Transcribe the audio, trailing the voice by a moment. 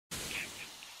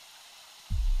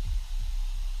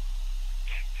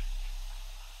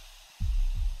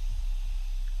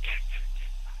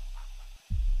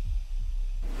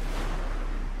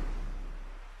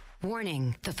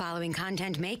Warning, the following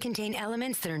content may contain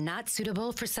elements that are not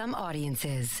suitable for some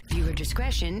audiences. Viewer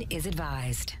discretion is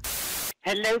advised.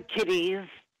 Hello, kiddies.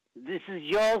 This is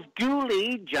yours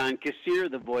duly, John Kassir,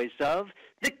 the voice of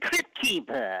The Crypt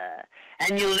Keeper.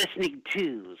 And you're listening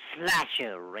to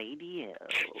Slasher Radio.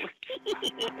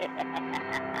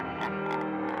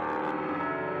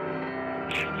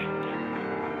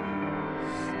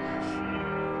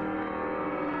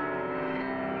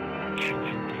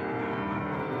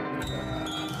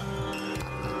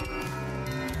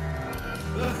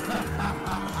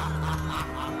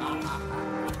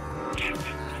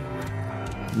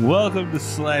 Welcome to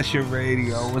Slasher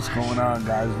Radio. What's going on,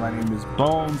 guys? My name is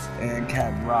Bones, and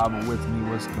Captain Rob are with me.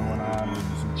 What's going on,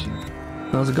 ladies and gentlemen?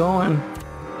 How's it going?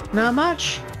 Not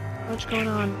much. What's going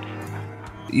on?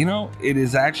 You know, it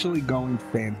is actually going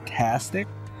fantastic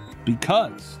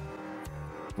because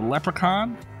The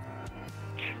Leprechaun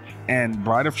and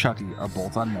Bride of Chucky are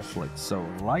both on Netflix, so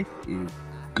life is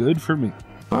good for me.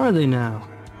 Are they now?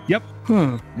 Yep.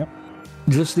 Yep.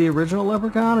 Just the original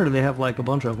Leprechaun, or do they have like a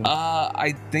bunch of them?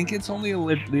 I think it's only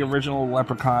the original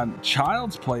Leprechaun.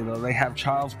 Child's Play, though, they have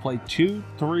Child's Play 2,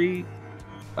 3,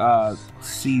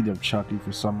 Seed of Chucky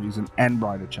for some reason, and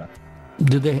Bride of Chucky.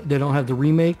 They don't have the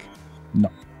remake? No.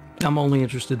 I'm only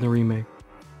interested in the remake.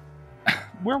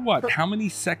 We're what? How many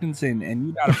seconds in, and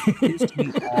you gotta piss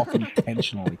me off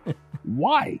intentionally?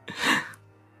 Why?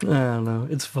 I don't know.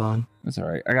 It's fun. That's all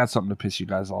right. I got something to piss you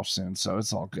guys off soon, so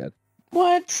it's all good.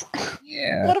 What?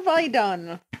 Yeah. What have I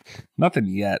done? Nothing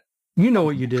yet. You know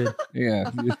what you did.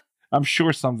 Yeah. I'm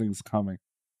sure something's coming.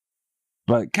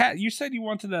 But Kat, you said you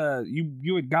wanted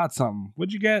you had got something.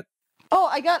 What'd you get? Oh,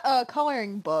 I got a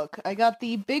coloring book. I got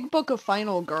the Big Book of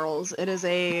Final Girls. It is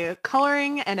a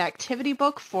coloring and activity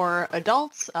book for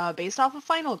adults based off of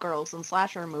Final Girls and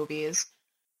slasher movies.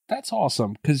 That's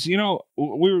awesome. Because, you know,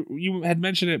 you had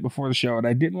mentioned it before the show, and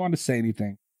I didn't want to say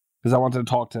anything because I wanted to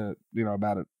talk to,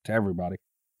 about it to everybody.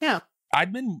 Yeah.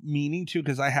 I've been meaning to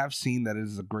because I have seen that it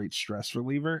is a great stress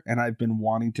reliever, and I've been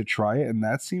wanting to try it, and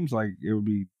that seems like it would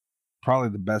be probably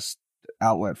the best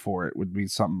outlet for it would be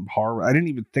something horror. I didn't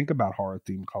even think about horror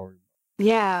themed coloring.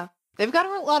 Yeah. They've got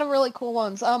a lot of really cool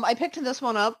ones. I picked this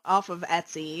one up off of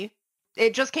Etsy.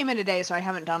 It just came in today, so I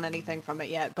haven't done anything from it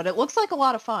yet, but it looks like a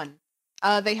lot of fun.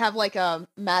 They have like a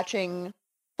matching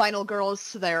Final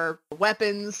Girls to their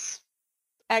weapons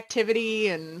activity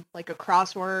and like a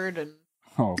crossword and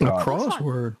Oh, A God.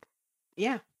 crossword.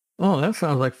 yeah. Oh, that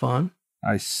sounds like fun.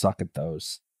 I suck at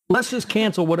those. Let's just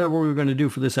cancel whatever we were going to do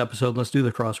for this episode. Let's do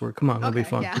the crossword. Come on, that'll be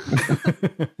fun. Yeah.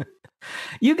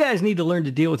 You guys need to learn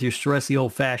to deal with your stress the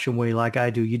old-fashioned way like I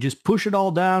do. You just push it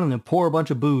all down and then pour a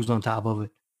bunch of booze on top of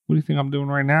it. What do you think I'm doing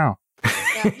right now?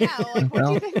 Yeah, like what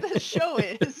do you think this show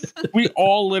is? We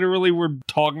all literally were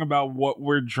talking about what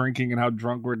we're drinking and how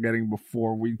drunk we're getting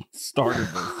before we started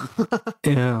this.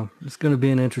 Yeah, it's going to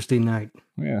be an interesting night.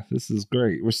 Yeah, this is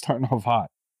great. We're starting off hot.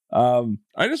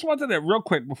 I just wanted to, real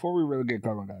quick, before we really get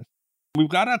going, guys. We've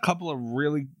got a couple of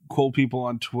really cool people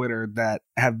on Twitter that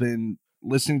have been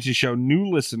listening to the show, new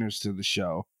listeners to the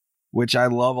show, which I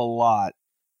love a lot.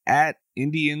 At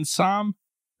Indian Sam,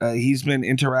 he's been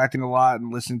interacting a lot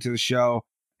and listening to the show.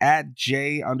 At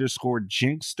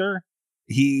J_Jinkster,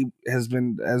 he has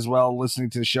been as well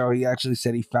listening to the show. He actually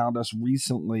said he found us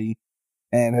recently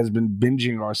and has been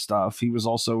binging our stuff. He was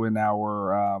also in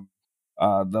our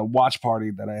the watch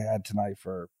party that I had tonight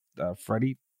for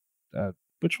Freddy.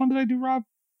 Which one did I do, Rob?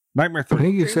 Nightmare 3. I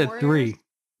think you Dream said Warriors? 3.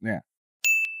 Yeah.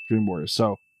 Dream Warriors.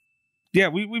 So, yeah,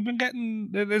 we've been getting,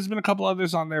 there's been a couple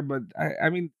others on there, but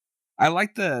I mean, I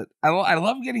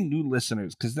love getting new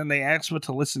listeners because then they ask what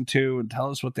to listen to and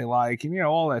tell us what they like and,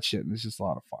 all that shit. And it's just a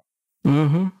lot of fun.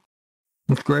 Mm-hmm.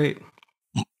 It's great.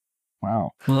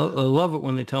 Wow. Well, I love it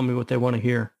when they tell me what they want to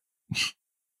hear.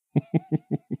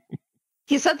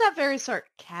 He said that very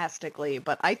sarcastically,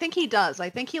 but I think he does.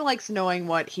 I think he likes knowing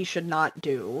what he should not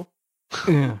do.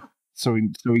 Yeah. So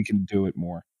he can do it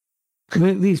more.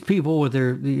 These people with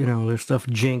their, their stuff,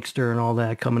 Jinkster and all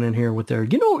that, coming in here with their,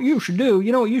 you know what you should do?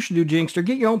 You know what you should do, Jinkster?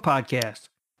 Get your own podcast.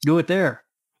 Do it there.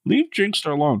 Leave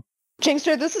Jinkster alone.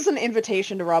 Jinkster, this is an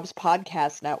invitation to Rob's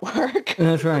podcast network.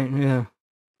 That's right, yeah.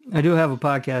 I do have a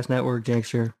podcast network,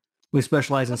 Jinkster. We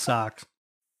specialize in socks.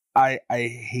 I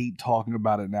hate talking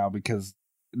about it now because,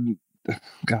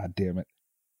 God damn it.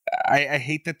 I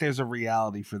hate that there's a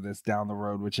reality for this down the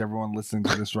road, which everyone listening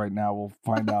to this right now will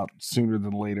find out sooner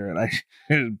than later. And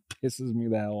it pisses me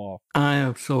the hell off. I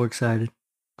am so excited.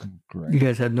 Great. You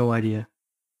guys had no idea.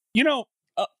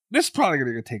 This is probably going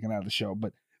to get taken out of the show,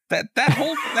 but that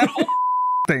whole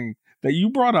thing that you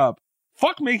brought up,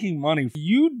 fuck making money.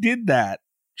 You did that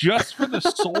just for the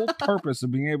sole purpose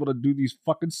of being able to do these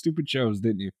fucking stupid shows,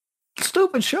 didn't you?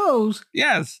 Stupid shows?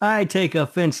 Yes. I take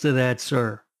offense to that,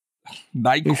 sir.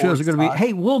 Night These shows are going to be,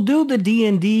 hey, we'll do the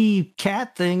D&D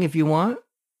cat thing if you want.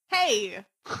 Hey.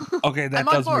 Okay, that I'm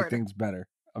on does make board. things better.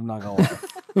 I'm not going to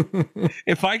lie.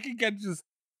 If I could get just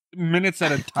minutes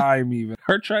at a time even.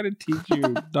 Her trying to teach you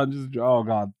Dungeons. Oh,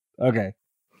 God. Okay.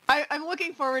 I'm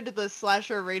looking forward to the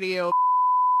Slasher Radio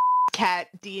cat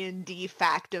D&D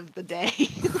fact of the day.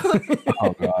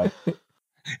 Oh, God.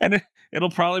 And it'll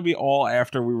probably be all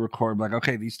after we record. Like,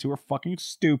 okay, these two are fucking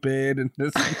stupid and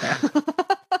this and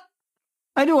that.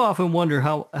 I do often wonder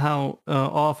how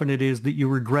often it is that you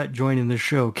regret joining the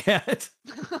show, Kat.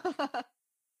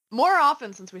 More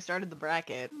often since we started the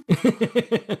bracket.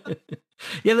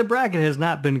 Yeah, the bracket has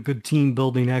not been a good team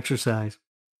building exercise.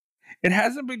 It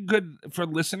hasn't been good for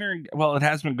listener. Well, it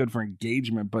has been good for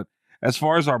engagement, but as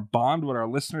far as our bond with our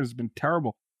listeners has been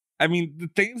terrible. I mean, the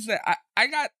things that I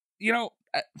got, okay,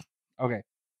 I'm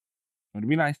going to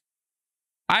be nice.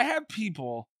 I have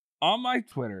people on my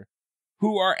Twitter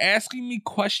who are asking me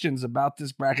questions about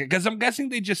this bracket because I'm guessing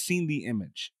they just seen the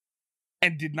image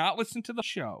and did not listen to the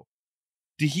show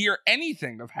to hear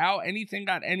anything of how anything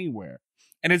got anywhere.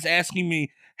 And is asking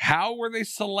me, how were they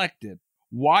selected?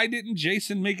 Why didn't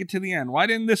Jason make it to the end? Why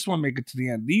didn't this one make it to the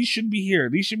end? These should be here.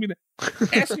 These should be there.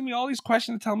 Asking me all these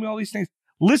questions, telling me all these things.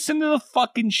 Listen to the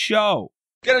fucking show.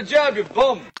 Get a job, you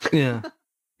bum. Yeah.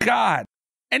 God.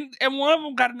 And one of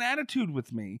them got an attitude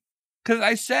with me. Because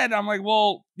I said, I'm like,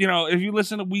 well, if you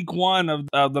listen to week 1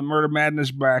 of the Murder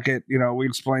Madness bracket, we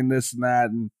explain this and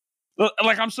that. And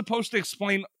like, I'm supposed to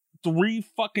explain 3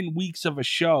 fucking weeks of a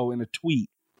show in a tweet.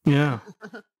 Yeah.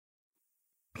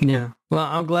 Yeah. Well,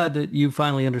 I'm glad that you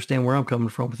finally understand where I'm coming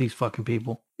from with these fucking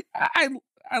people. I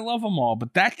love them all,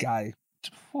 but that guy.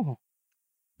 Oh.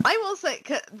 I will say,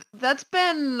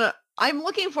 I'm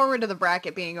looking forward to the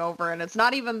bracket being over, and it's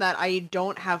not even that I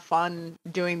don't have fun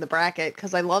doing the bracket,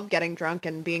 because I love getting drunk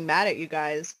and being mad at you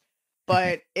guys,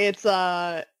 but it's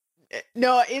been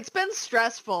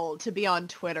stressful to be on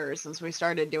Twitter since we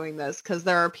started doing this, because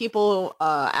there are people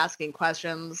asking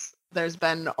questions. There's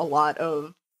been a lot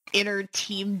of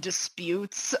inter-team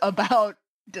disputes about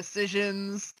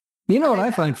decisions. You know what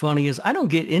I find funny is I don't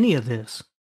get any of this.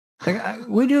 Like,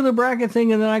 we do the bracket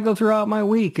thing and then I go throughout my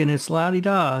week and it's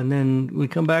la-di-da, and then we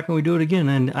come back and we do it again,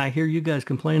 and I hear you guys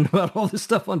complaining about all this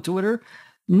stuff on Twitter.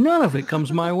 None of it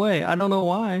comes my way. I don't know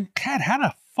why. Kat, how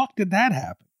the fuck did that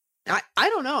happen? I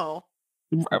don't know.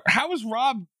 How is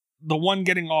Rob the one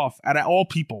getting off out of all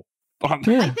people?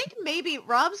 Yeah. I think maybe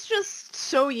Rob's just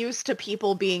so used to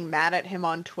people being mad at him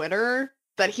on Twitter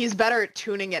that he's better at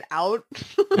tuning it out.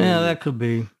 Yeah, that could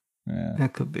be. Yeah.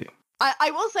 That could be.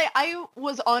 I will say I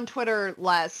was on Twitter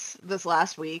less this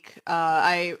last week.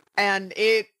 It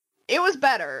was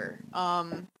better.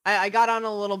 I got on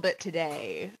a little bit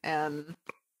today and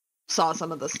saw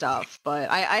some of the stuff,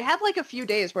 but I had like a few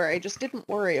days where I just didn't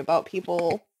worry about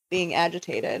people being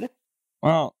agitated.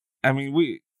 Well, I mean,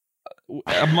 we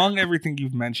among everything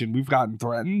you've mentioned, we've gotten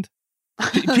threatened.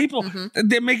 People,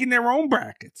 they're making their own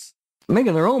brackets.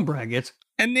 Making their own brackets?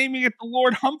 And naming it the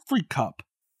Lord Humphrey Cup.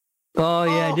 Oh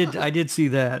yeah, I did see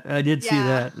that. I did see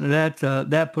that.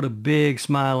 That put a big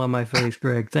smile on my face,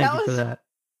 Greg. Thank you for that.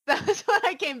 That's what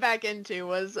I came back into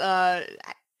was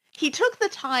he took the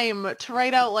time to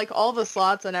write out like all the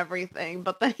slots and everything,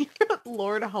 but then he wrote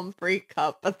Lord Humphrey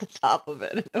Cup at the top of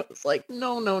it. And it was like,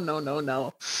 no. I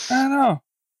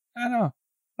know.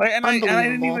 Like, and I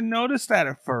didn't even notice that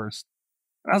at first.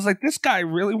 And I was like, this guy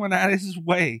really went out of his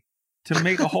way to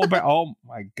make a whole oh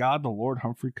my God, the Lord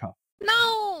Humphrey Cup.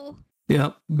 No.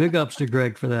 Yep. Big ups to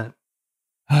Greg for that.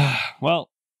 Well,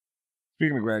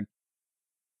 speaking of Greg,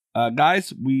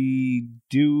 guys, we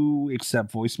do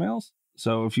accept voicemails.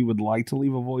 So if you would like to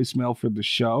leave a voicemail for the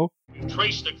show, You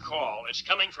trace the call. It's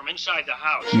coming from inside the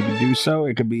house. you can do so.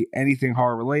 It could be anything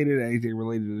horror related, anything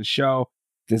related to the show.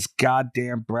 This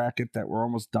goddamn bracket that we're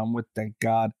almost done with, thank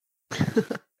God.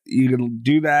 You can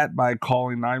do that by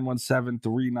calling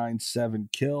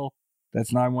 917-397-KILL.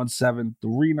 That's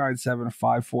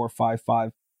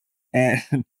 917-397-5455.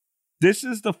 And this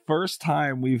is the first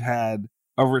time we've had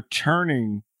a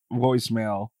returning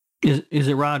voicemail. Is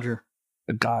it Roger?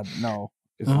 God, no,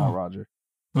 it's not Roger.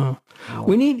 No.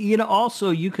 We need, also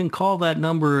you can call that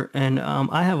number, and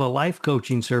I have a life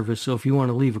coaching service. So if you want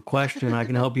to leave a question, I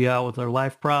can help you out with our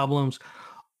life problems.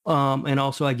 And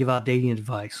also I give out dating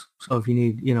advice. So if you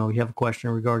need, you have a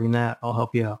question regarding that, I'll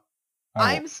help you out.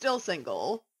 I'm still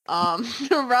single.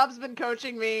 Rob's been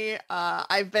coaching me.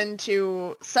 I've been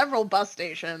to several bus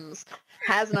stations.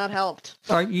 Has not helped.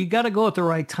 All right, you got to go at the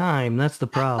right time. That's the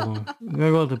problem. You got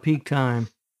to go at the peak time.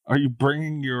 Are you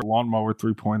bringing your lawnmower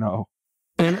 3.0?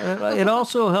 And it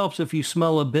also helps if you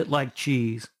smell a bit like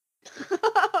cheese.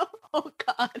 Oh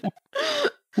God.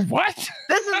 What?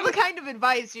 This is the kind of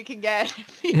advice you can get.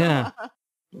 Yeah.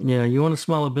 Yeah, you want to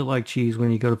smell a bit like cheese when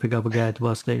you go to pick up a guy at the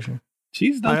bus station.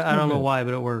 Cheese does. I don't know why,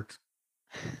 but it works.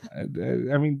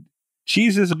 I mean,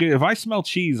 cheese is a good. If I smell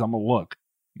cheese, I'm gonna look.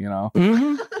 You know.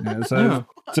 Mm-hmm. Yeah, so Yeah.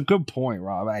 it's a good point,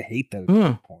 Rob. I hate that. It's Yeah. a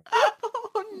good point.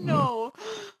 Oh no.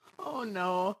 Oh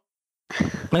no.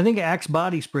 I think Axe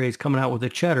body spray is coming out with a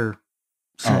cheddar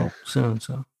soon.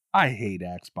 So I hate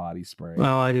Axe body spray.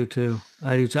 well, I do too.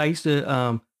 I used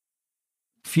to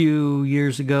few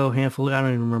years ago, I don't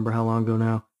even remember how long ago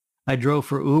now. I drove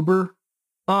for Uber.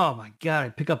 Oh my God,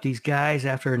 I'd pick up these guys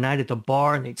after a night at the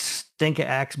bar and they'd stink of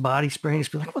Axe body spray and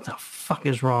just be like, what the fuck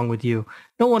is wrong with you?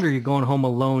 No wonder you're going home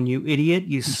alone, you idiot.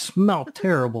 You smell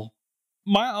terrible.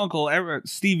 My uncle,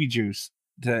 Stevie Juice,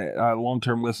 to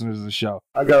long-term listeners of the show,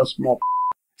 I got a small.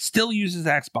 still uses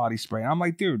Axe body spray. I'm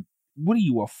like, dude, what are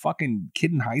you, a fucking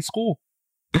kid in high school?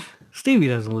 Stevie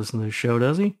doesn't listen to the show,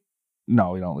 does he?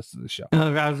 No, he don't listen to the show.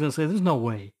 I was going to say, there's no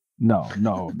way. No.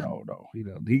 He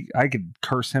don't. I could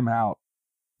curse him out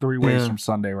 3 ways Yeah. from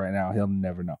Sunday right now. He'll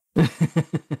never know.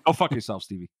 Go fuck yourself,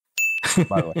 Stevie.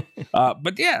 By the way.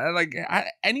 But yeah, like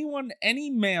any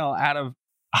male out of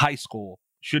high school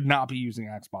should not be using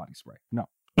Axe body spray. No.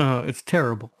 It's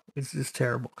terrible. It's just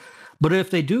terrible. But if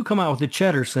they do come out with a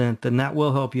cheddar scent, then that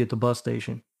will help you at the bus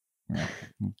station. Yeah,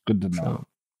 good to know.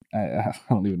 So, I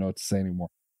don't even know what to say anymore.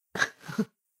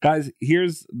 Guys,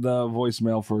 here's the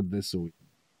voicemail for this week.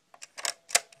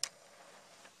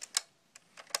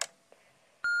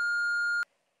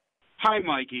 Hi,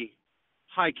 Mikey.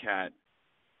 Hi, Kat.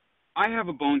 I have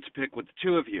a bone to pick with the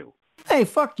two of you. hey,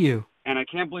 fuck you. And I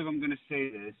can't believe I'm going to say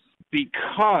this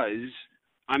because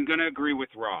I'm going to agree with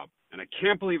Rob. And I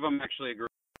can't believe I'm actually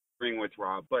agreeing with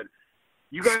Rob. But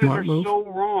you guys Smart are move. so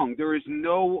wrong. There is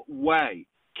no way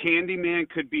Candyman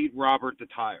could beat Robert the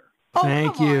Tire. Oh,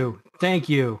 Thank come on. you. Thank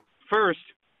you. First,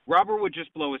 Robert would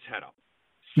just blow his head up.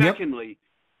 Yep. Secondly,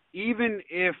 even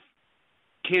if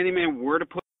Candyman were to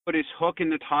put his hook in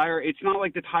the tire, it's not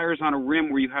like the tire's on a rim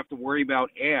where you have to worry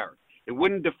about air. It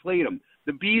wouldn't deflate them.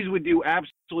 The bees would do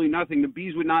absolutely nothing. The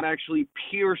bees would not actually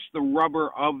pierce the rubber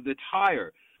of the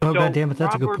tire. Oh, So God damn it.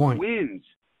 That's Robert a good point. wins.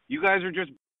 You guys are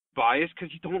just biased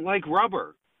because you don't like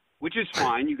rubber, which is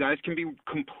fine. You guys can be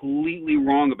completely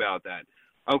wrong about that.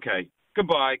 Okay.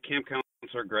 Goodbye. Camp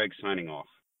Counselor Greg signing off.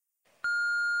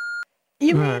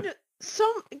 You Right. made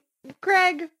some,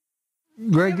 Greg.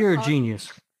 Greg, you're a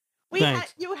genius.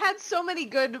 Thanks. You had so many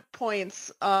good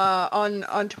points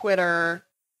on Twitter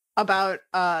about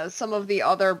some of the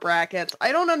other brackets.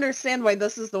 I don't understand why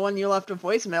this is the one you left a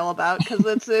voicemail about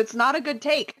because it's not a good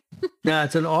take. Yeah,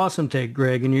 it's an awesome take,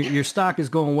 Greg, and your stock is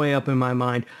going way up in my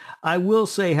mind. I will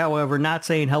say, however, not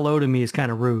saying hello to me is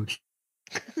kind of rude.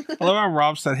 I love how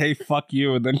Rob said, hey, fuck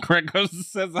you. And then Craig goes and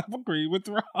says, I'm agreeing with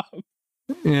Rob.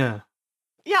 Yeah.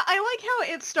 Yeah, I like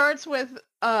how it starts with,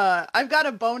 I've got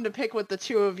a bone to pick with the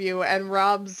two of you, and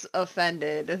Rob's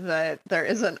offended that there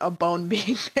isn't a bone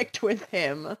being picked with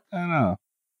him. I don't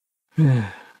know.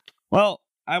 Well,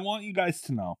 I want you guys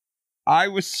to know, I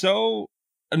was so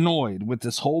annoyed with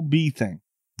this whole bee thing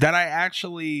that I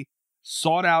actually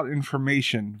sought out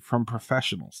information from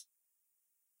professionals.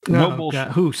 No Oh, bullshit.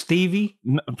 God. Who, Stevie?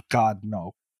 No, God,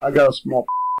 no. I got a small.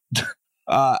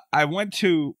 I went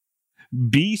to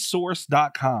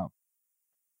beesource.com.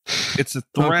 It's a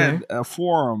thread, a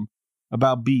forum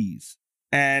about bees.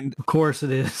 And Of course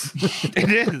it is.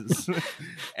 it is.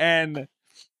 And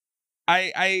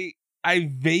I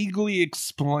vaguely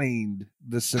explained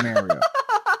the scenario.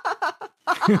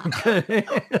 Okay.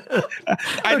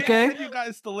 I didn't Okay. send you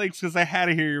guys the links because I had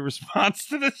to hear your response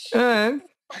to this. All right.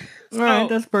 All right,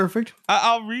 that's perfect.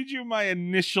 I'll read you my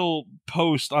initial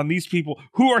post on these people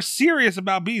who are serious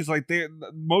about bees. Like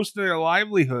most of their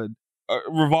livelihood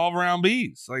revolve around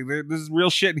bees. Like this is real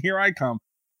shit. And here I come.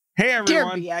 Hey Dear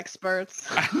everyone. bee experts.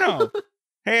 I know.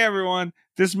 Hey everyone.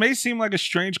 This may seem like a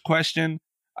strange question,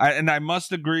 and I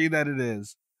must agree that it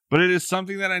is. But it is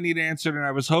something that I need answered, and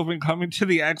I was hoping coming to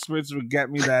the experts would get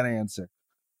me that answer.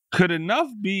 Could enough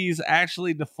bees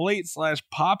actually deflate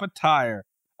 / pop a tire,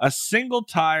 a single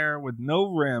tire with no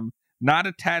rim, not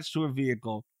attached to a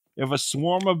vehicle? If a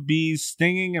swarm of bees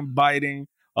stinging and biting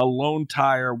a lone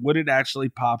tire, would it actually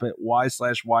pop it? Why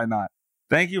 / why not?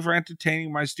 Thank you for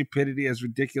entertaining my stupidity, as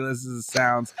ridiculous as it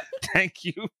sounds. Thank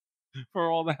you for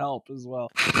all the help as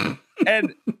well.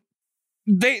 And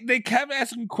they kept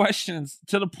asking questions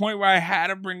to the point where I had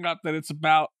to bring up that it's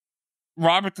about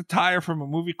Robert the Tire from a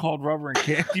movie called Rubber and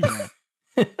Candyman.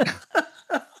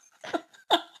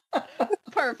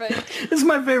 Perfect. This is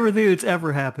my favorite thing that's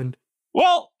ever happened.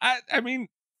 Well, I mean,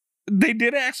 they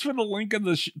did ask for the link of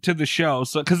to the show,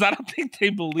 so because I don't think they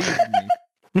believe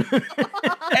me.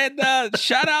 And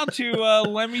shout out to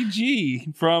Lemmy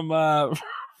G from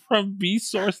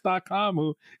bsource.com,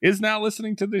 who is now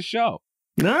listening to this show.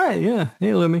 All right, yeah.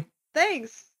 Hey, Lemmy.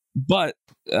 Thanks. But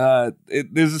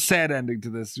there's a sad ending to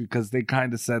this because they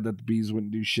kind of said that the bees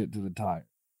wouldn't do shit to the tire.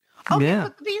 Okay, Yeah.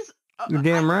 but these... You're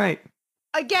damn right.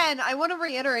 Again, I want to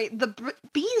reiterate, the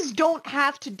bees don't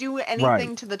have to do anything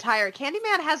Right. to the tire.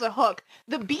 Candyman has a hook.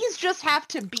 The bees just have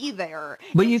to be there.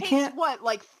 But it you takes, can't- what,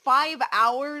 like 5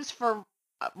 hours for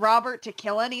Robert to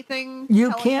kill anything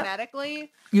You can't- telematically?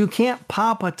 You can't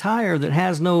pop a tire that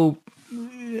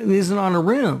isn't on a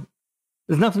rim.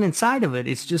 There's nothing inside of it.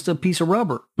 It's just a piece of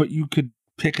rubber. But you could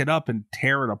pick it up and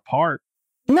tear it apart.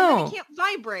 And No. it can't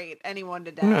vibrate anyone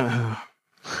to death.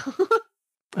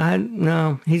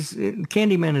 No.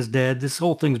 Candyman is dead. This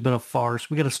whole thing's been a farce.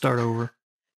 We got to start over.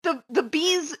 The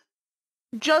bees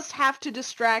just have to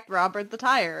distract Robert the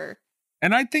tire.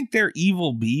 And I think they're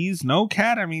evil bees. No,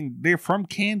 Cat? I mean, they're from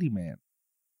Candyman.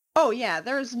 Oh yeah,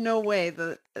 there's no way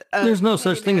that There's no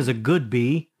such thing as a good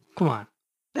bee. Come on.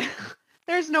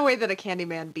 There's no way that a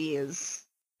Candyman bee is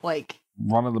like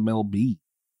Run-of-the-mill bee.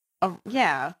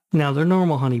 yeah. Now, they're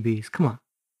normal honeybees. Come on.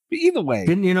 But either way,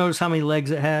 Didn't you notice how many legs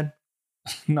it had?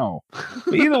 no.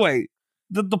 But either way,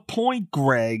 the point,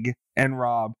 Greg and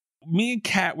Rob, me and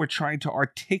Kat were trying to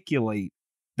articulate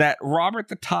that Robert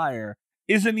the Tire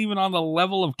isn't even on the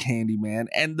level of Candyman,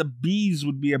 and the bees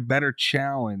would be a better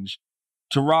challenge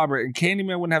to Robert, and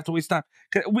Candyman wouldn't have to waste time.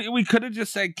 We could have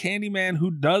just said Candyman,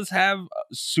 who does have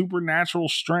supernatural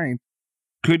strength,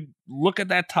 could look at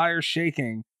that tire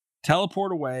shaking,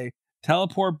 teleport away,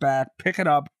 teleport back, pick it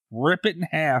up, rip it in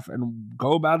half, and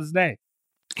go about his day.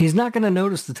 He's not going to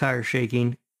notice the tire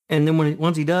shaking. And then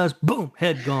once he does, boom,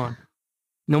 head gone.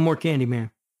 No more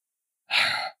Candyman.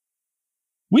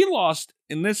 We lost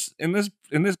in this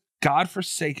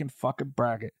godforsaken fucking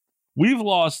bracket. We've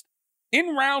lost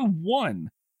in round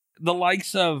 1 the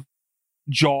likes of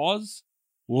Jaws,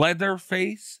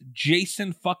 Leatherface,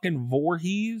 Jason fucking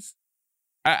Voorhees.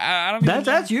 I don't even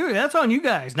That's you. That's on you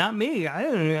guys, not me. I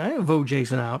didn't vote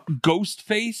Jason out.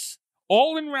 Ghostface,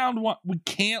 all in round 1. We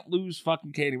can't lose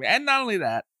fucking Candyman. And not only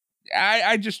that,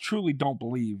 I just truly don't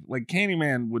believe like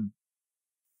Candyman would.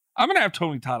 I'm gonna have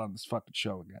Tony Todd on this fucking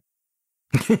show again.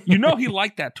 You know he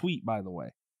liked that tweet, by the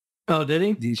way. Oh, did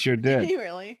he? He sure did. Did he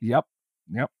really? Yep.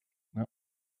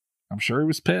 I'm sure he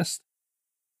was pissed.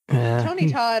 Tony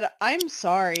Todd, I'm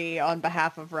sorry on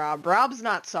behalf of Rob. Rob's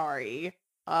not sorry.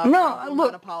 No, Rob will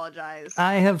look, not apologize.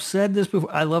 I have said this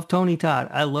before. I love Tony Todd.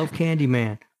 I love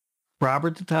Candyman.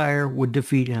 Robert the Tire would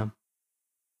defeat him.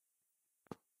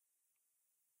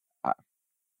 I'm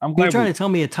You're glad. trying to tell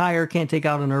me a tire can't take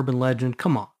out an urban legend?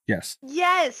 Come on. Yes.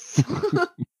 Yes.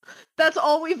 That's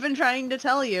all we've been trying to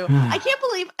tell you.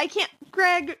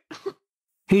 Greg,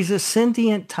 He's a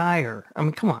sentient tire. I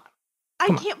mean, come on. I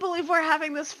Come on. can't believe we're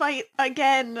having this fight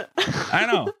again. I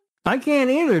know. I can't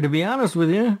either, to be honest with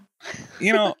you.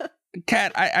 You know,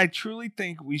 Kat, I truly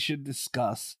think we should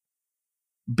discuss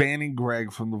banning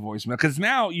Greg from the voicemail. Because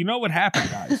now, you know what happened,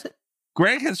 guys.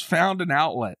 Greg has found an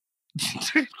outlet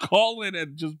to call in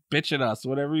and just bitch at us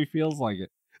whenever he feels like it.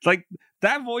 Like,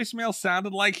 that voicemail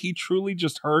sounded like he truly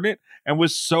just heard it and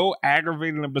was so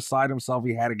aggravated and beside himself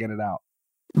he had to get it out.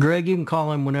 Greg, you can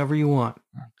call him whenever you want.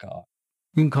 Oh, God.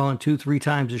 You can call him 2-3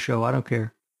 times a show. I don't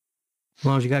care. As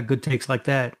long as you got good takes like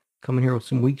that. Come in here with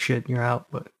some weak shit and you're out.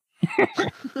 But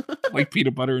Like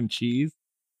peanut butter and cheese.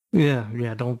 yeah.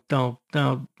 Don't.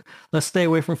 Let's stay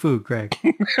away from food, Greg.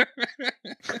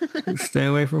 Stay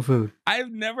away from food.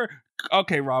 I've never.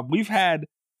 Okay, Rob, we've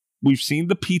seen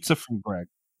the pizza from Greg.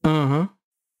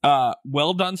 Uh-huh.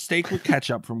 Well done steak with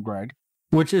ketchup from Greg.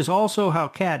 Which is also how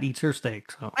Kat eats her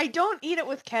steak. So I don't eat it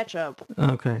with ketchup.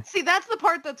 okay. See, that's the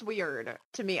part that's weird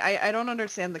to me. I don't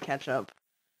understand the ketchup.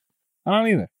 I don't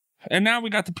either. And now we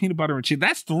got the peanut butter and cheese.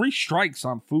 That's 3 strikes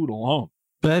on food alone.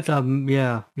 That's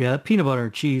yeah. That peanut butter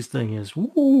and cheese thing is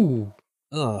woo.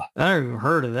 Ugh. I never even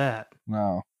heard of that.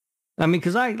 No. I mean,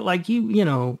 because I like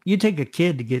you take a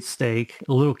kid to get steak,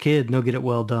 a little kid, and they'll get it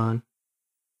well done.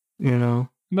 You know.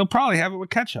 And they'll probably have it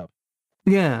with ketchup.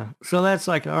 Yeah. So that's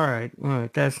like, all right.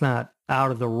 That's not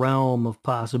out of the realm of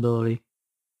possibility.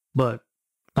 But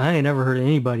I ain't never heard of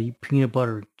anybody eat peanut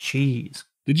butter and cheese.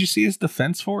 Did you see his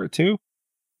defense for it too?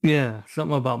 Yeah.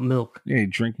 Something about milk. Yeah, you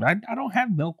drink. I don't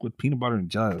have milk with peanut butter and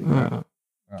jelly. I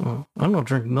don't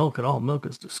drink milk at all. Milk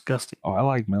is disgusting. Oh, I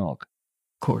like milk.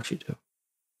 Of course you do.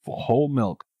 For whole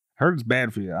milk. Heard it's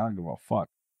bad for you. I don't give a fuck.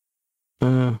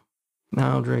 I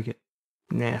don't drink it.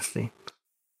 Nasty.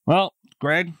 Well,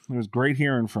 Greg, it was great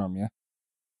hearing from you.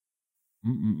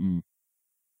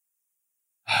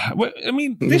 I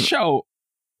mean, this show,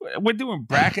 we're doing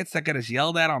brackets that get us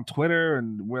yelled at on Twitter,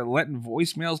 and we're letting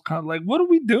voicemails come. Like, what are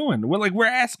we doing? We're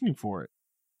asking for it.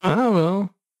 I don't know.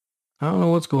 I don't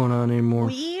know what's going on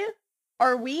anymore.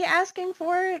 Are we asking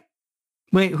for it?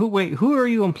 Wait, who are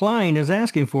you implying is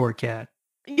asking for it, Kat?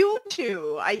 You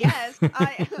two, I guess.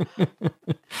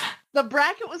 The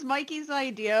bracket was Mikey's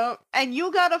idea, and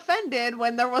you got offended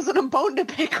when there wasn't a bone to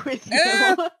pick with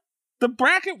you. The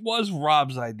bracket was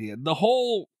Rob's idea. The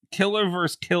whole killer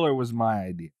versus killer was my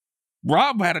idea.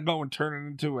 Rob had to go and turn it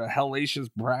into a hellacious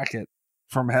bracket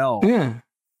from hell.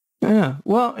 Yeah.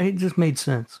 Well, it just made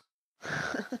sense.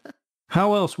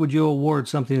 How else would you award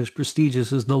something as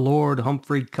prestigious as the Lord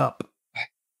Humphrey Cup?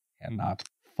 And not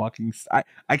fucking...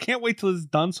 I can't wait till it's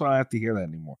done so I don't have to hear that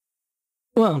anymore.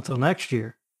 Well, until next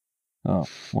year. Oh,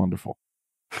 wonderful.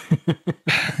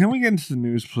 Can we get into the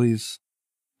news, please?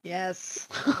 Yes.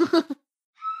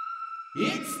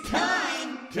 It's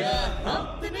time to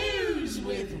hump the news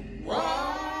with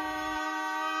Rob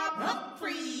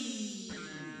Humphrey.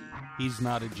 He's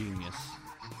not a genius.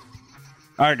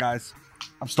 All right, guys.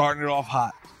 I'm starting it off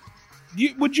hot.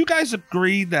 Would you guys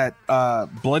agree that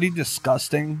Bloody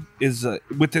Disgusting is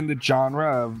within the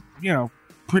genre of,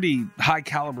 pretty high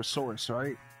caliber source,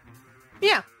 right?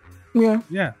 Yeah.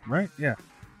 Yeah, right? Yeah.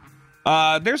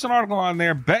 There's an article on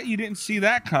there. Bet you didn't see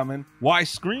that coming. Why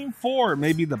Scream 4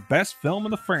 may be the best film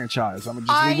in the franchise. I'm going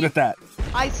to just leave it at that.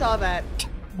 I saw that.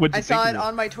 I saw it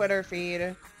on my Twitter feed.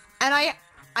 And I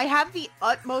have the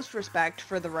utmost respect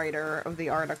for the writer of the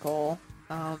article.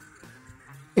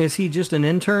 Is he just an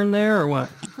intern there or what?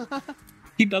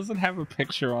 He doesn't have a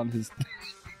picture on his...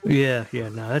 Yeah,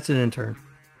 no, that's an intern.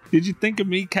 Did you think of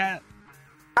me, Kat?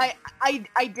 I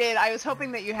did. I was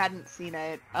hoping that you hadn't seen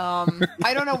it.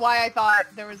 I don't know why I thought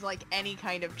there was like any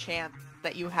kind of chance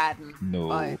that you hadn't.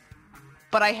 No.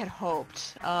 But I had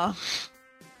hoped. What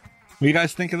do you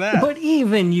guys think of that? But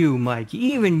even you, Mike,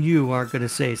 aren't going to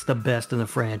say it's the best in the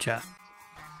franchise.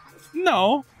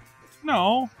 No,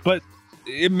 but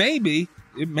it may be.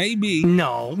 It may be.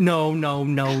 No. No.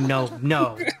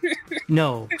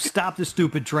 Stop the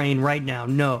stupid train right now.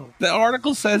 No. The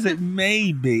article says it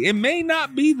may be. It may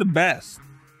not be the best.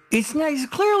 It's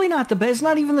clearly not the best. It's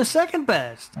not even the second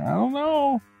best. I don't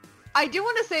know. I do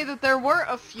want to say that there were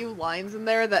a few lines in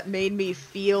there that made me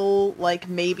feel like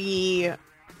maybe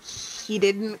he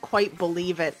didn't quite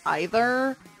believe it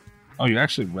either. Oh, you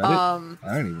actually read it? I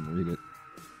didn't even read it.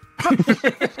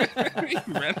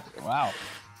 You read it? Wow.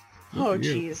 Oh,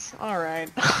 jeez. All right.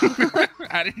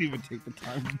 I didn't even take the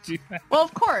time to do that. Well,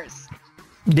 of course.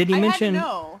 Did he mention?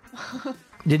 No.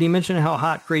 Did he mention how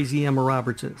hot Crazy Emma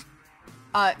Roberts is?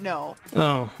 No.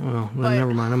 Oh, well,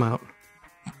 never mind. I'm out.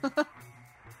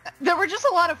 There were just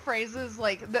a lot of phrases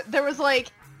like there was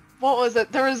like, what was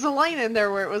it? There was a line in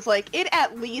there where it was like, it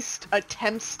at least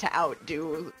attempts to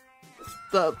outdo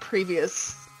the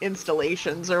previous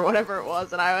installations or whatever it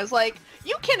was, and I was like,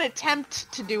 you can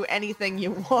attempt to do anything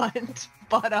you want,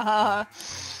 but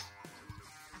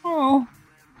oh,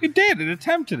 it did. It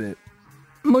attempted it.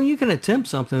 Well, you can attempt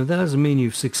something. That doesn't mean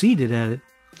you've succeeded at it.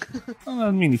 Well, that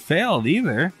doesn't mean you failed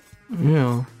either.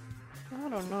 Yeah. I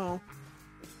don't know.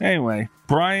 Anyway,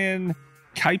 Brian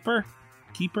Kuiper.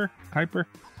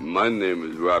 My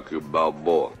name is Rocky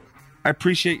Balboa. I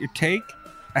appreciate your take.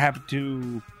 I happen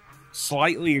to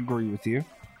slightly agree with you.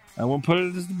 I won't put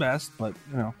it as the best, but,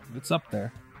 it's up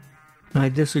there. I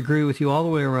disagree with you all the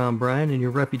way around, Brian, and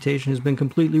your reputation has been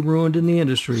completely ruined in the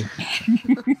industry.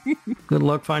 Good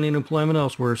luck finding employment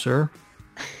elsewhere, sir.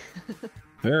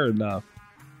 Fair enough.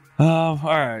 All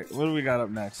right. What do we got up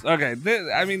next? Okay.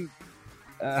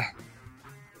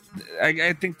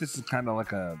 I think this is kind of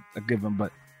like a given,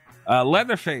 but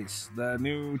Leatherface, the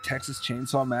new Texas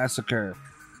Chainsaw Massacre,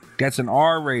 gets an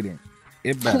R rating.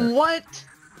 It better. What?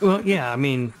 Well, yeah, I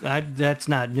mean, that's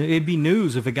not... It'd be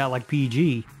news if it got like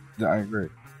PG. I agree.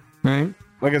 Right?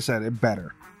 Like I said, it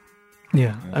better.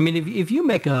 Yeah. I mean, if you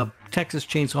make a Texas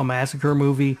Chainsaw Massacre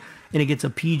movie and it gets a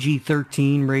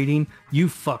PG-13 rating, you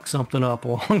fuck something up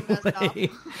along the way.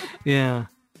 Yeah.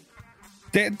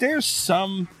 There's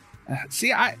some...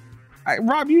 See,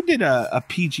 Rob, you did a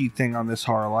PG thing on this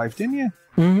Horror Life, didn't you?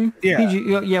 Mm-hmm.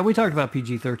 Yeah. Yeah, we talked about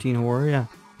PG-13 horror, yeah.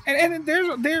 And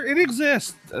it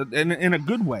exists in a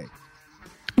good way.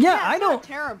 Yeah, I don't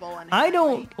terrible. I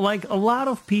don't like a lot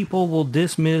of people will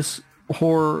dismiss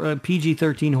horror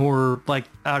PG-13 horror like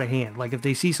out of hand. Like if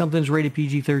they see something's rated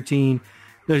PG-13,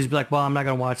 they'll just be like, "Well, I'm not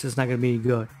going to watch this. It's not going to be any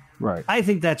good." Right. I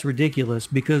think that's ridiculous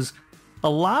because not a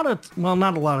lot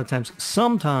of times,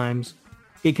 sometimes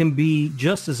it can be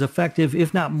just as effective,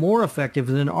 if not more effective,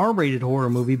 than an R-rated horror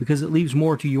movie because it leaves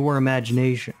more to your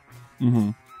imagination.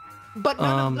 Mm-hmm. But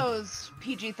none of those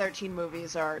PG-13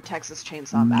 movies are Texas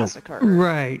Chainsaw Massacre.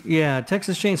 Right, yeah.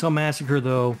 Texas Chainsaw Massacre,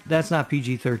 though, that's not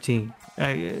PG-13.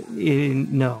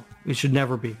 No, it should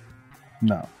never be.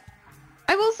 No.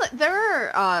 I will say,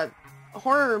 there are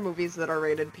horror movies that are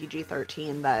rated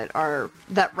PG-13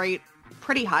 that rate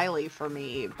pretty highly for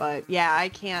me, but yeah, I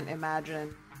can't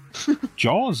imagine.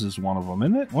 Jaws is one of them,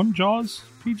 isn't it? Wasn't Jaws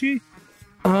PG?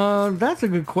 That's a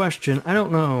good question. I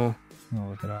don't know. I'll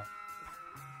look it up.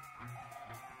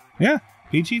 Yeah,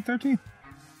 PG-13.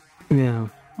 Yeah.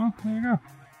 Well, there you go.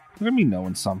 Look at me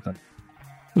knowing something.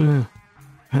 Yeah.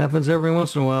 Happens every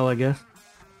once in a while, I guess.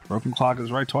 Broken clock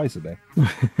is right twice a day.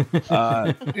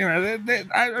 I'm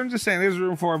just saying there's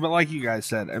room for it, but like you guys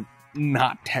said,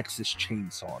 not Texas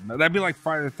Chainsaw. No, that'd be like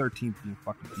Friday the 13th being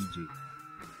fucking PG.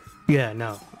 Yeah,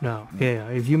 no. Yeah,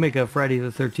 if you make a Friday the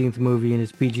 13th movie and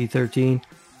it's PG-13,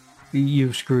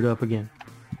 you've screwed up again.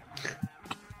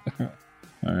 All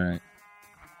right.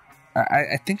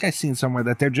 I think I seen somewhere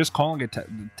that they're just calling it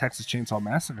Texas Chainsaw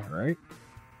Massacre, right?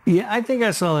 Yeah, I think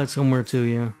I saw that somewhere too,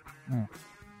 yeah.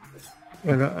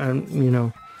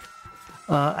 And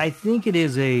I think it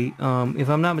is if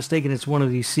I'm not mistaken, it's one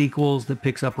of these sequels that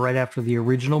picks up right after the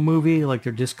original movie, like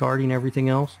they're discarding everything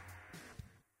else.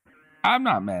 I'm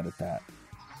not mad at that.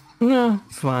 No,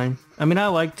 it's fine. I mean, I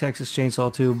like Texas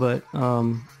Chainsaw too, but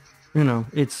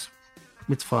it's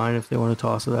fine if they want to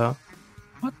toss it out.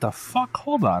 What the fuck?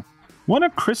 Hold on. One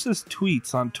of Chris's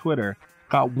tweets on Twitter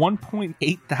got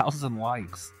 1.8 thousand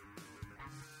likes.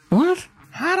 What?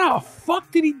 How the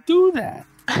fuck did he do that?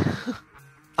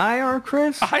 IR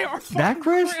Chris? That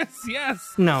Chris?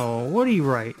 Yes. No, what do you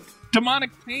write?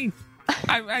 Demonic Pain.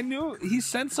 I knew he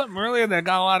sent something earlier that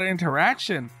got a lot of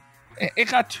interaction. It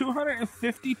got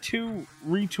 252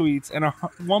 retweets and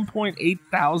 1.8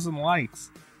 thousand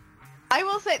likes. I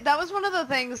will say that was one of the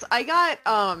things I got.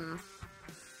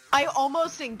 I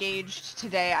almost engaged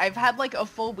today. I've had like a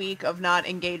full week of not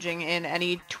engaging in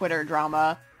any Twitter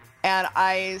drama. And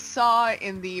I saw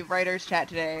in the writer's chat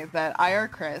today that IR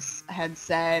Chris had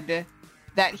said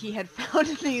that he had found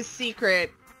the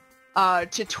secret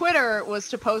to Twitter was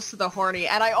to post to the horny.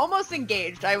 And I almost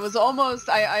engaged. I almost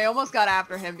got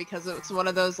after him because it was one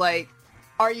of those like,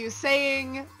 are you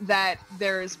saying that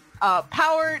there's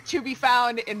power to be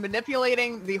found in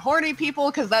manipulating the horny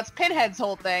people? Because that's Pinhead's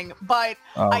whole thing. But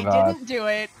I didn't do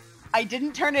it. I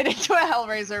didn't turn it into a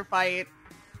Hellraiser fight.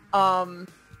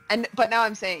 But now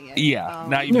I'm saying it. Yeah.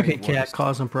 Now you look at Cat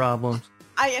causing problems.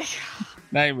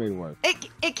 Now you made it worse.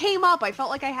 It came up. I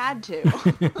felt like I had to.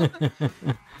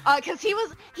 Because he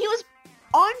was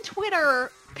on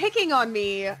Twitter picking on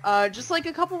me just like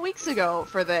a couple weeks ago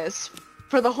for this.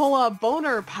 For the whole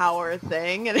boner power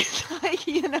thing, and it's like,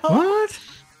 What?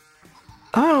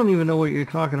 I don't even know what you're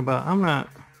talking about. I'm not...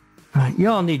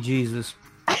 Y'all need Jesus.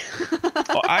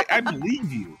 I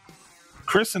believe you.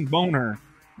 Chris and boner,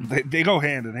 they go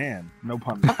hand in hand. No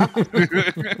pun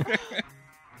intended.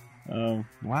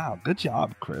 Wow, good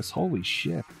job, Chris. Holy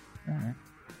shit. All right.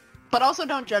 But also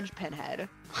don't judge Pinhead.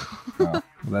 Well,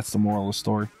 that's the moral of the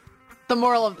story? The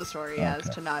moral of the story, is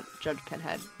to not judge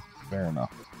Pinhead. Fair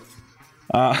enough.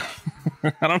 I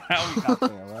don't know how we got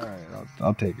there. All right,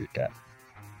 I'll take it, Cat.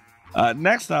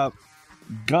 Next up,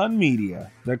 Gun Media,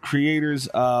 the creators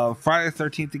of Friday the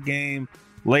 13th, the game,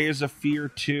 Layers of Fear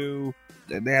 2.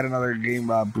 They had another game,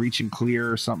 Breach and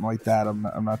Clear or something like that.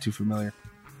 I'm not too familiar.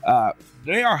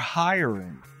 They are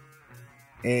hiring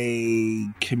a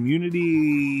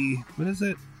community... What is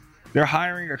it? They're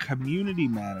hiring a community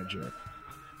manager.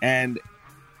 And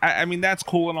I mean, that's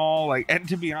cool and all. Like, and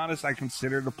to be honest, I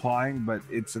considered applying, but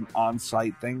it's an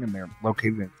on-site thing, and they're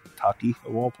located in Kentucky,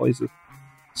 of all places.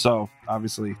 So,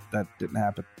 obviously, that didn't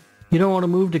happen. You don't want to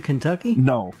move to Kentucky?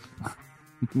 No.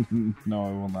 No,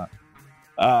 I will not.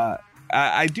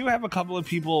 I do have a couple of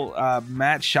people.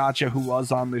 Matt Shacha, who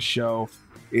was on this show,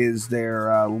 is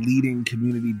their leading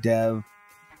community dev.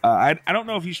 I don't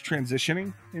know if he's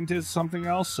transitioning into something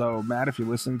else. So, Matt, if you're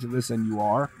listening to this, and you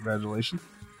are, congratulations.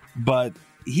 But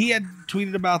he had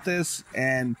tweeted about this,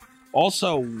 and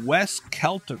also Wes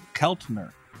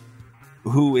Keltner,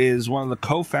 who is one of the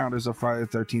co-founders of Friday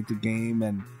the 13th, the game,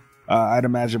 and I'd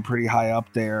imagine pretty high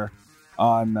up there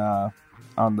on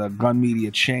the Gun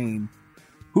Media chain,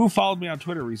 who followed me on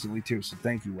Twitter recently too. So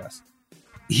thank you, Wes.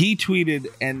 He tweeted,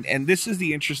 and this is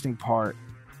the interesting part.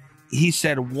 He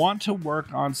said, "Want to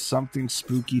work on something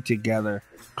spooky together?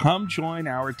 Come join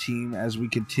our team as we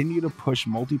continue to push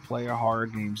multiplayer horror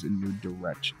games in new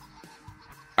direction."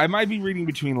 I might be reading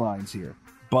between lines here,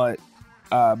 but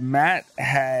Matt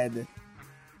had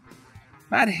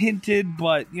not hinted,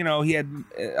 but he had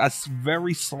a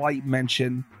very slight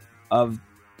mention of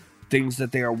things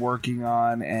that they are working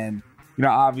on, and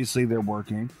obviously they're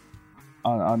working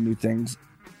on new things.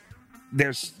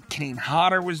 There's Kane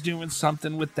Hodder was doing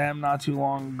something with them not too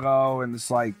long ago, and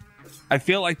it's like I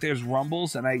feel like there's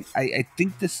rumbles, and I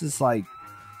think this is like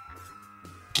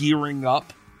gearing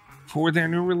up for their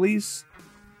new release,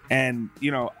 and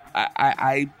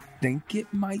I think it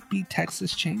might be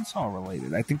Texas Chainsaw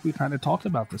related. I think we kind of talked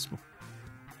about this before.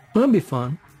 That'll be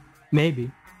fun.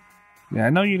 Maybe. Yeah, I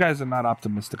know you guys are not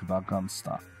optimistic about gun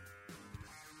stuff.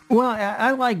 Well,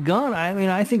 I like Gun. I mean,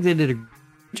 I think they did a good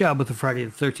job with the Friday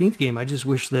the 13th game. I just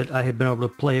wish that I had been able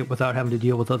to play it without having to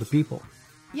deal with other people.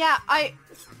 Yeah,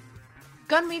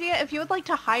 Gun Media, if you would like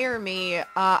to hire me,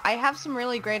 I have some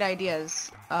really great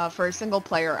ideas for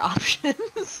single-player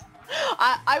options.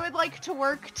 I would like to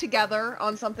work together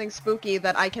on something spooky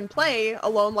that I can play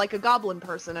alone like a goblin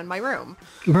person in my room.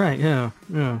 Right, yeah.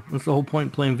 That's the whole point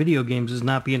of playing video games, is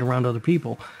not being around other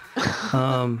people.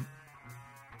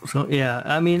 So, yeah,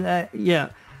 I mean,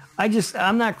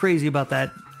 I'm not crazy about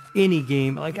that any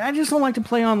game. Like, I just don't like to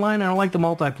play online. I don't like the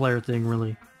multiplayer thing,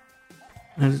 really.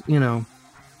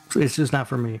 It's just not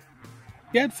for me.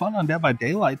 You had fun on Dead by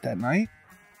Daylight that night.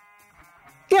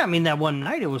 Yeah, I mean, that one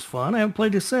night it was fun. I haven't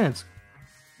played it since.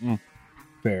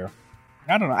 Fair.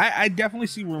 I don't know. I definitely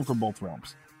see room for both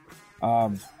realms.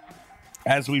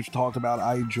 As we've talked about,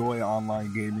 I enjoy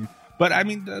online gaming. But, I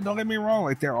mean, don't get me wrong.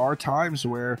 Like, there are times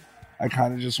where I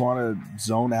kind of just want to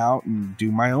zone out and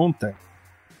do my own thing.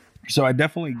 So I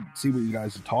definitely see what you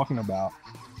guys are talking about.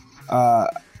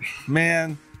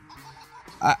 Man,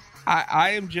 I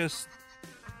am just,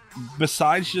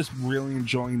 besides just really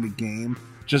enjoying the game,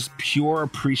 just pure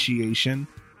appreciation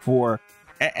for,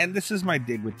 and this is my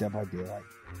dig with Dead by Daylight.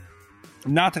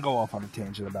 Not to go off on a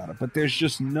tangent about it, but there's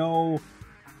just no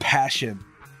passion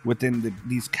within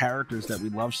these characters that we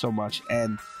love so much,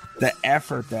 and the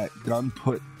effort that Gun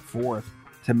put forth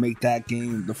to make that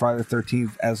game, the Friday the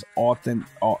 13th, as often,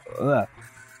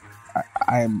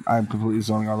 I'm completely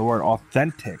zoning on the word,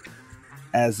 authentic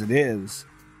as it is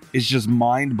just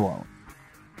mind blowing.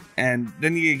 And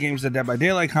then you get games that Dead by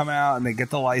Daylight come out and they get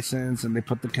the license and they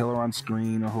put the killer on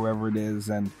screen or whoever it is,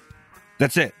 and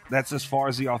that's it. That's as far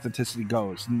as the authenticity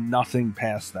goes. Nothing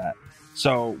past that.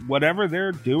 So whatever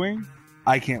they're doing,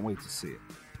 I can't wait to see it.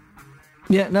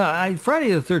 Yeah, no,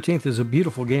 Friday the 13th is a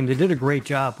beautiful game. They did a great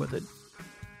job with it.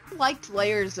 I liked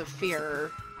Layers of Fear.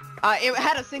 It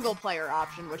had a single player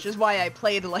option, which is why I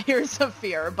played Layers of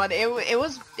Fear, but it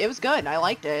was good. I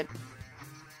liked it.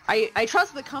 I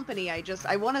trust the company. I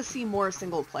want to see more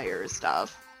single player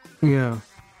stuff. Yeah,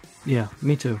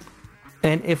 me too.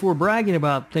 And if we're bragging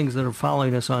about things that are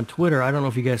following us on Twitter, I don't know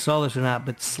if you guys saw this or not,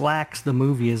 but Slacks the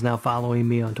movie is now following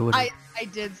me on Twitter. I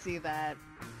did see that.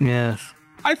 Yes.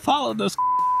 I followed those.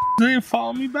 They didn't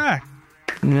follow me back.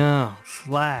 No,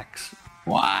 Slacks.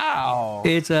 Wow.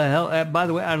 It's a hell. By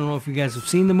the way, I don't know if you guys have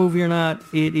seen the movie or not.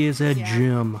 It is a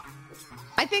gem.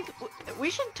 I think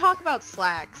we should talk about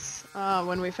Slacks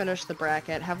when we finish the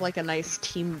bracket. Have like a nice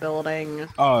team building.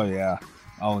 Oh yeah,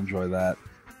 I'll enjoy that.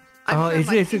 I'm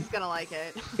sure Mikey's gonna like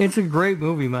it. It's a great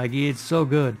movie, Mikey. It's so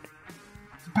good.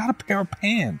 It's about a pair of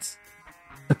pants.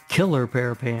 A killer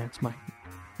pair of pants, Mikey.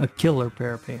 A killer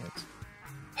pair of pants.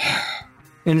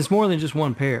 And it's more than just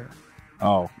one pair.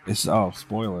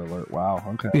 Spoiler alert. Wow,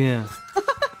 okay. Yeah.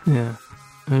 Yeah.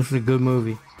 It's a good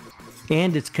movie.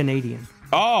 And it's Canadian.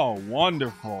 Oh,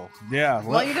 wonderful. Yeah.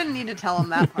 Well, you didn't need to tell them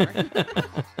that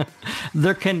part.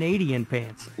 They're Canadian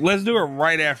pants. Let's do it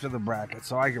right after the bracket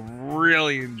so I can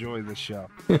really enjoy the show.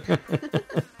 I'm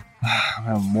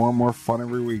having more and more fun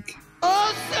every week.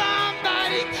 Oh,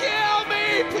 somebody kill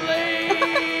me,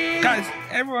 please! Guys,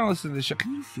 everyone listening to the show,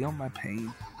 can you feel my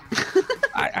pain?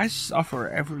 I suffer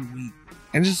every week.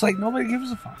 And it's just like nobody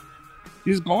gives a fuck.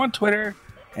 You just go on Twitter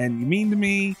and you mean to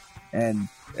me and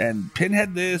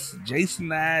Pinhead this, Jason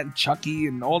that, Chucky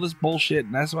and all this bullshit,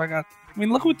 and that's what I got. I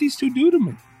mean, look what these two do to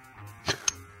me.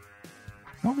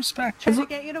 No respect. Trying to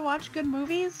get you to watch good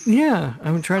movies? Yeah,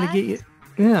 I'm trying to get you.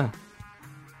 Yeah.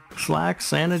 Slacks,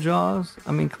 Santa Jaws.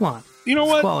 I mean, come on. You know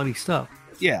what? Quality stuff.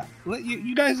 Yeah,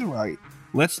 you guys are right.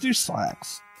 Let's do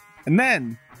Slacks. And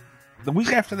then, the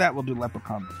week after that, we'll do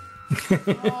Leprechaun.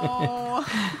 Oh.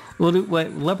 We'll do,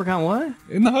 wait, Leprechaun what?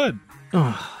 In the Hood.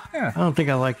 Oh, yeah. I don't think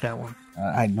I like that one.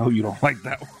 I know you don't like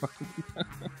that one.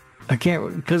 I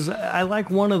can't, because I like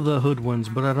one of the Hood ones,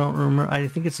 but I don't remember. I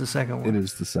think it's the second one. It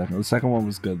is the second. The second one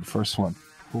was good. The first one.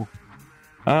 Cool.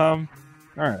 All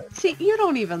right. See, you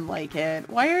don't even like it.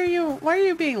 Why are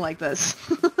you being like this?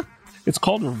 It's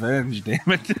called revenge, damn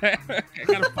it. I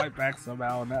gotta fight back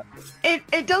somehow on that.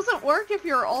 It doesn't work if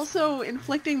you're also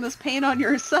inflicting this pain on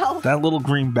yourself. That little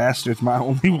green bastard's my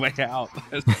only way out.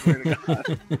 I swear to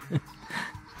God.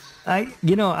 I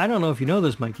don't know if you know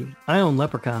this, Mikey. I own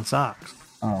leprechaun socks.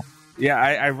 Oh. Yeah,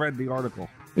 I read the article.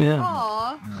 Yeah.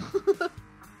 Aww.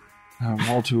 I'm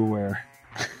all too aware.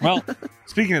 Well,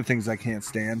 speaking of things I can't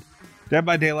stand, Dead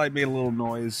by Daylight made a little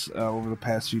noise over the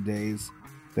past few days.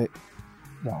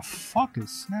 The fuck is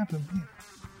snapping here?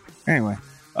 Anyway,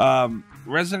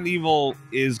 Resident Evil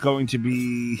is going to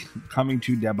be coming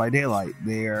to Dead by Daylight.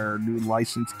 Their new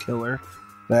licensed killer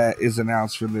that is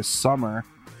announced for this summer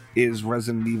is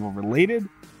Resident Evil related.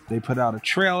 They put out a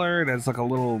trailer. It has like a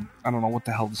little, I don't know what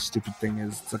the hell this stupid thing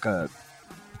is. It's like a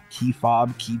key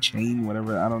fob, keychain,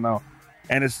 whatever. I don't know.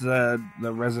 And it's the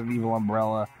Resident Evil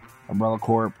Umbrella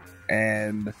Corp.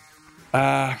 And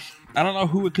I don't know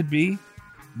who it could be,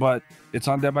 but it's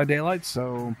on Dead by Daylight,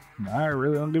 so I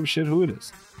really don't give a shit who it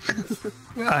is.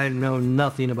 I know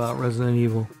nothing about Resident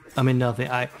Evil. I mean, nothing.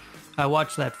 I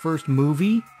watched that first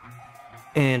movie,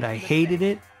 and I hated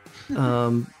it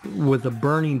with a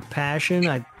burning passion.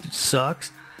 It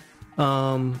sucks.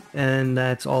 And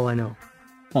that's all I know.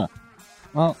 Huh.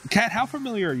 Well, Kat, how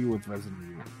familiar are you with Resident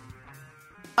Evil?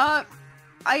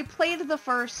 I played the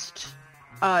first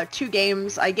 2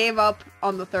 games. I gave up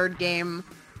on the 3rd game.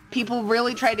 People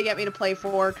really tried to get me to play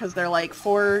 4 because they're like,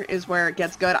 4 is where it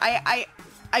gets good. I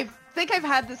think I've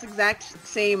had this exact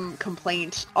same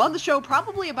complaint on the show,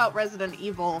 probably about Resident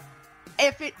Evil.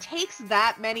 If it takes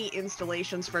that many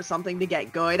installations for something to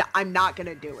get good, I'm not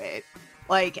gonna do it.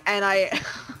 And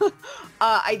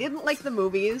I didn't like the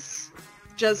movies.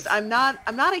 I'm not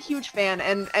a huge fan,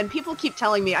 and people keep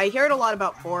telling me, I hear it a lot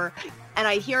about 4, and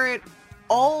I hear it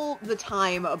all the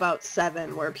time about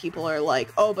 7, where people are like,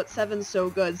 oh, but 7's so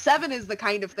good. 7 is the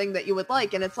kind of thing that you would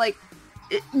like, and it's like,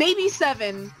 maybe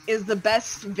 7 is the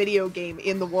best video game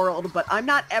in the world, but I'm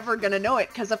not ever gonna know it,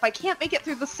 because if I can't make it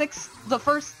through the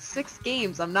first 6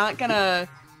 games, I'm not gonna...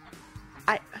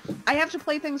 I have to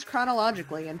play things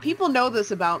chronologically, and people know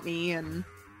this about me, and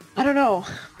I don't know.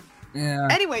 Yeah.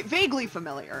 Anyway, vaguely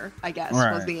familiar, I guess,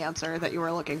 was the answer that you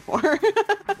were looking for.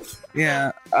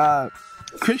 Yeah.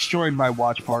 Chris joined my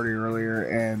watch party earlier,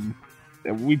 and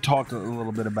we talked a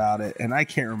little bit about it, and I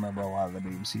can't remember a lot of the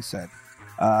names he said.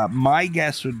 My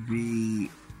guess would be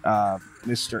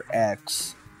Mr.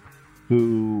 X,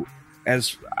 who,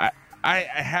 as I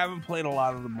haven't played a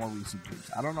lot of the more recent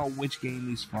games. I don't know which game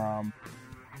he's from.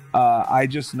 I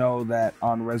just know that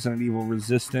on Resident Evil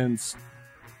Resistance,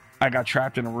 I got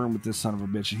trapped in a room with this son of a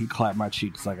bitch, and he clapped my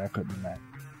cheeks like I couldn't have met.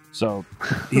 So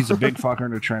he's a big fucker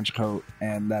in a trench coat,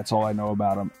 and that's all I know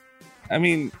about him. I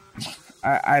mean,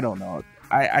 I don't know.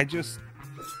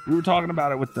 We were talking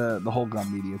about it with the whole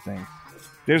gun media thing.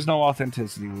 There's no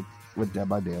authenticity with Dead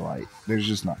by Daylight. There's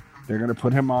just not. They're going to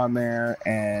put him on there,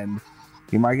 and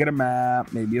he might get a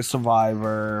map, maybe a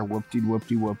survivor,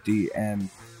 whoop-de-whoop-de-whoop-de, and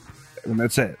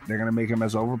that's it. They're going to make him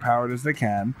as overpowered as they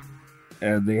can.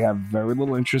 They have very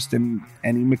little interest in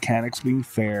any mechanics being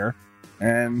fair,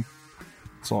 and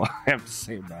that's all I have to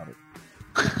say about it.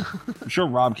 I'm sure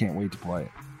Rob can't wait to play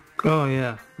it. Oh,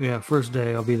 yeah. Yeah, first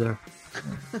day, I'll be there.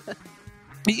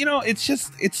 It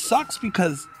sucks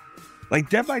because,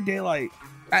 Dead by Daylight,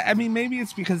 I mean, maybe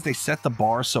it's because they set the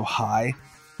bar so high.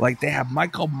 They have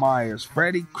Michael Myers,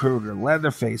 Freddy Krueger,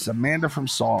 Leatherface, Amanda from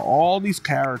Saw, all these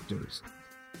characters.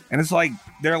 And it's like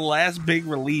their last big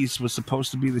release was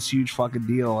supposed to be this huge fucking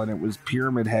deal, and it was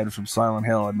Pyramid Head from Silent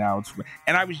Hill, and now it's...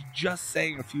 And I was just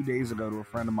saying a few days ago to a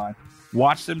friend of mine,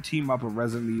 watch them team up with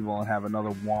Resident Evil and have another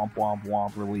womp womp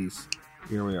womp release.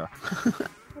 Here we are.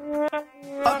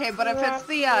 Okay, but if it's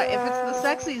the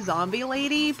sexy zombie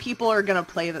lady, people are gonna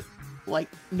play it like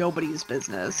nobody's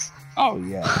business. Oh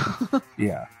yeah,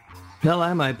 yeah. Hell,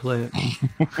 I might play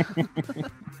it.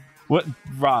 What,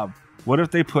 Rob? What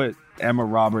if they put Emma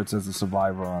Roberts as a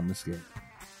survivor on this game?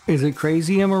 Is it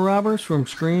crazy Emma Roberts from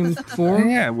Scream 4?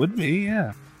 Yeah, it would be,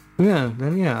 yeah. Yeah,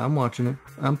 then yeah, I'm watching it.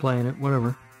 I'm playing it,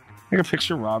 whatever. I can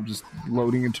picture Rob just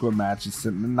loading into a match, just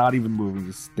sitting, not even moving,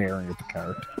 just staring at the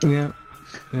character. Yeah,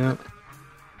 yeah.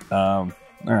 All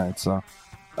right, so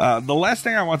the last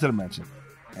thing I wanted to mention,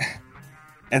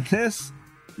 and this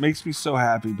makes me so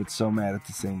happy but so mad at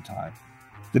the same time.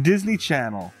 The Disney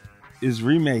Channel is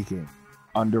remaking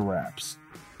Under Wraps.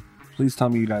 Please tell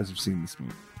me you guys have seen this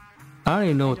movie. I don't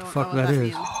even know what the fuck that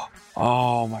is.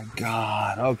 Oh my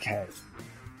god, okay.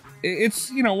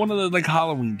 It's, one of the,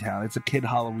 Halloween Town. It's a kid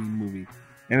Halloween movie.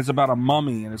 And it's about a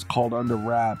mummy, and it's called Under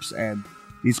Wraps. And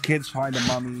these kids find a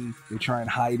mummy, they try and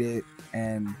hide it,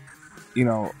 and,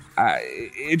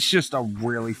 It's just a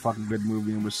really fucking good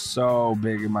movie. It was so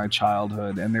big in my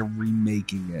childhood, and they're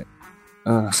remaking it.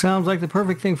 Sounds like the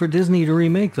perfect thing for Disney to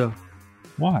remake, though.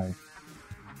 Why?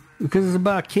 Because it's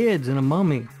about kids and a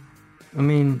mummy. I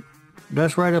mean,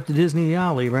 that's right up to Disney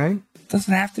alley, right?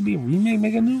 Doesn't have to be a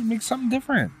remake. Make something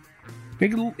different.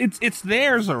 It's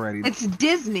theirs already. It's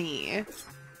Disney.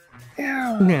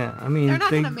 Yeah, I mean... They're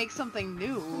not going to make something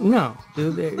new. No.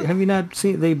 Have you not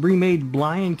seen... They remade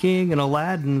Lion King and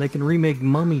Aladdin. They can remake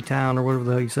Mummy Town or whatever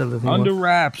the hell you said the thing Under was.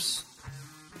 Wraps.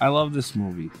 I love this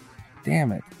movie.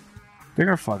 Damn it. They're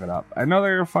going to fuck it up. I know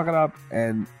they're going to fuck it up,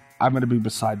 and I'm going to be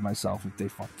beside myself if they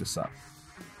fuck this up.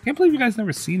 Can't believe you guys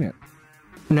never seen it.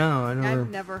 No, I've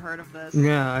never heard of this.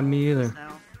 Yeah, me either.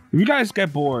 If you guys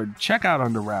get bored, check out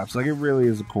Under Wraps. Like, it really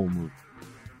is a cool movie.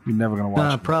 You're never going to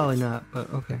watch it. Probably not,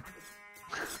 but okay.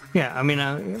 Yeah, I mean,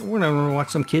 we're never going to watch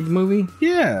some kids movie.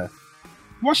 Yeah.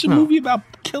 Watch a movie about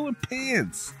killing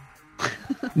pants.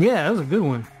 Yeah, that was a good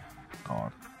one.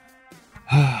 God.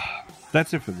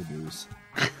 That's it for the news.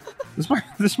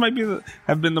 This might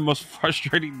have been the most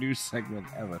frustrating news segment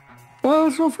ever. Well,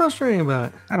 what's so frustrating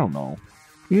about it? I don't know.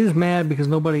 You're just mad because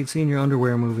nobody had seen your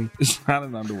underwear movie. It's not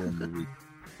an underwear movie.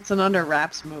 It's an Under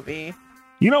Wraps movie.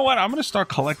 You know what? I'm going to start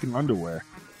collecting underwear.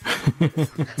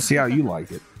 See how you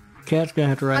like it. Kat's going to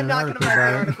have to write an article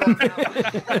about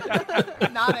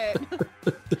it. Not it.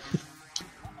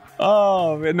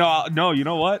 Oh, man, no, you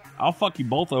know what? I'll fuck you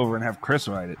both over and have Chris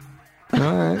write it. All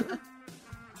right.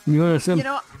 You want to send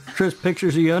Chris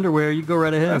pictures of your underwear, you go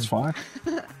right ahead. That's fine.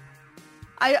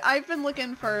 I've been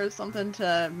looking for something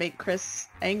to make Chris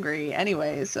angry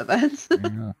anyway, so that's...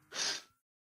 Yeah.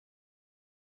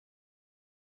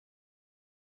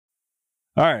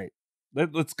 All right,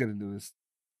 let's get into this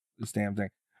damn thing.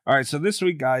 All right, so this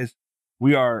week, guys,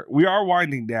 we are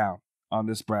winding down on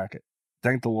this bracket.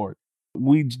 Thank the Lord.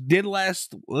 We did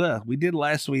last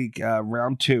week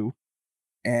round 2,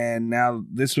 and now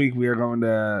this week we are going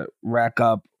to rack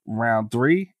up round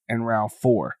 3 and round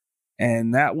 4,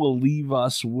 and that will leave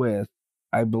us with,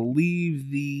 I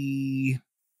believe, the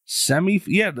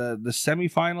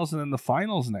semifinals and then the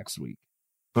finals next week.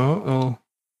 Uh-oh.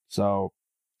 So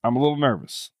I'm a little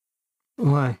nervous.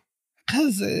 Why?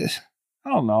 Because I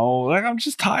don't know. Like, I'm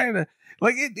just tired of,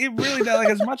 like, it really does. Like,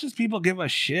 as much as people give a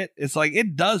shit, it's like,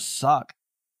 it does suck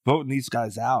voting these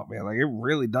guys out, man. Like, it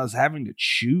really does, having to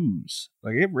choose.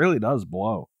 Like, it really does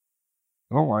blow.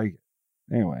 I don't like it.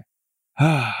 Anyway.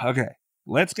 Okay.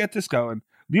 Let's get this going.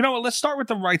 You know what? Let's start with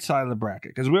the right side of the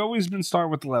bracket, because we always been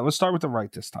starting with the left. Let's start with the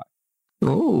right this time.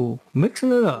 Oh,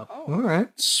 mixing it up. All right.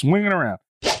 Swing it around.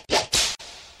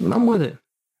 I'm with it.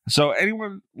 So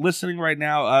anyone listening right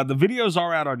now, the videos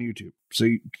are out on YouTube. So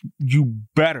you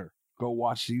better go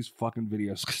watch these fucking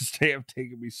videos, because they have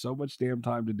taken me so much damn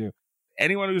time to do.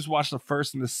 Anyone who's watched the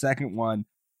first and the second one,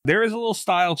 there is a little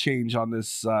style change on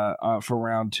this for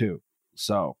round 2.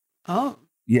 So,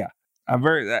 yeah,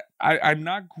 I'm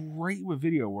not great with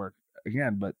video work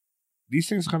again, but these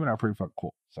things are coming out pretty fucking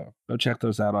cool. So go check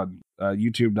those out on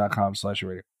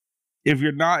youtube.com/radio. If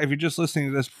you're just listening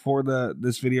to this before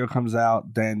this video comes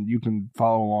out, then you can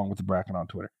follow along with the bracket on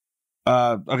Twitter.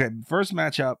 Okay, first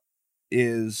matchup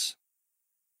is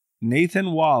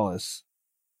Nathan Wallace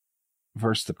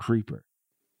versus the Creeper.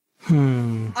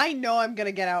 I know I'm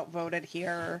gonna get outvoted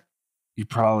here. You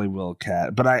probably will,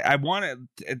 Kat, but I want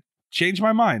to change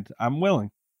my mind. I'm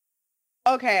willing.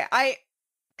 Okay, I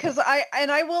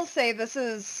will say this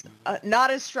is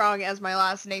not as strong as my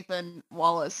last Nathan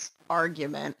Wallace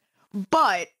argument,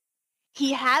 but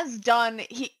he has done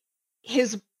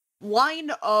his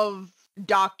line of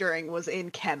doctoring was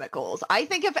in chemicals. I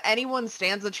think if anyone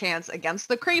stands a chance against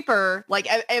the Creeper, like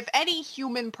if any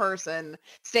human person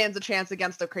stands a chance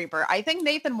against the Creeper, I think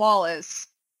Nathan Wallace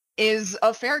is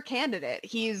a fair candidate.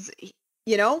 He's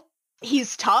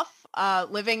tough,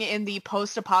 living in the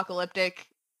post-apocalyptic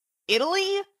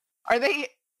Italy. Are they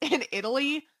in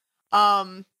Italy?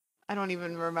 I don't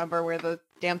even remember where the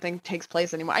damn thing takes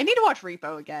place anymore. I need to watch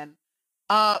Repo again.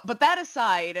 But that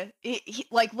aside, he,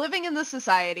 like, living in this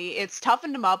society, it's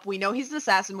toughened him up. We know he's an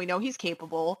assassin. We know he's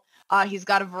capable. He's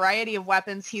got a variety of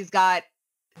weapons. He's got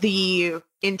the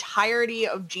entirety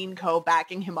of GeneCo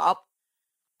backing him up.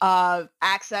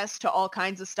 Access to all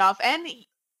kinds of stuff. And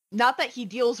not that he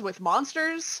deals with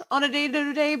monsters on a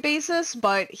day-to-day basis,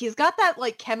 but he's got that,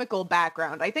 like, chemical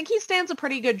background. I think he stands a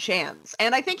pretty good chance.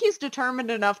 And I think he's determined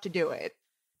enough to do it.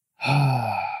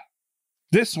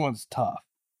 This one's tough.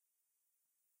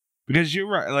 Because you're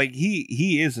right, like,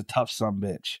 he is a tough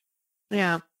sumbitch.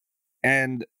 Yeah.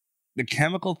 And the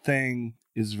chemical thing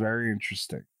is very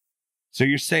interesting. So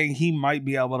you're saying he might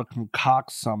be able to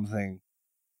concoct something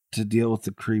to deal with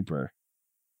the creeper.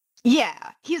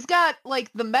 Yeah, he's got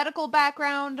like the medical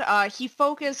background. He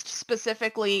focused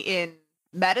specifically in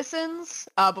medicines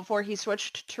before he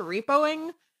switched to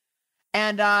repoing.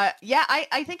 And yeah,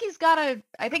 I think he's got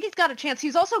a chance.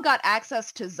 He's also got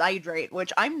access to Zydrate,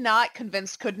 which I'm not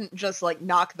convinced couldn't just like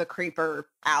knock the creeper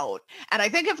out. And I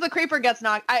think if the creeper gets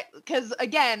knocked, because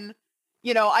again,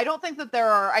 you know, I don't think that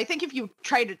I think if you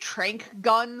try to trank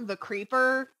gun the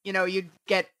creeper, you know, you'd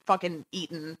get fucking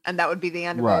eaten and that would be the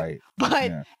end of it.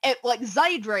 But it like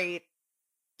Zydrate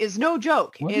is no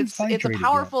joke. It's a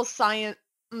powerful science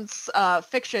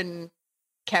fiction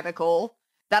chemical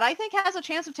that I think has a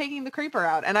chance of taking the creeper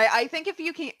out. And I think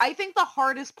I think the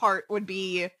hardest part would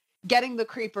be getting the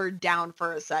creeper down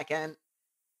for a second.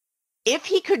 If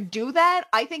he could do that,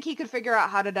 I think he could figure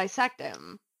out how to dissect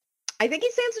him. I think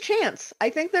he stands a chance. I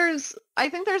think there's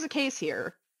a case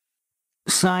here.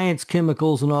 Science,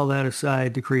 chemicals, and all that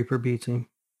aside, the creeper beats him.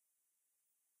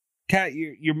 Kat,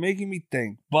 you're making me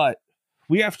think, but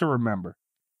we have to remember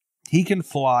he can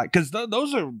fly, because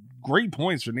those are great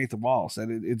points for Nathan Wallace,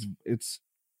 and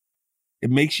it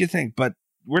makes you think. But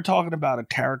we're talking about a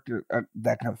character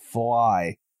that can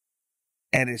fly,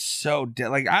 and is so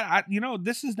like I you know,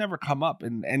 this has never come up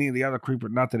in any of the other creeper.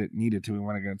 Not that it needed to. We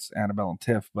went against Annabelle and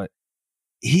Tiff, but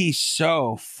he's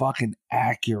so fucking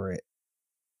accurate.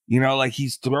 You know, like he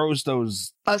throws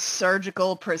those... A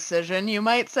surgical precision, you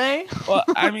might say? Well,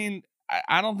 I mean,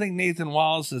 I don't think Nathan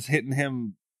Wallace is hitting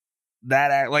him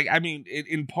that... Like, I mean,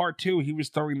 in part 2, he was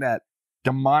throwing that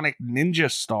demonic ninja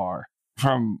star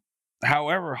from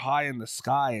however high in the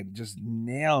sky and just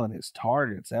nailing his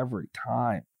targets every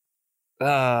time.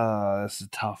 That's a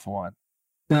tough one.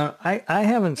 Now, I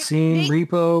haven't seen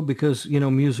Repo because, you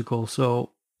know, musical, so...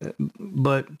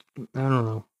 But, I don't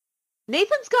know.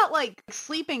 Nathan's got like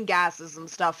sleeping gases and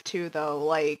stuff too, though.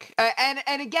 Like,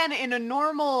 and again, in a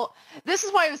normal, this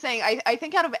is why I was saying, I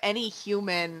think out of any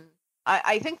human,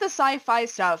 I think the sci-fi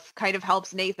stuff kind of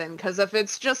helps Nathan, because if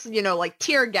it's just, you know, like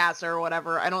tear gas or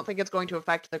whatever, I don't think it's going to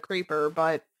affect the creeper.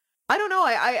 But I don't know.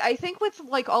 I think with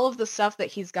like all of the stuff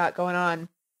that he's got going on,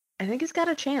 I think he's got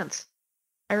a chance.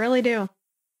 I really do.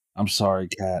 I'm sorry,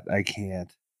 Kat. I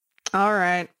can't. All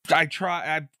right. I've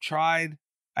tried.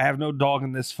 I have no dog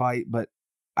in this fight, but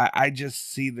I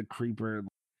just see the creeper,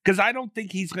 because I don't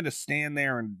think he's going to stand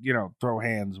there and, you know, throw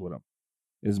hands with him,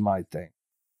 is my thing.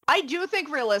 I do think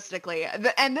realistically,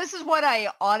 and this is what I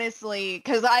honestly,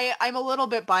 because I'm a little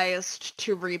bit biased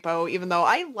to Repo, even though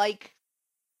I like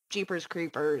Jeepers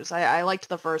Creepers. I liked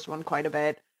the first one quite a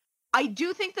bit. I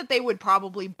do think that they would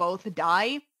probably both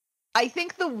die. I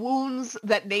think the wounds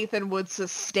that Nathan would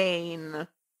sustain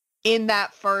in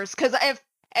that first, because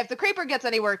if the creeper gets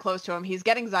anywhere close to him, he's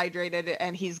getting Zydrated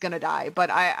and he's gonna die. But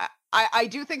I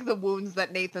do think the wounds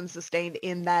that Nathan sustained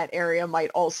in that area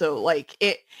might also, like,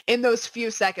 in those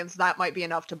few seconds, that might be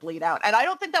enough to bleed out. And I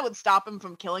don't think that would stop him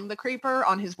from killing the creeper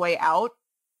on his way out.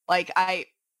 Like, I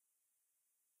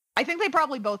think they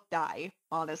probably both die,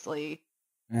 honestly.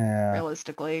 Yeah.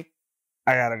 Realistically.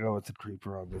 I gotta go with the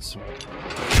creeper on this one.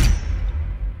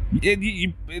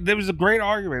 There was a great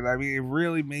argument. I mean, it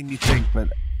really made me think, but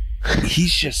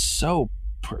he's just so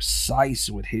precise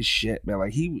with his shit, man.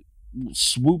 Like, he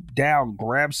swoop down,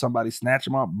 grab somebody, snatch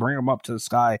him up, bring him up to the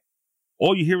sky.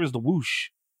 All you hear is the whoosh,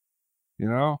 you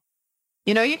know?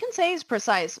 You know, you can say he's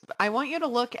precise. I want you to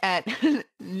look at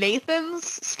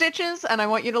Nathan's stitches, and I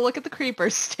want you to look at the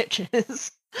creeper's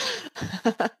stitches.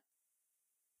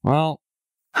 Well,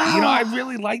 you know, I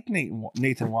really like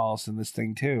Nathan Wallace in this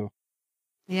thing, too.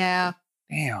 Yeah.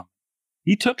 Damn.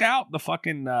 He took out the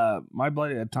fucking My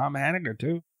Bloody Tom Hanniger,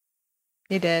 too.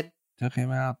 He did. Took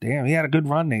him out. Damn, he had a good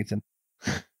run, Nathan.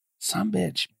 Some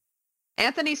bitch.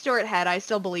 Anthony Stewart Head, I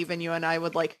still believe in you, and I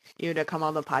would like you to come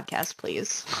on the podcast,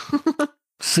 please.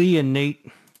 See you,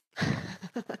 Nate.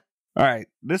 All right.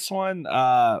 This one,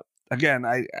 again,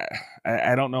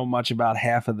 I don't know much about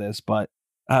half of this, but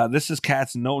this is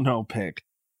Kat's no pick,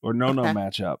 or no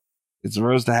matchup. It's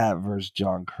Rose the Hat versus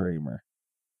John Kramer.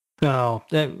 No,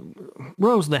 that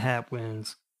Rose the Hat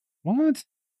wins. What?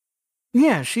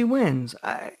 Yeah, she wins.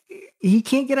 He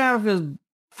can't get out of his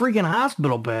freaking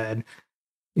hospital bed.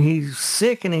 He's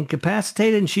sick and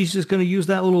incapacitated, and she's just going to use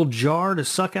that little jar to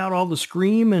suck out all the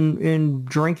scream and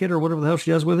drink it or whatever the hell she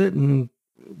does with it and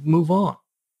move on.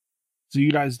 So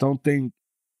you guys don't think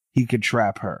he could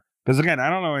trap her? Because again, I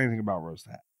don't know anything about Rose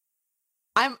the Hat.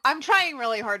 I'm trying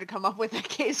really hard to come up with a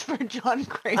case for John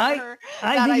Kramer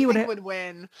I think he would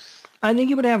win. I think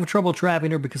he would have trouble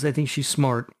trapping her because I think she's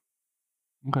smart.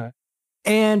 Okay.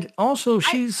 And also,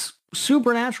 she's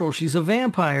supernatural. She's a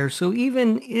vampire. So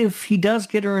even if he does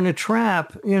get her in a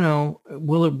trap, you know,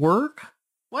 will it work?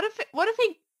 What if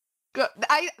he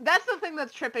that's the thing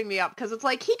that's tripping me up, because it's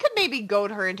like he could maybe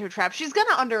goad her into a trap. She's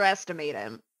gonna underestimate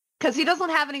him because he doesn't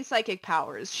have any psychic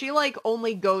powers. She like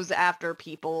only goes after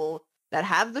people that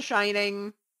have the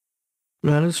Shining.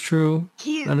 That is true.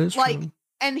 That is like true.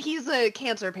 And he's a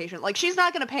cancer patient. Like, she's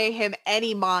not going to pay him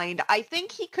any mind. I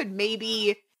think he could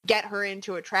maybe get her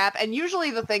into a trap. And usually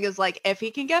the thing is, like, if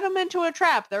he can get them into a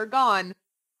trap, they're gone.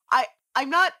 I'm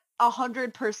not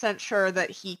 100% sure that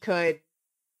he could,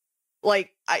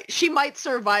 like, she might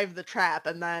survive the trap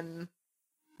and then...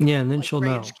 Yeah, and then she'll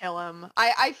know. Kill him.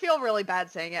 I feel really bad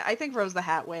saying it. I think Rose the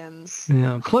Hat wins.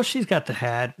 Yeah, plus she's got the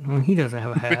hat. I mean, he doesn't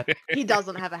have a hat. He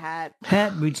doesn't have a hat.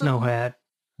 Hat beats no hat.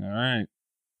 All right.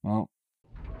 Well...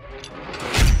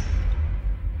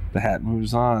 The hat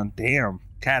moves on. Damn.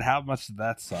 Kat, how much did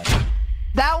that suck?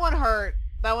 That one hurt.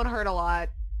 That one hurt a lot.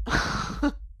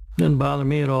 Didn't bother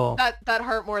me at all. That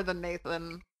hurt more than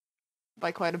Nathan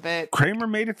by quite a bit. Kramer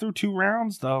made it through 2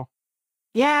 rounds, though.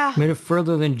 Yeah. Made it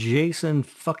further than Jason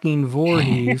fucking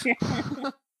Voorhees.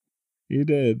 He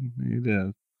did. He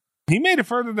did. He made it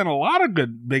further than a lot of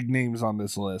good big names on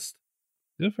this list.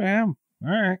 Good for him.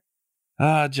 All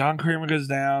right. John Kramer goes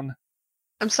down.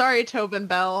 I'm sorry, Tobin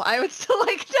Bell. I would still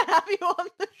like to have you on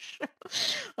the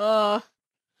show.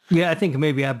 Yeah, I think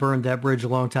maybe I burned that bridge a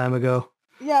long time ago.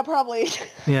 Yeah, probably.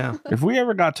 Yeah. If we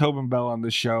ever got Tobin Bell on the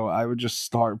show, I would just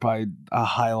start by a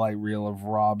highlight reel of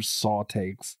Rob's Saw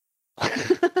takes.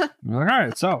 Like, all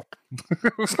right, so.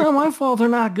 It's not my fault they're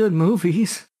not good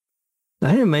movies.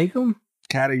 I didn't make them.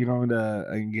 Kat, are you going to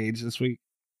engage this week?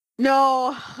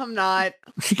 No, I'm not.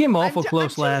 She came awful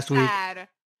close last week.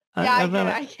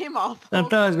 I came off. I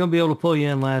thought I was going to be able to pull you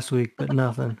in last week, but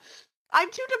nothing. I'm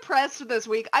too depressed this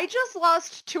week. I just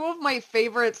lost 2 of my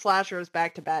favorite slashers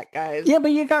back to back, guys. Yeah,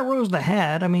 but you got Rose the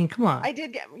Hat. I mean, come on. I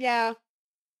did get, yeah,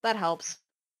 that helps.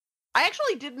 I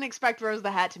actually didn't expect Rose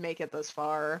the Hat to make it this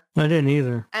far. I didn't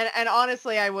either. And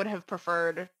honestly, I would have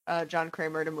preferred John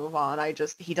Kramer to move on.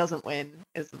 He doesn't win,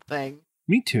 is the thing.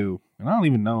 Me too. And I don't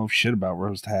even know shit about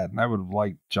Rose the Hat. And I would have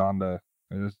liked John to...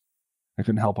 I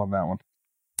couldn't help on that one.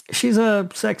 She's a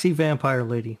sexy vampire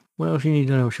lady. What else you need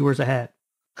to know? She wears a hat.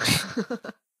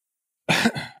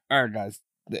 All right, guys.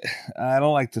 I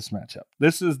don't like this matchup.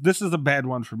 This is a bad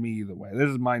one for me either way. This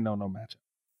is my no matchup.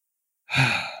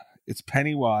 It's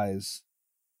Pennywise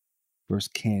versus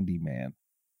Candyman.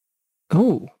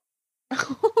 Oh.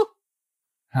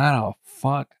 How the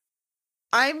fuck?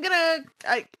 I'm gonna...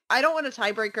 I don't want a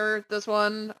tiebreaker this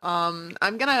one. I'm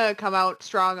gonna come out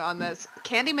strong on this.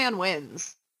 Candyman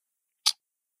wins.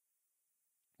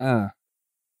 And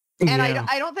yeah.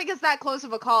 I don't think it's that close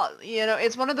of a call. You know,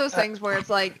 it's one of those things where it's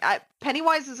like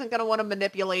Pennywise isn't going to want to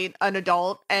manipulate an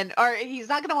adult, or he's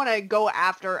not going to want to go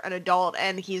after an adult,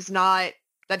 and that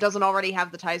doesn't already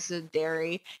have the ties to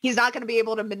Derry. He's not going to be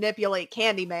able to manipulate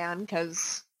Candyman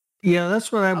because... Yeah,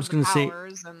 that's what I was going to say.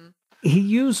 He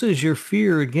uses your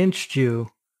fear against you.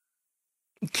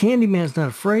 Candyman's not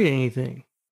afraid of anything,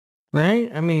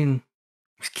 right? I mean,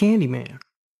 it's Candyman.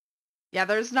 Yeah,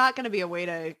 there's not going to be a way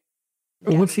to...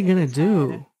 What's he going to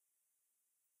do?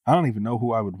 I don't even know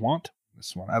who I would want in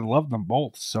this one. I love them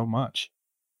both so much.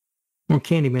 Well,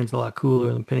 Candyman's a lot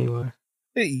cooler than Pennywise.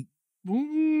 Hey,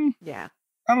 yeah.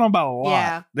 I don't know about a lot.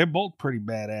 Yeah. They're both pretty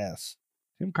badass.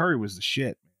 Tim Curry was the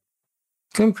shit.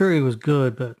 Tim Curry was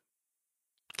good, but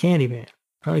Candyman,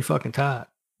 probably fucking Todd.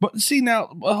 But see now,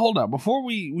 hold on. Before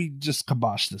we just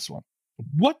kibosh this one,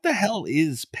 what the hell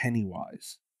is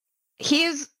Pennywise?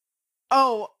 He's...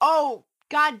 Oh,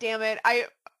 God damn it. I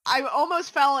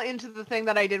almost fell into the thing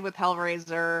that I did with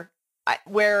Hellraiser,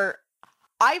 where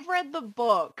I've read the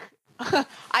book.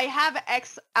 I have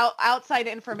outside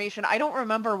information. I don't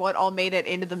remember what all made it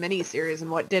into the miniseries and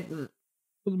what didn't.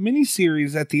 Well, the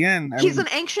miniseries at the end... He's an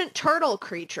ancient turtle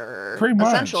creature, pretty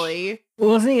much. Essentially.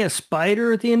 Wasn't he a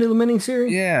spider at the end of the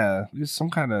miniseries? Yeah, it was some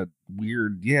kind of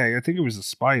weird... Yeah, I think it was a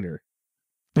spider.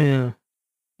 Yeah.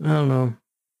 I don't know.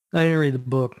 I didn't read the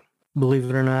book, believe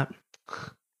it or not.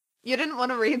 You didn't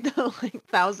want to read the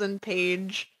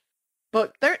 1,000-page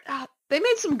book. They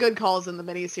made some good calls in the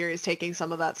miniseries, taking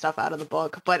some of that stuff out of the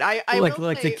book. But I like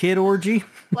will say, the kid orgy.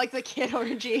 Like the kid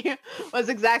orgy was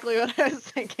exactly what I was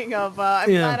thinking of. I'm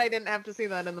glad I didn't have to see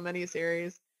that in the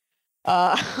miniseries.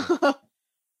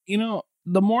 You know,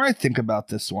 the more I think about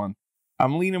this one,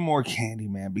 I'm leaning more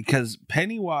Candyman, because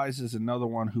Pennywise is another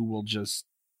one who will just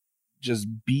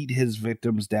beat his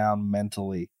victims down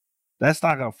mentally. That's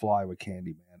not going to fly with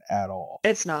Candyman at all.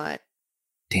 It's not.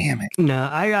 Damn it. No,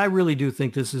 I really do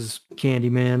think this is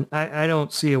Candyman. I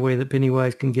don't see a way that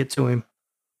Pennywise can get to him.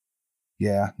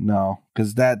 Yeah, no.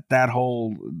 Because that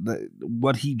whole...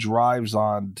 what he drives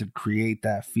on to create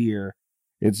that fear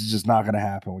It's just not going to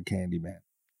happen with Candyman.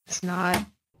 It's not.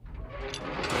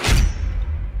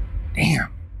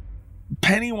 Damn.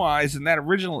 Pennywise in that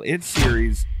original It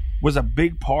series was a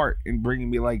big part in bringing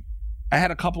me, like, I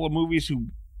had a couple of movies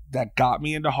that got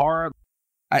me into horror.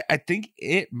 I think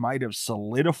It might have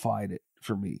solidified it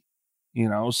for me, you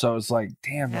know? So it's like,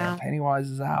 damn, man, Pennywise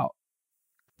is out.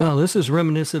 Oh, this is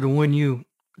reminiscent of when you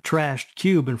trashed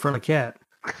Cube in front of Cat.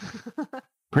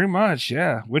 Pretty much,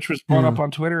 yeah. Which was brought up on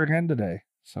Twitter again today.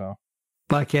 So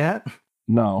by Cat?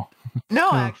 No.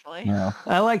 No, actually. No.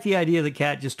 I like the idea that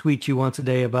Cat just tweets you once a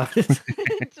day about it.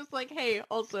 It's just like, hey,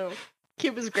 also,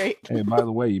 Cube is great. Hey, by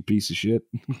the way, you piece of shit.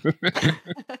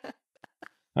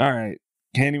 All right.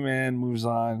 Candyman moves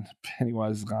on.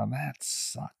 Pennywise is gone. That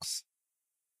sucks.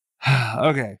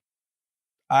 Okay.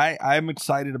 I'm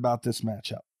excited about this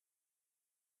matchup.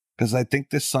 Because I think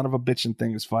this son of a bitchin'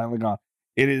 thing is finally gone.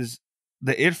 It is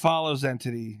the It Follows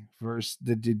entity versus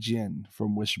the Djinn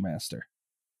from Wishmaster,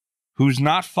 who's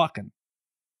not fucking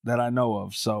that I know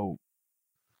of. So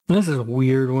this is a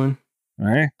weird one,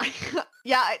 right?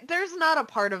 Yeah, there's not a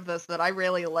part of this that I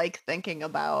really like thinking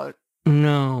about.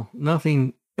 No,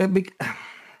 nothing. All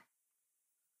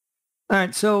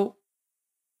right, so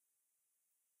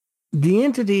the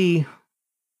entity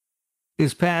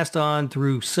is passed on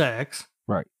through sex,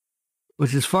 right?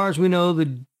 Which, as far as we know,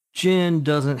 the Djinn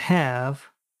doesn't have.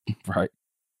 Right.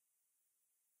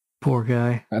 Poor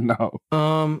guy. I know.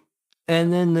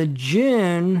 And then the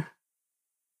Djinn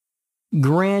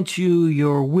grants you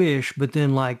your wish, but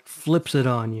then like flips it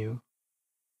on you.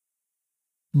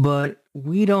 But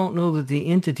we don't know that the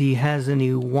entity has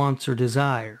any wants or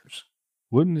desires.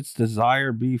 Wouldn't its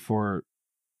desire be for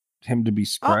him to be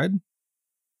spread?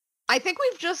 I think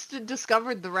we've just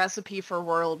discovered the recipe for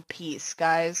world peace,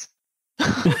 guys.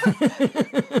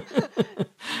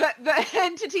 The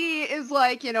entity is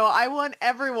like, you know, I want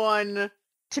everyone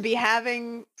to be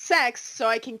having sex so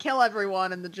I can kill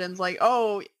everyone, and the Djinn's like,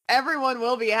 oh, everyone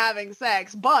will be having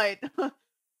sex, but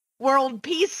world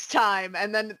peace time,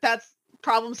 and then that's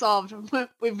problem solved.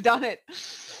 We've done it.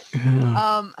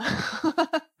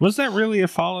 Was that really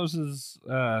It Follows his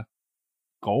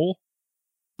goal?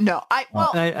 No, I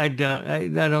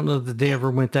don't know that they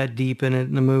ever went that deep in it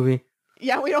in the movie.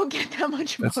 Yeah, we don't get that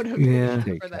much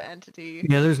motivation for the entity.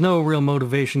 Yeah, there's no real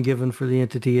motivation given for the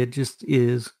entity. It just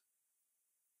is.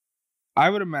 I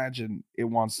would imagine it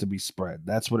wants to be spread.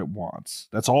 That's what it wants.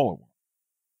 That's all it wants.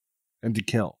 And to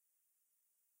kill.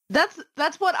 That's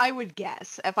what I would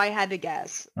guess if I had to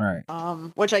guess. Right.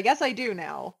 Which I guess I do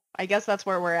now. I guess that's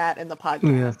where we're at in the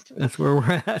podcast. Yeah, that's where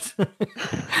we're at.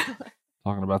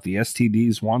 Talking about the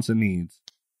STDs, wants and needs.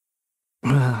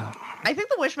 I think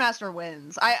the Wishmaster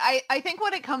wins. I think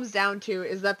what it comes down to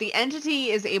is that the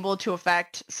entity is able to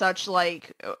affect such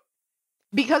like,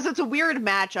 because it's a weird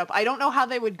matchup. I don't know how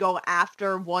they would go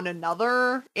after one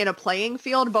another in a playing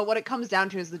field, but what it comes down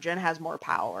to is the Djinn has more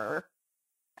power.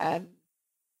 And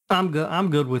I'm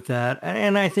good with that.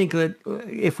 And I think that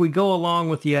if we go along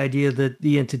with the idea that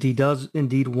the entity does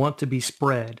indeed want to be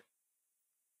spread,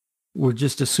 we're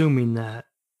just assuming that,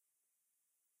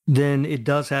 then it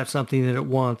does have something that it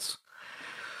wants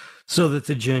so that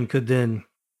the Djinn could then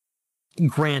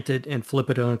grant it and flip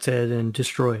it on its head and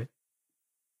destroy it.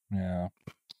 Yeah.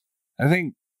 I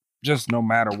think just no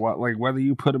matter what, like whether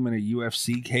you put them in a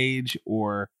UFC cage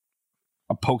or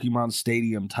a Pokemon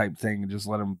Stadium type thing and just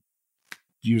let them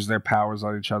use their powers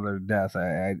on each other to death,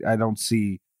 I don't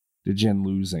see the Djinn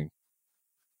losing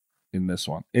in this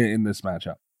one, in this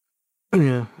matchup.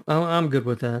 Yeah, I'm good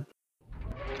with that.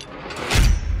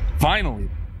 Finally.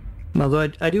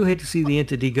 Although I do hate to see the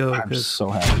entity go. I'm so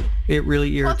happy. It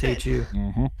really irritates you.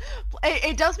 Mm-hmm.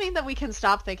 It does mean that we can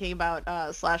stop thinking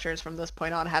about slashers from this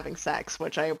point on having sex,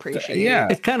 which I appreciate. Yeah.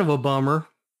 It's kind of a bummer.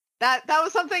 That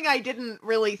was something I didn't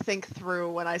really think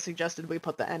through when I suggested we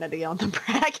put the entity on the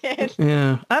bracket.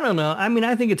 Yeah, I don't know. I mean,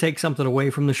 I think it takes something away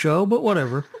from the show, but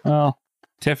whatever. Well,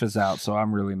 Tiff is out, so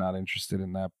I'm really not interested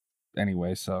in that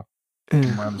anyway, so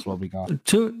might as well be gone.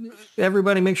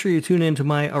 Everybody make sure you tune into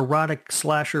my erotic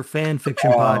slasher fan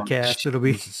fiction podcast. It'll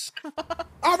be...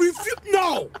 I refuse.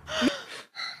 No!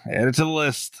 Add it to the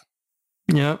list.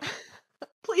 Yep.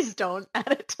 Please don't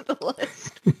add it to the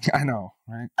list. I know,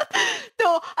 right?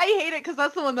 No, I hate it because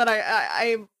that's the one that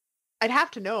I'd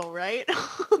have to know, right?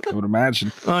 I would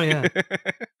imagine. Oh, yeah.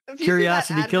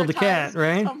 Curiosity killed the cat,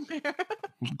 right?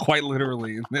 Quite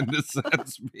literally, in this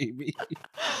sense, maybe.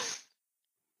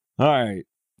 All right.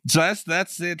 So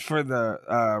that's it for the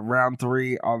round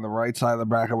 3 on the right side of the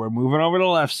bracket. We're moving over to the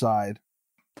left side.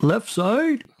 Left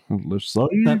side? Left side?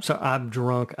 I'm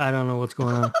drunk. I don't know what's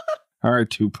going on. All right,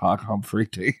 Tupac Humphrey.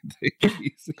 Take it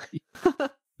easy.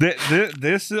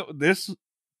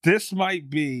 This might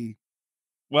be.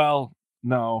 Well,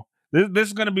 no. This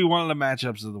is going to be one of the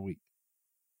matchups of the week.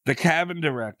 The Cabin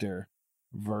Director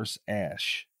versus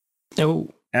Ash. Oh.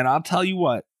 And I'll tell you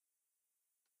what.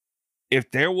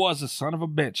 If there was a son of a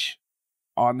bitch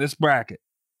on this bracket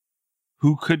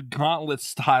who could gauntlet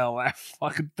style that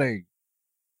fucking thing,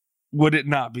 would it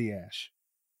not be Ash?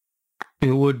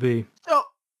 It would be. So,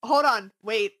 hold on.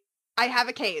 Wait. I have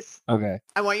a case. Okay.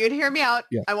 I want you to hear me out.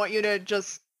 Yeah. I want you to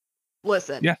just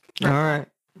listen. Yeah. All right.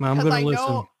 I'm going to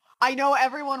listen. I know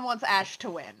everyone wants Ash to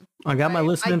win. I got my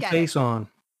listening face on.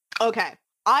 Okay.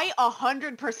 I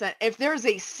 100%, if there's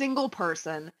a single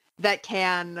person that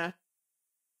can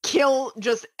kill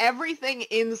just everything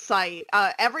in sight,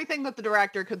 everything that the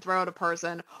director could throw at a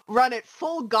person, run it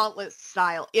full gauntlet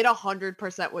style, it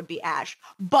 100% would be Ash.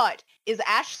 But is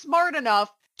Ash smart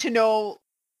enough to know?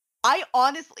 I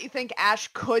honestly think Ash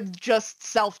could just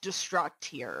self-destruct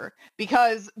here,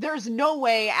 because there's no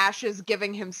way Ash is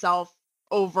giving himself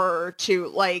over to,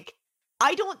 like,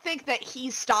 I don't think that he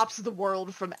stops the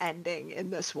world from ending in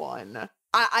this one.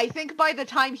 I think by the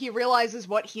time he realizes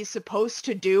what he's supposed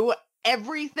to do,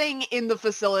 everything in the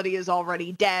facility is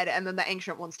already dead, and then the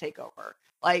Ancient Ones take over.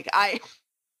 Like, I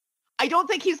don't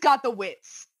think he's got the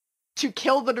wits to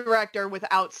kill the director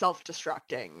without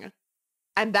self-destructing.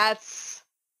 And that's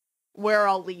where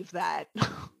I'll leave that.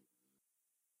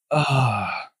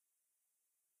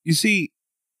 You see,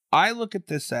 I look at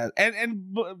this as,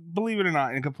 and believe it or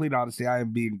not, in complete honesty, I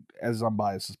am being as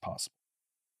unbiased as possible.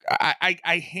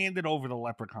 I handed over the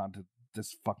Leprechaun to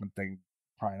this fucking thing,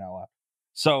 crying out loud.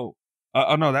 So,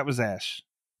 oh no, that was Ash.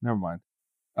 Never mind.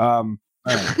 Right.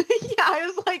 Yeah, I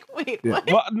was like, wait,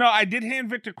 what? Well, no, I did hand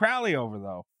Victor Crowley over,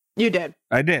 though. You did.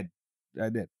 I did.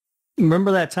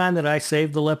 Remember that time that I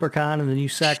saved the Leprechaun and then you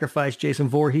sacrificed Jason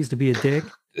Voorhees to be a dick?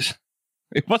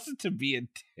 It wasn't to be a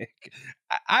dick.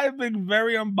 I've been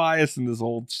very unbiased in this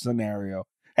whole scenario.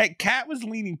 Hey, Kat was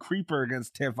leaning Creeper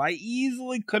against Tiff. I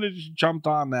easily could have just jumped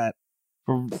on that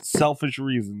for selfish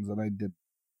reasons, and I didn't.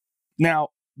 Now,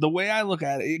 the way I look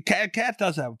at it, Kat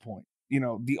does have a point. You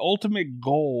know, the ultimate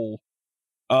goal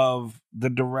of the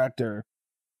director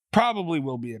probably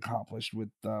will be accomplished with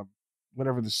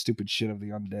whatever the stupid shit of the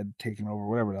undead taking over,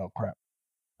 whatever the hell crap.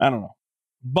 I don't know.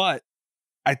 But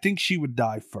I think she would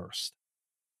die first.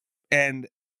 And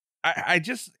I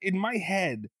just, in my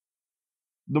head,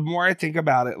 the more I think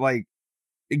about it, like,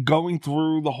 going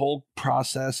through the whole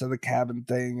process of the cabin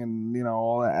thing and, you know,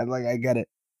 all that, like, I get it.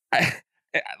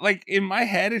 Like, in my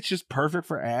head, it's just perfect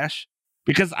for Ash,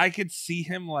 because I could see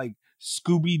him, like,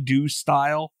 Scooby-Doo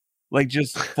style, like,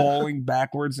 just falling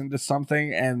backwards into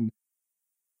something and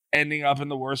ending up in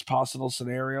the worst possible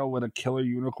scenario with a killer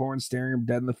unicorn staring him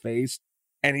dead in the face,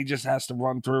 and he just has to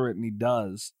run through it, and he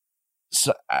does.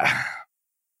 So,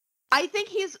 I think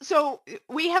so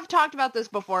we have talked about this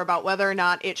before, about whether or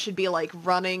not it should be like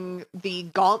running the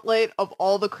gauntlet of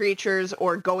all the creatures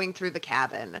or going through the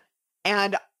cabin.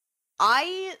 And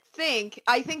I think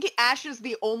Ash is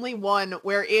the only one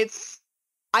where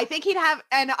I think he'd have,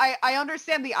 and I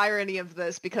understand the irony of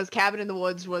this, because Cabin in the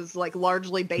Woods was like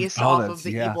largely based off of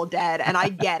the Evil Dead, and I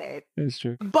get it. It's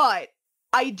true. But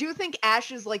I do think Ash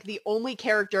is like the only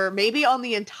character, maybe on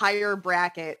the entire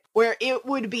bracket, where it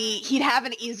would be, he'd have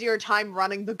an easier time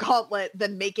running the gauntlet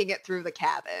than making it through the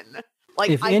cabin.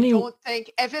 Like, don't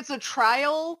think, if it's a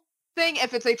trial thing,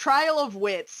 if it's a trial of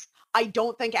wits, I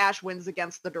don't think Ash wins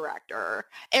against the director.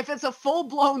 If it's a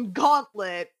full-blown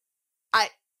gauntlet,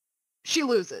 she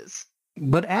loses.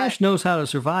 But Ash knows how to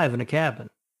survive in a cabin.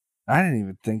 I didn't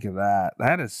even think of that.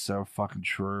 That is so fucking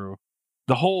true.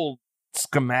 The whole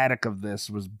schematic of this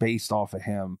was based off of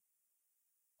him.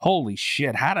 Holy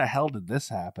shit, how the hell did this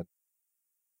happen?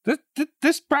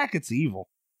 This bracket's evil.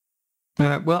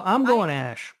 Well, I'm going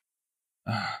Ash.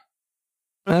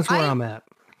 That's where I'm at.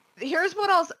 Here's what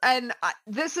else, and I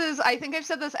think I've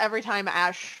said this every time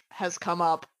Ash has come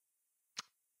up.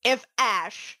 If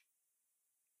Ash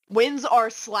wins our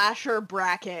slasher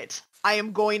bracket, I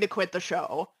am going to quit the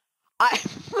show.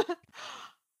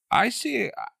 I see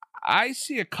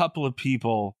a couple of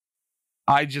people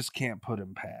I just can't put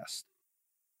him past.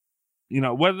 You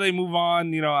know, whether they move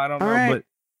on, you know, I don't know, right. But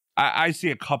I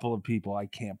see a couple of people I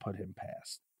can't put him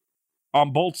past.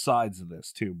 On both sides of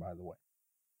this, too, by the way.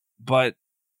 But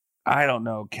I don't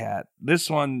know, Kat. This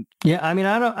one... Yeah, I mean,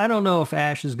 I don't know if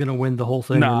Ash is going to win the whole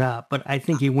thing or not, but I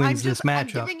think he wins this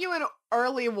matchup. I'm giving you an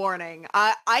early warning.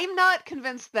 I'm not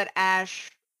convinced that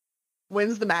Ash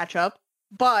wins the matchup,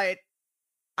 but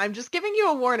I'm just giving you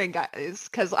a warning, guys,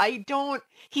 because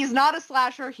he's not a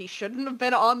slasher. He shouldn't have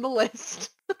been on the list.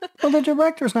 Well, the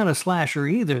director's not a slasher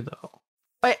either, though.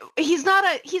 But he's not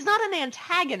an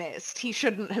antagonist. He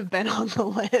shouldn't have been on the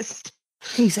list.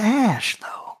 He's Ash,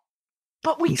 though.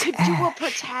 But we could do a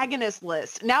protagonist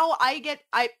list. Now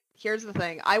here's the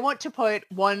thing. I want to put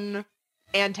one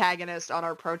antagonist on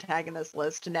our protagonist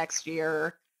list next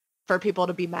year for people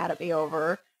to be mad at me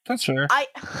over. That's fair.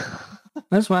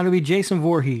 That's why it'll be Jason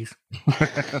Voorhees.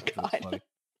 God.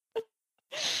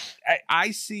 I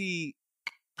see,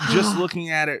 just looking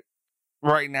at it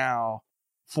right now,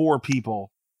 4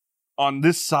 people on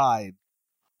this side.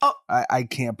 Oh. I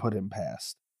can't put him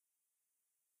past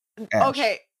Ash.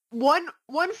 Okay. One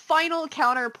final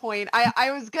counterpoint.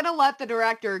 I was gonna let the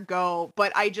director go,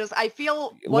 but I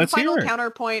feel one final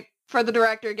counterpoint for the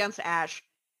director against Ash.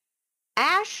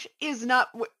 Ash is not,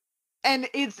 and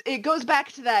it goes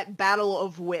back to that battle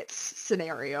of wits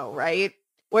scenario, right?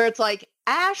 Where it's like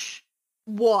Ash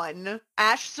won.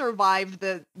 Ash survived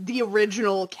the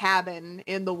original cabin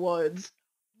in the woods,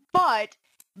 but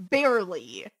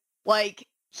barely. Like,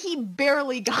 he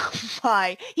barely got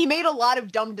by. He made a lot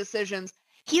of dumb decisions.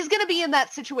 He's going to be in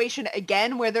that situation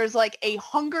again where there's like a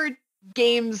Hunger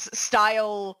Games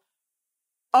style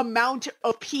amount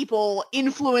of people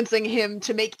influencing him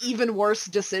to make even worse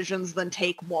decisions than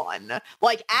take one.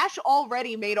 Like, Ash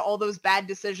already made all those bad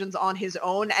decisions on his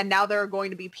own, and now there are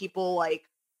going to be people like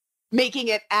making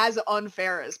it as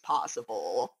unfair as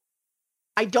possible.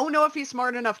 I don't know if he's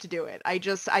smart enough to do it. I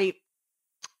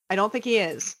don't think he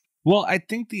is. Well, I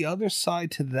think the other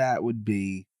side to that would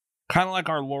be kind of like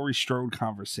our Laurie Strode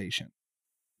conversation.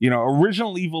 You know,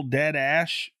 original Evil Dead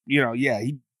Ash, you know, yeah,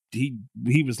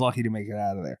 he was lucky to make it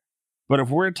out of there. But if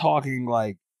we're talking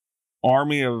like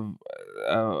Army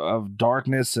of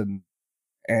Darkness and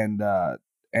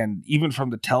even from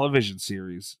the television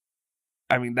series,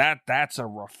 I mean that's a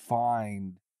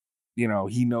refined, you know,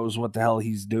 he knows what the hell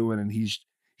he's doing, and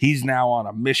he's now on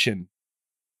a mission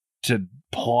to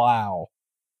plow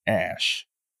Ash.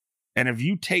 And if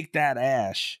you take that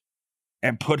Ash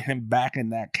and put him back in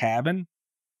that cabin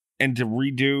and to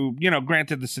redo, you know,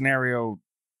 granted the scenario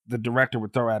the director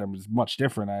would throw at him is much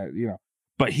different,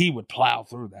 but he would plow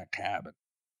through that cabin.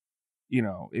 You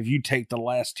know, if you take the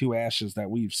last 2 Ashes that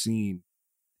we've seen,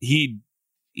 he'd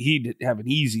have an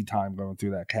easy time going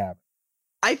through that cabin.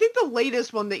 I think the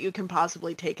latest one that you can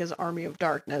possibly take is Army of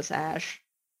Darkness, Ash.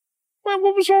 Well,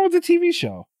 what was wrong with the TV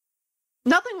show?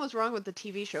 Nothing was wrong with the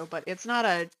TV show, but it's not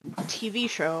a TV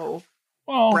show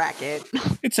bracket.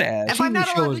 It's Ash. If I'm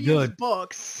not allowed to use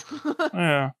books.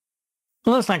 Yeah.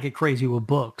 Well, let's not get crazy with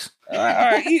books. All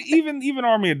right. Even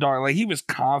Army of Dark, like, he was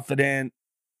confident.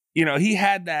 You know, he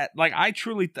had that. Like,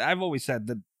 I've always said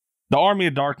that the Army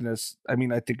of Darkness, I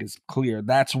mean, I think is clear.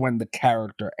 That's when the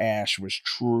character Ash was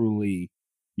truly,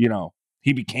 you know,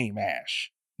 he became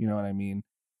Ash. You know what I mean?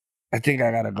 I think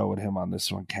I gotta go with him on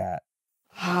this one, Kat.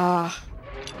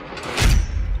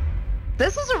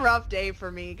 This is a rough day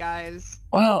for me, guys.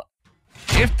 Well,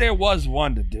 if there was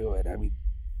one to do it, I mean,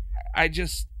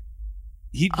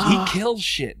 he kills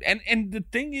shit. And the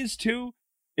thing is, too,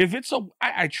 if it's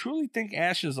I truly think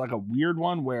Ash is like a weird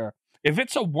one where if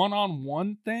it's a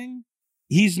one-on-one thing,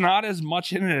 he's not as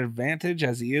much in an advantage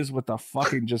as he is with a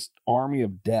fucking just army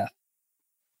of death.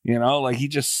 You know, like, he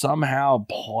just somehow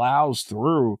plows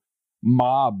through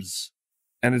mobs,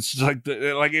 and it's just like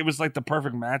it was like the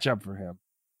perfect matchup for him.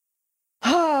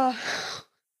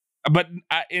 But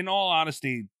in all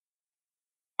honesty,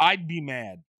 I'd be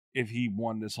mad if he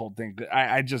won this whole thing.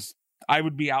 I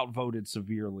would be outvoted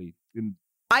severely in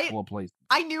full places.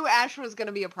 I knew Ash was going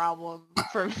to be a problem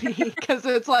for me because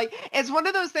it's like, it's one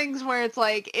of those things where it's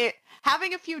like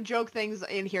having a few joke things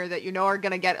in here that you know are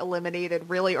going to get eliminated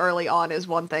really early on is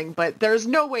one thing, but there's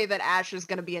no way that Ash is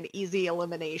going to be an easy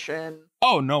elimination.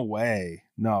 Oh, no way.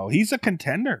 No, he's a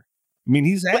contender. I mean,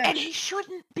 he's Ash. And he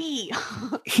shouldn't be.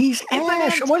 He's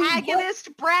Ash. It's an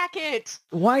antagonist bracket.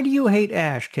 Why do you hate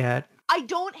Ash, Kat? I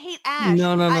don't hate Ash.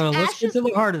 No. Let's get to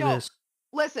the heart of this.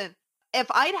 Listen, if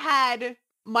I'd had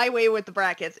my way with the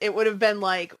brackets, it would have been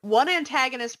like one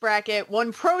antagonist bracket,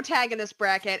 one protagonist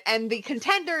bracket, and the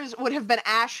contenders would have been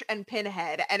Ash and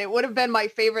Pinhead, and it would have been my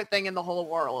favorite thing in the whole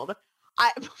world.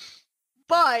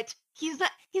 But he's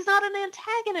not an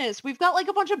antagonist. We've got like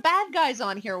a bunch of bad guys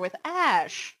on here with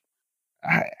Ash.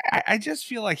 I just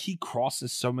feel like he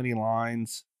crosses so many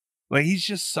lines. Like, he's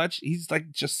such a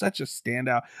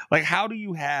standout. Like, how do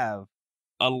you have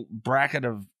a bracket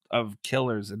of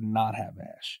killers and not have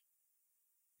Ash?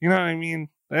 You know what I mean?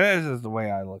 This is the way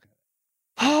I look at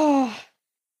it.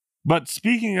 But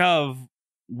speaking of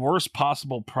worst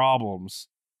possible problems,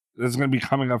 that's going to be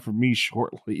coming up for me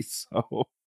shortly. So,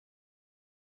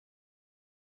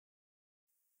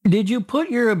 did you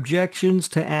put your objections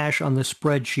to Ash on the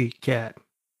spreadsheet, Kat?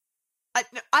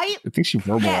 I think she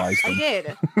verbalized them. I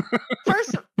did.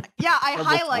 First, yeah, I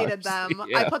Several highlighted times. them.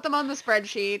 Yeah. I put them on the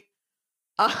spreadsheet.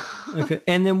 Okay.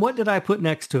 And then what did I put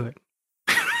next to it?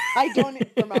 I don't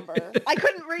remember. I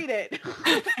couldn't read it.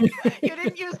 You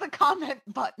didn't use the comment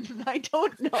button. I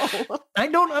don't know. I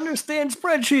don't understand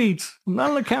spreadsheets. I'm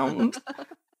not an accountant.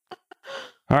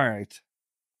 All right.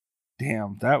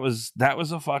 Damn, that was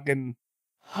a fucking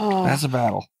that's a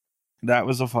battle. That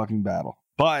was a fucking battle.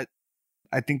 But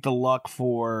I think the luck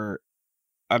for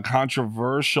a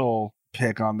controversial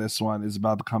pick on this one is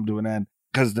about to come to an end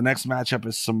because the next matchup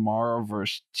is Samara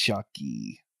versus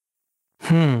Chucky.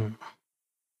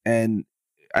 And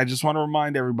I just want to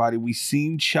remind everybody, we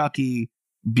seen Chucky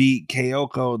beat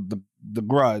Kyoko the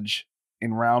Grudge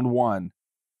in round 1.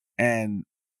 And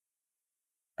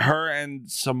her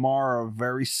and Samara are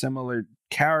very similar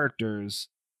characters.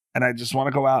 And I just want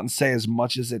to go out and say, as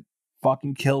much as it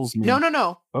fucking kills me.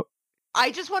 No. Oh.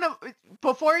 I just want to,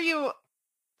 before you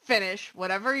finish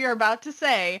whatever you're about to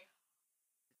say,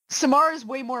 Samara is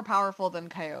way more powerful than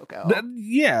Kyoko.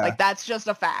 Yeah. Like, that's just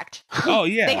a fact. Oh,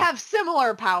 yeah. They have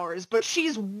similar powers, but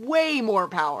she's way more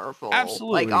powerful.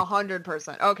 Absolutely. Like,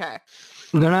 100%. Okay.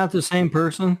 They're not the same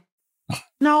person?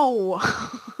 No.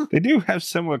 They do have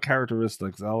similar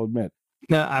characteristics, I'll admit.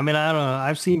 No, I mean, I don't know.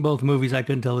 I've seen both movies. I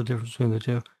couldn't tell the difference between the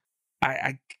two.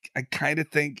 I kind of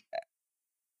think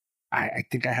I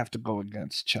think I have to go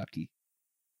against Chucky.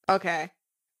 Okay.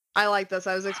 I like this.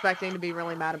 I was expecting to be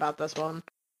really mad about this one.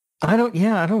 I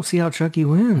don't see how Chucky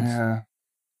wins. Yeah.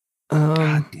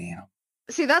 God damn.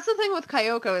 See, that's the thing with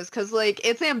Kyoko is because, like,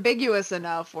 it's ambiguous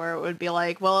enough where it would be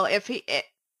like, well, if he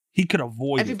could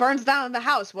avoid if he burns down the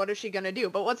house, what is she going to do?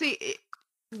 But what's he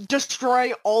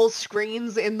destroy all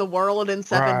screens in the world in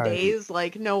 7 days?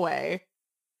 Like, no way.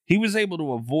 He was able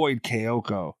to avoid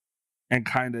Kyoko and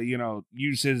kind of,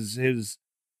 use his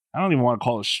I don't even want to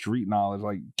call it street knowledge,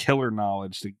 like killer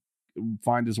knowledge to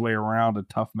find his way around a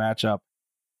tough matchup.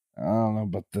 I don't know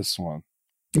about this one.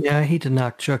 Yeah, I hate to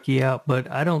knock Chucky out, but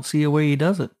I don't see a way he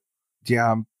does it.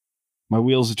 Yeah, my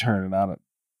wheels are turning on it.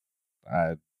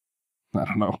 I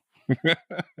don't know. I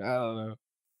don't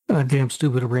know. Damn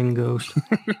stupid ring ghost.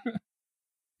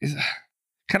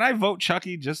 Can I vote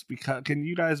Chucky just because? Can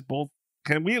you guys both?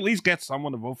 Can we at least get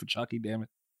someone to vote for Chucky? Damn it.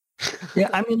 Yeah,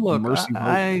 I mean, look,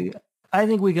 I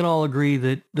think we can all agree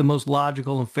that the most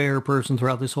logical and fair person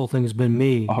throughout this whole thing has been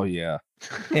me. Oh yeah.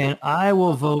 And I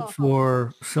will vote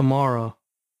for Samara.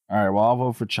 All right, well, I'll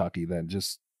vote for Chucky then,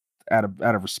 just out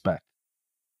of respect.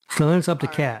 So then it's up to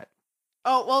Kat.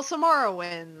 Oh, well, Samara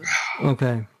wins.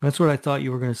 Okay, that's what I thought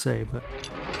you were going to say, but...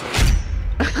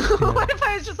 What if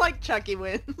I was just like, Chucky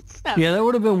wins? Yeah, that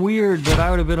would have been weird, but I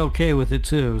would have been okay with it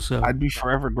too, so... I'd be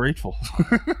forever grateful.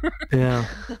 Yeah.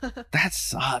 That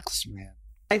sucks, man.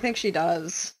 I think she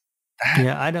does.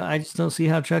 Yeah, I just don't see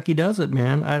how Chucky does it,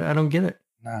 man. I don't get it.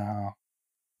 No.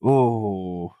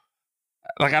 Oh.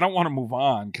 Like, I don't want to move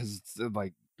on, because it's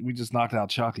like, we just knocked out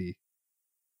Chucky.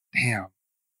 Damn.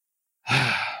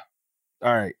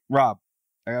 All right, Rob,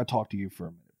 I gotta talk to you for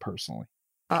a minute, personally.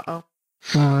 Uh-oh. All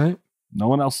right. No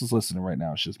one else is listening right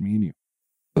now. It's just me and you.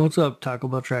 What's up, Taco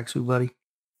Bell Tracksuit buddy?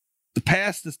 The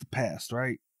past is the past,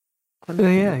 right?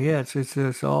 Yeah.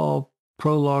 It's all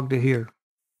prologue to here.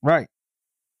 Right.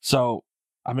 So,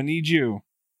 I'm gonna need you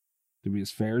to be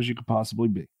as fair as you could possibly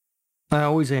be. I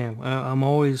always am. I'm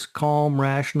always calm,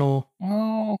 rational,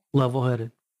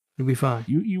 level-headed. You'll be fine.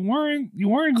 You weren't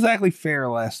exactly fair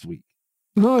last week.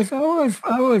 No, I've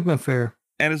always been fair.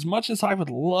 And as much as I would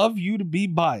love you to be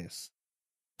biased,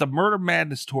 the Murder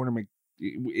Madness tournament,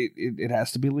 it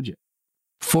has to be legit.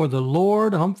 For the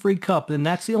Lord Humphrey Cup, and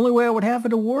that's the only way I would have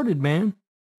it awarded, man.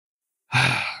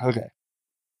 Okay.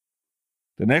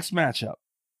 The next matchup,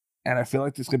 and I feel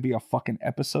like this could be a fucking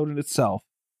episode in itself,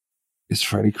 is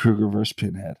Freddy Krueger versus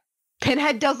Pinhead.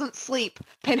 Pinhead doesn't sleep.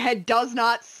 Pinhead does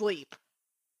not sleep.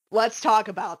 Let's talk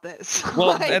about this.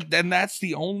 Well, and that's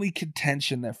the only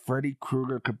contention that Freddy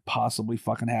Krueger could possibly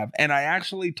fucking have. And I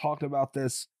actually talked about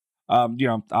this.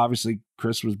 Obviously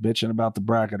Chris was bitching about the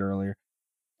bracket earlier.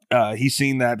 He's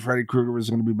seen that Freddy Krueger was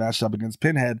going to be matched up against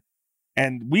Pinhead.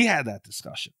 And we had that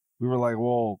discussion. We were like,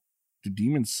 well, do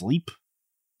demons sleep?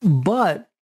 But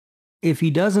if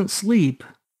he doesn't sleep,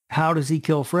 how does he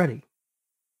kill Freddy?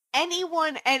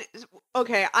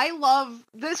 Okay, I love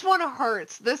this one.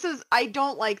 Hurts. I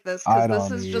don't like this because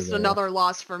this is just another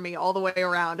loss for me all the way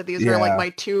around. These are like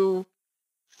my two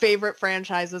favorite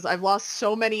franchises. I've lost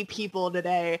so many people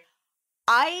today.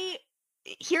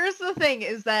 Here's the thing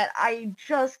is that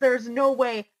there's no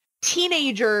way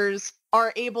teenagers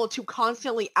are able to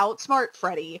outsmart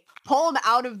Freddy, pull him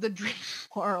out of the dream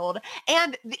world,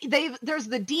 and there's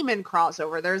the demon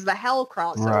crossover, there's the hell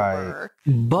crossover.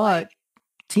 Right. But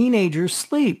teenagers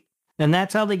sleep, and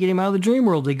that's how they get him out of the dream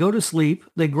world. They go to sleep,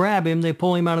 they grab him, they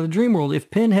pull him out of the dream world. If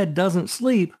Pinhead doesn't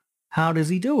sleep, how does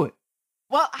he do it?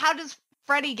 Well, how does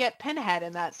Freddy get Pinhead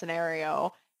in that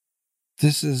scenario?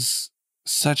 This is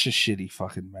such a shitty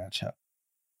fucking matchup.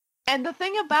 And the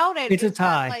thing about it it's is a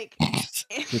tie. That, like,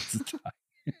 it's a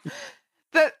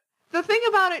tie. the thing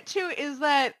about it too is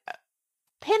that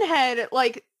Pinhead,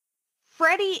 like,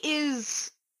 Freddy is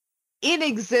in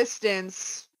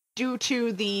existence due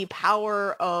to the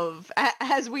power of,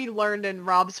 as we learned in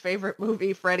Rob's favorite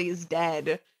movie, Freddy's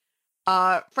Dead.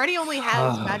 Freddy only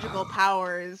has magical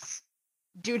powers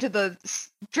due to the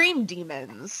dream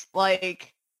demons.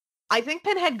 Like, I think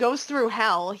Pinhead goes through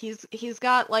hell. He's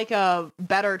got like a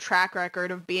better track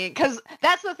record of being, because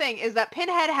that's the thing, is that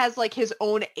Pinhead has like his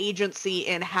own agency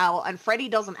in hell, and Freddy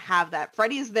doesn't have that.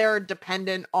 Freddy's there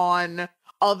dependent on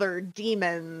other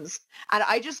demons, and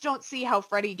I just don't see how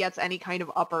Freddy gets any kind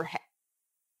of upper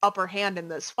hand in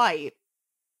this fight.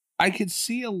 I could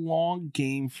see a long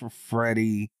game for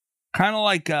Freddy, kind of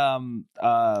like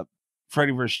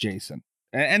Freddy vs. Jason,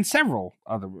 and several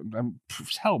other,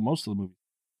 hell, most of the movies,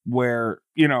 where,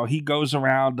 you know, he goes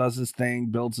around, does his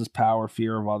thing, builds his power,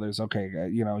 fear of others. Okay,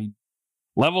 you know, he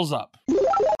levels up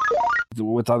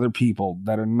with other people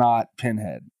that are not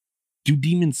Pinhead. Do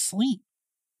demons sleep?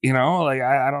 You know, like,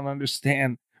 I don't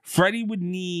understand. Freddy would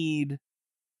need,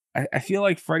 I feel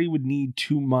like Freddy would need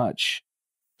too much.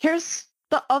 Here's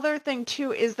the other thing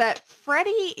too, is that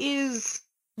Freddy is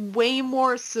way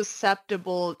more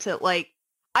susceptible to, like,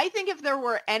 I think if there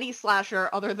were any slasher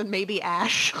other than maybe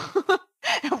Ash,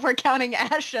 if we're counting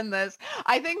Ash in this,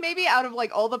 I think maybe out of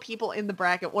like all the people in the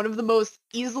bracket, one of the most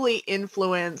easily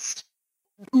influenced,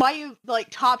 my like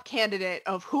top candidate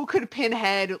of who could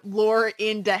Pinhead lure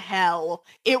into hell,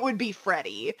 it would be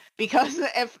Freddy. Because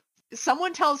if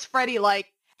someone tells Freddy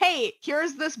like, hey,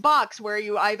 here's this box where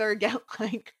you either get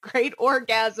like great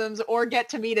orgasms or get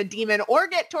to meet a demon or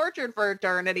get tortured for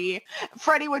eternity,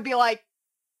 Freddy would be like,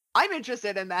 I'm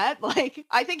interested in that. Like,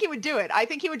 I think he would do it. I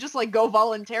think he would just like go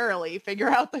voluntarily, figure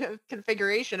out the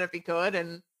configuration if he could,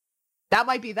 and that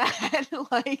might be that.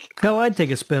 Like, hell, I'd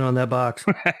take a spin on that box.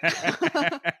 All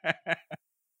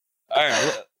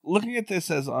right, looking at this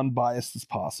as unbiased as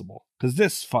possible, because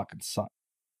this fucking sucks.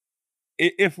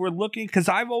 If we're looking, because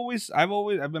I've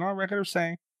been on record of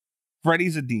saying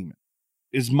Freddy's a demon.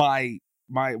 Is my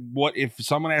what if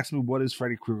someone asked me what is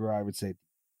Freddy Krueger, I would say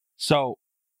so.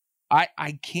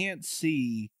 I can't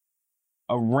see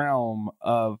a realm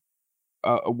of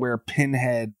where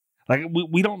Pinhead, like,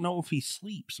 we don't know if he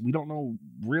sleeps. We don't know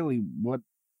really what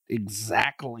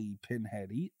exactly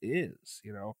Pinhead is,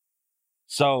 you know?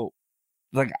 So,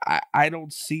 like, I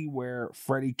don't see where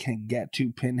Freddy can get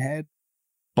to Pinhead,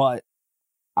 but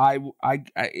I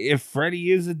if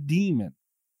Freddy is a demon,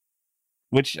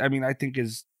 which, I mean, I think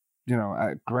is, you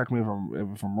know, correct me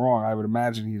if I'm wrong, I would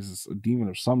imagine he's a demon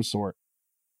of some sort.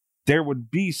 There would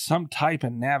be some type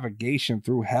of navigation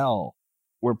through hell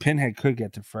where Pinhead could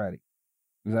get to Freddy.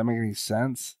 Does that make any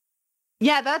sense?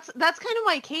 Yeah, that's kind of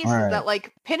my case, All right. is that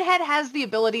like Pinhead has the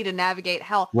ability to navigate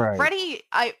hell. Right. Freddy,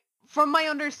 from my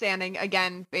understanding,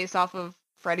 again, based off of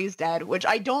Freddy's Dead, which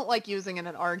I don't like using in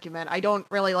an argument. I don't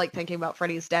really like thinking about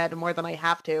Freddy's Dead more than I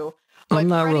have to. I'm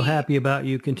not real happy about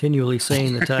you continually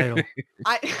saying the title.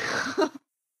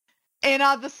 In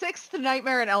the 6th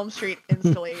Nightmare on Elm Street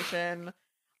installation,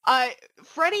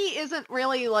 Freddy isn't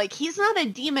really like, he's not a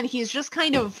demon, he's just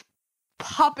kind of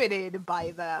puppeted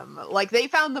by them. Like, they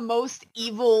found the most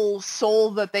evil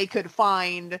soul that they could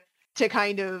find to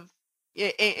kind of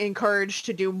encourage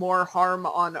to do more harm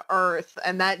on Earth,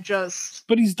 and that just...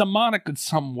 But he's demonic in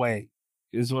some way,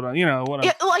 is what I, you know, what I...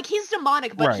 Yeah, like, he's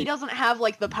demonic, but Right. he doesn't have,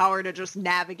 like, the power to just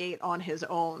navigate on his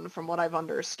own, from what I've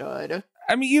understood.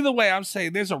 I mean, either way, I'm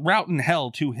saying there's a route in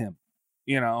hell to him,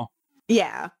 you know?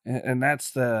 Yeah. And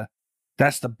that's the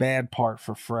bad part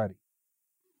for Freddy.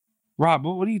 Rob,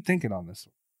 what are you thinking on this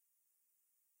one?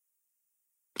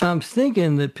 I'm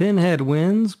thinking that Pinhead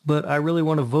wins, but I really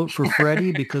want to vote for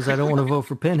Freddy because I don't want to vote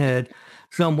for Pinhead.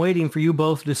 So I'm waiting for you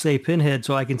both to say Pinhead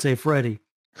so I can say Freddy.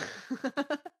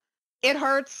 It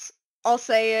hurts. I'll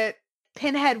say it.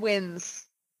 Pinhead wins.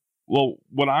 Well,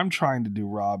 what I'm trying to do,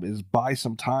 Rob, is buy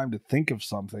some time to think of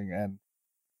something. And,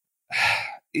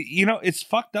 you know, it's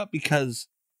fucked up because,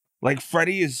 like,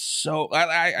 Freddy is so...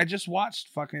 I just watched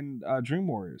fucking Dream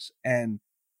Warriors, and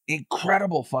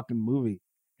incredible fucking movie.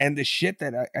 And the shit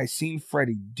that I seen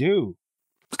Freddy do.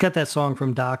 It's got that song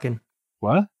from Dokken.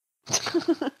 What?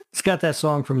 It's It's got that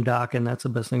song from Doc, and that's the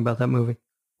best thing about that movie.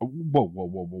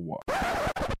 Whoa.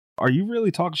 Are you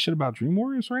really talking shit about Dream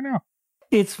Warriors right now?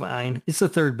 It's fine. It's the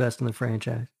third best in the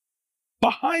franchise.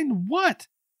 Behind what?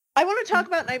 I want to talk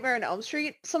about Nightmare on Elm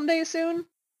Street someday soon.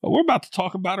 Well, we're about to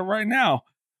talk about it right now.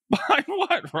 Behind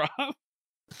what, Rob?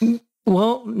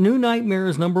 Well, New Nightmare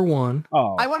is number 1.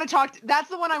 Oh, I want to talk. That's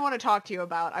the one I want to talk to you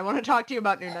about. I want to talk to you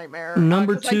about New Nightmare.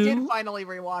 Number 'cause 2 I did finally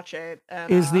rewatch it.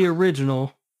 And, is the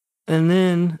original, and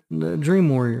then the Dream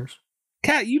Warriors.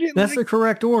 Kat, you didn't. That's the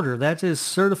correct order. That is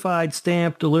certified,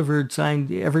 stamped, delivered,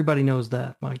 signed. Everybody knows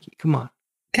that, Mikey. Come on.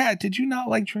 Kat, did you not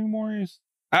like Dream Warriors?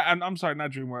 I'm sorry,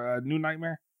 not Dream Warriors. New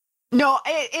Nightmare. No,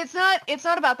 it's not. It's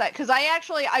not about that because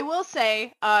I will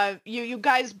say, you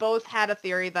guys both had a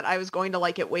theory that I was going to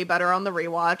like it way better on the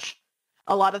rewatch.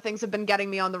 A lot of things have been getting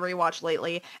me on the rewatch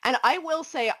lately, and I will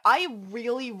say I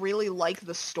really, really like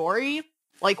the story,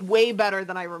 like way better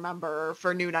than I remember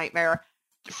for New Nightmare.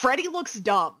 Freddy looks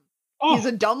dumb. Oh. He's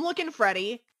a dumb-looking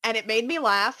Freddy, and it made me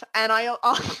laugh. And I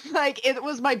like it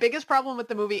was my biggest problem with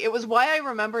the movie. It was why I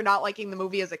remember not liking the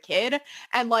movie as a kid,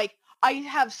 and like. I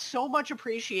have so much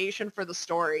appreciation for the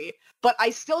story, but I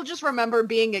still just remember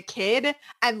being a kid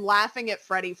and laughing at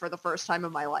Freddy for the first time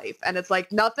in my life. And it's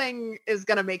like nothing is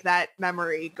going to make that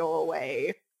memory go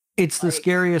away. It's the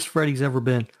scariest Freddy's ever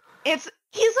been. He's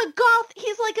a goth.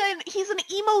 He's an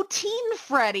emo teen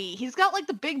Freddy. He's got like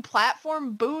the big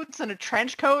platform boots and a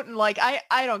trench coat. And like,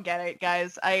 I don't get it,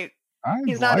 guys.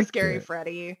 He's not a scary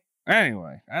Freddy.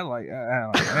 Anyway, I don't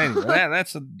know. Anyway,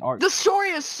 that's an art. The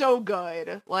story is so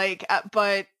good, like,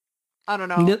 but I don't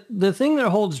know. The thing that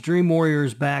holds Dream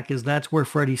Warriors back is that's where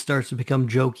Freddy starts to become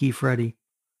jokey Freddy.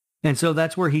 And so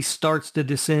that's where he starts to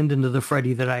descend into the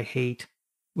Freddy that I hate,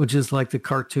 which is like the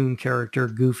cartoon character,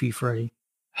 Goofy Freddy.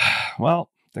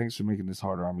 Well, thanks for making this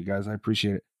harder on me, guys. I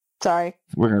appreciate it. Sorry.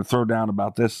 We're going to throw down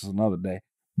about this another day.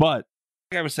 But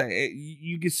like I was saying,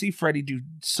 you can see Freddy do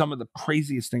some of the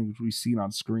craziest things we've seen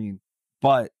on screen,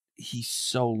 but he's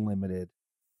so limited,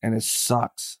 and it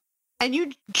sucks. And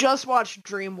you just watched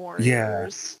Dream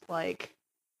Warriors, like,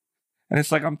 and it's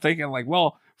like I'm thinking, like,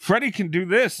 well, Freddy can do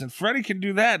this and Freddy can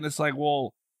do that, and it's like,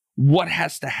 well, what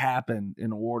has to happen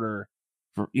in order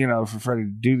for Freddy to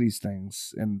do these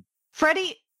things? And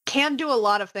Freddy can do a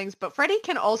lot of things, but Freddy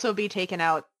can also be taken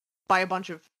out by a bunch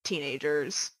of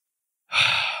teenagers.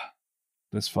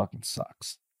 This fucking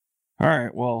sucks. All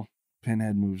right, well,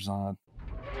 Pinhead moves on.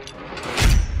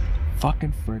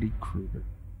 Fucking Freddy Krueger.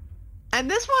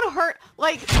 And this one hurt.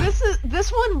 Like,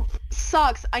 this one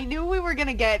sucks. I knew we were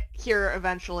gonna get here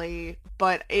eventually,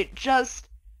 but it just...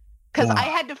 Because I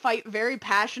had to fight very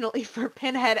passionately for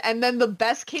Pinhead, and then the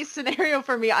best case scenario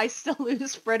for me, I still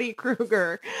lose Freddy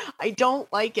Krueger. I don't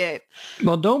like it.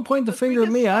 Well, don't point the finger at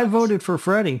me. I voted for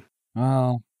Freddy.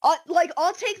 Oh.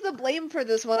 I'll take the blame for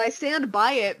this one. I stand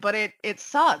by it, but it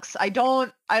sucks. I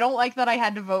don't like that I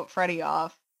had to vote Freddy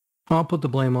off. I'll put the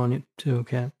blame on you too,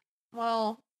 Kat.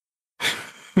 Well,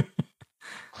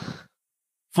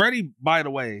 Freddy, by the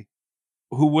way,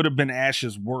 who would have been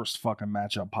Ash's worst fucking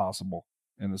matchup possible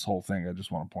in this whole thing, I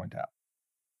just want to point out.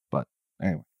 But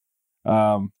anyway,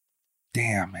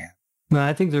 damn, man. No,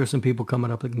 I think there are some people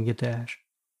coming up that can get to Ash.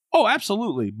 Oh,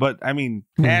 absolutely. But I mean,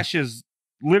 Ash is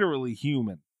literally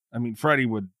human. I mean, Freddy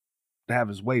would have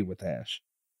his way with Ash.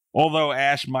 Although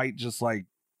Ash might just like,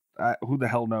 who the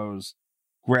hell knows,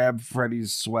 grab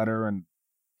Freddy's sweater and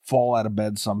fall out of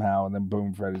bed somehow, and then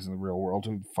boom, Freddy's in the real world.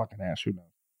 Who fucking Ash? Who knows?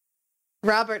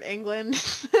 Robert Englund,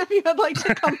 if you would like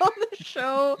to come on the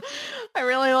show, I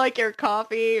really like your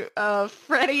coffee.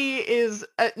 Freddy is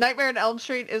Nightmare on Elm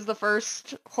Street is the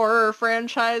first horror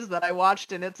franchise that I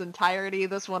watched in its entirety.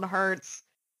 This one hurts.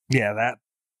 Yeah,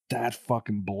 that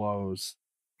fucking blows.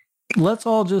 Let's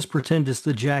all just pretend it's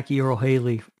the Jackie Earl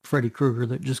Haley Freddy Krueger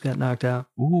that just got knocked out.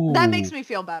 Ooh, that makes me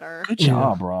feel better. Good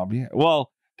job, Rob. Yeah. Well,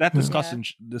 that discussion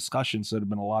should have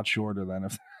been a lot shorter than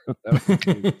if that was the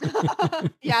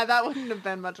case. Yeah, that wouldn't have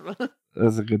been much of a...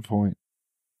 That's a good point.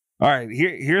 All right,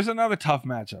 here's another tough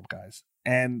matchup, guys.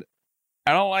 And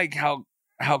I don't like how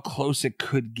close it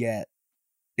could get.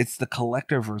 It's the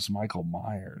Collector versus Michael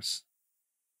Myers.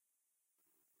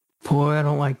 Boy, I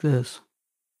don't like this.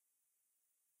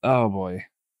 Oh boy.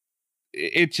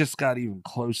 It just got even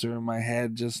closer in my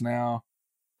head just now.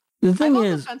 The thing I'm on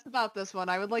is, the fence about this one.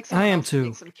 I would like someone else to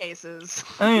make some cases.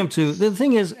 I am too. The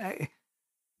thing is,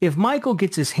 if Michael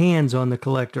gets his hands on the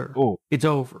Collector, it's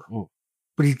over.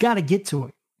 But he's got to get to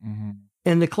him. Mm-hmm.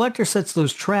 And the Collector sets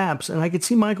those traps, and I could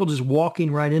see Michael just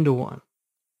walking right into one.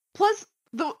 Plus,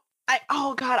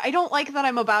 I don't like that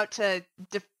I'm about to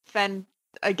defend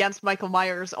against Michael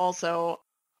Myers also.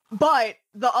 But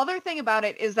the other thing about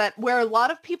it is that where a lot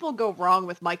of people go wrong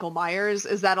with Michael Myers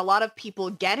is that a lot of people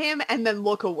get him and then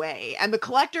look away. And the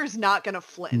collector's not going to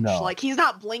flinch. No. Like, he's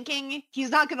not blinking. He's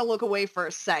not going to look away for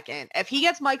a second. If he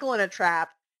gets Michael in a trap,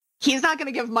 he's not going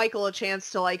to give Michael a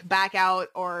chance to, like, back out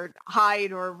or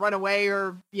hide or run away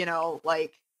or, you know,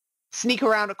 like, sneak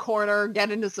around a corner,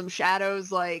 get into some shadows.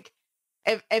 Like,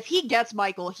 if he gets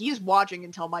Michael, he's watching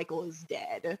until Michael is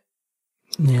dead.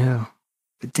 Yeah.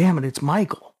 But damn it, it's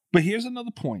Michael. But here's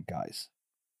another point, guys.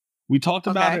 We talked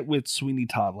about it with Sweeney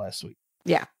Todd last week.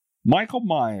 Yeah. Michael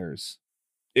Myers,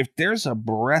 if there's a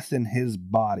breath in his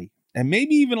body, and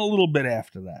maybe even a little bit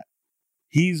after that,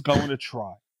 he's going to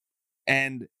try.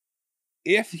 And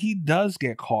if he does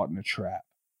get caught in a trap,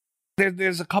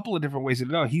 there's a couple of different ways to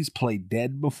go. He's played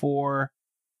dead before.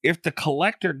 If the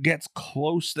collector gets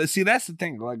close, see, that's the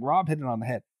thing. Like Rob hit it on the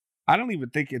head. I don't even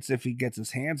think it's if he gets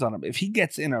his hands on him. If he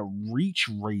gets in a reach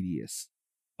radius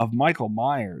of Michael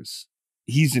Myers,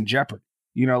 he's in jeopardy.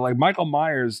 You know, like Michael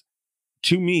Myers,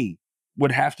 to me,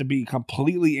 would have to be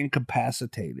completely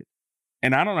incapacitated.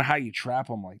 And I don't know how you trap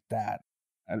him like that.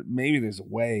 Maybe there's a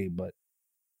way, but...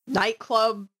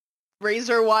 Nightclub,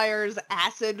 razor wires,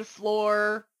 acid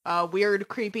floor, weird,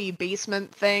 creepy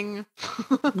basement thing.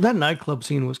 That nightclub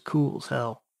scene was cool as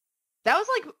hell. That was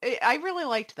like, I really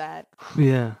liked that.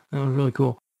 Yeah, that was really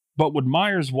cool. But would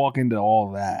Myers walk into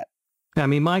all that? I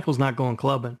mean, Michael's not going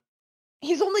clubbing.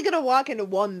 He's only going to walk into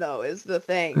one, though, is the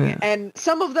thing. Yeah. And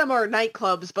some of them are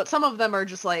nightclubs, but some of them are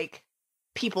just like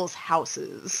people's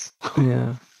houses.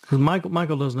 Yeah, because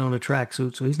Michael doesn't own a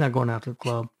tracksuit, so he's not going out to the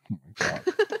club. Oh my God.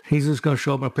 He's just going to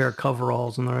show up in a pair of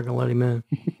coveralls, and they're not going to let him in.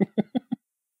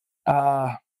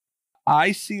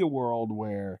 I see a world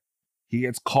where he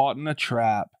gets caught in a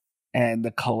trap, and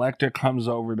the collector comes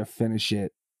over to finish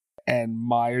it, and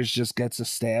Myers just gets a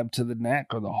stab to the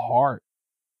neck or the heart.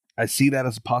 I see that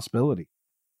as a possibility.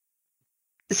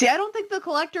 See, I don't think the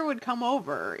collector would come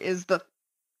over.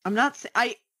 I'm not.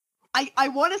 I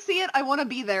want to see it. I want to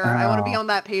be there. I want to be on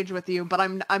that page with you, but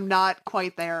I'm not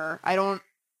quite there. I don't.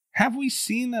 Have we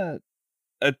seen a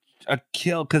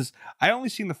kill? Because I only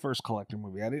seen the first collector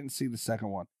movie. I didn't see the second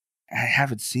one. I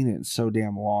haven't seen it in so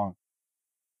damn long.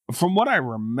 From what I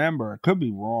remember, I could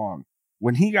be wrong.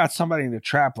 When he got somebody in the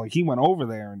trap, like he went over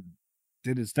there and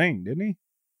did his thing, didn't he?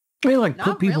 He like Not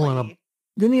put people really. in a.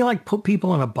 Didn't he like put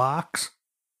people in a box?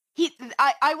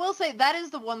 I will say that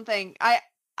is the one thing.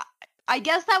 I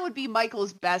guess that would be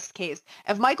Michael's best case.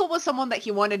 If Michael was someone that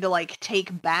he wanted to like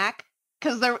take back,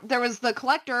 because there was the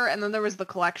collector and then there was the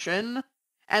collection,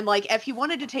 and like if he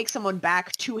wanted to take someone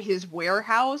back to his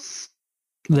warehouse,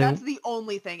 that's the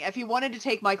only thing. If he wanted to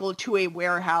take Michael to a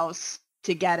warehouse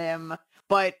to get him,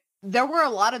 but there were a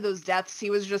lot of those deaths he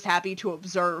was just happy to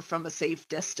observe from a safe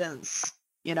distance.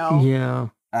 You know? Yeah.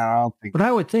 I don't think. But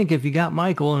I would think if you got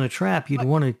Michael in a trap, you'd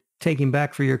want to take him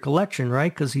back for your collection,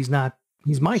 right? Because he's Michael.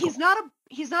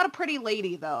 He's not a pretty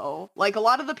lady though. Like a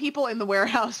lot of the people in the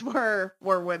warehouse were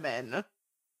women.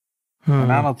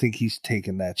 And I don't think he's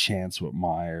taking that chance with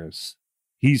Myers.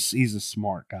 He's a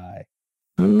smart guy.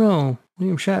 I don't know.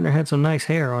 William Shatner had some nice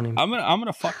hair on him. I'm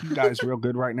gonna fuck you guys real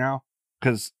good right now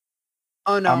because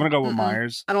oh no, I'm gonna go with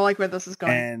Myers. I don't like where this is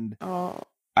going. And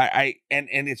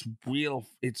and it's real.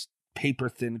 It's paper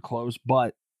thin close,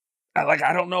 but I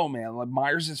don't know, man. Like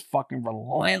Myers is fucking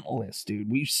relentless, dude.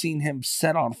 We've seen him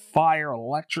set on fire,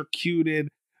 electrocuted,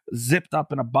 zipped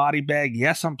up in a body bag.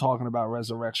 Yes, I'm talking about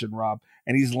Resurrection, Rob.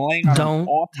 And he's laying on an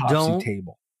autopsy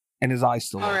table, and his eyes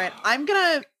still. All right, I'm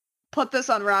gonna put this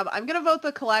on Rob. I'm gonna vote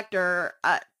the collector.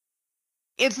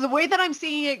 It's the way that I'm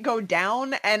seeing it go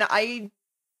down, and I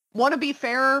want to be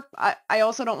fair. I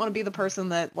also don't want to be the person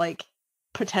that like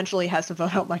potentially has to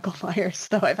vote out Michael Myers.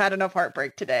 Though I've had enough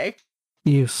heartbreak today.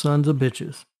 You sons of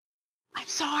bitches. I'm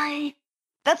sorry.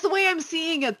 That's the way I'm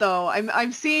seeing it, though.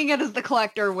 I'm seeing it as the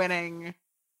collector winning.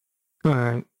 All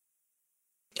right.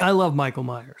 I love Michael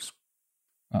Myers.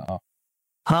 Uh-oh.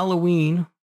 Halloween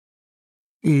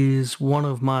is one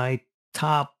of my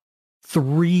top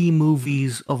 3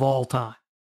 movies of all time.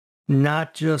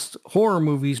 Not just horror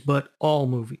movies, but all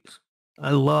movies.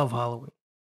 I love Halloween.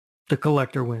 The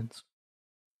collector wins.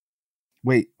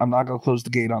 Wait, I'm not going to close the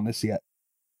gate on this yet.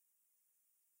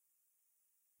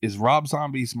 Is Rob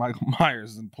Zombie's Michael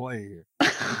Myers in play here?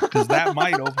 Because that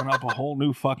might open up a whole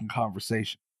new fucking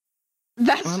conversation.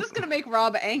 That's just going to make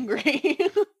Rob angry.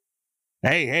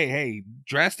 Hey.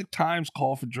 Drastic times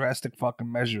call for drastic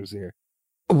fucking measures here.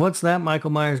 What's that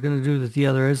Michael Myers going to do that the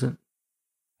other isn't?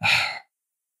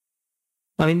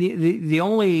 I mean, the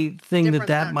only thing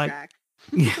that might...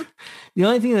 Yeah, the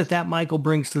only thing that Michael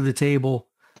brings to the table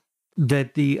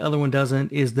that the other one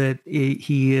doesn't is that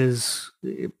he is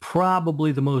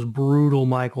probably the most brutal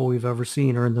Michael we've ever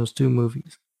seen, or in those two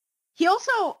movies. He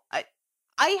also, I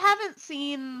haven't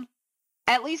seen,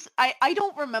 at least, I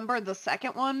don't remember the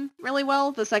second one really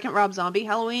well, the second Rob Zombie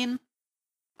Halloween.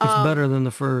 It's better than the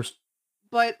first.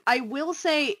 But I will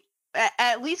say,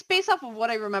 at least based off of what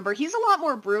I remember, he's a lot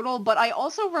more brutal, but I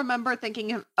also remember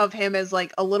thinking of him as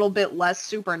like a little bit less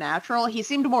supernatural. He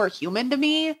seemed more human to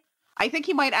me. I think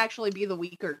he might actually be the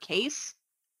weaker case.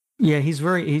 Yeah, he's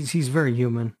very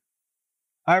human.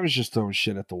 I was just throwing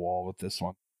shit at the wall with this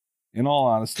one. In all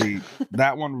honesty,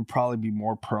 that one would probably be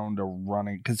more prone to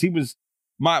running, because he was,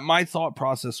 my thought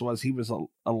process was he was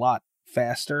a lot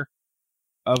faster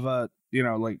of a,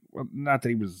 like, not that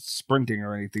he was sprinting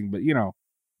or anything, but,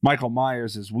 Michael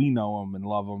Myers, as we know him and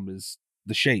love him, is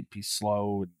the shape. He's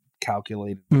slow and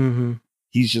calculated. Mm-hmm.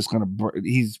 He's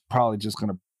probably just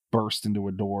going to burst into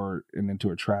a door and into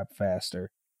a trap faster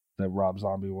than Rob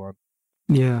Zombie would.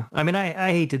 Yeah. I mean,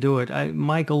 I hate to do it.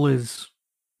 Michael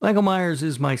Myers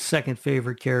is my second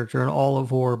favorite character in all of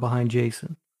horror behind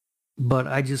Jason. But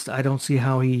I don't see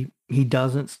how he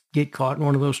doesn't get caught in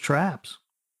one of those traps.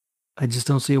 I just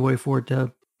don't see a way for it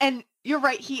to. And you're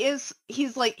right. He's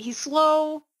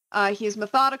slow. He's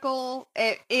methodical.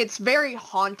 It's very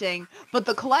haunting, but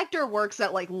the Collector works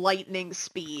at like lightning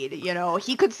speed.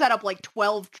 He could set up like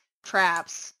 12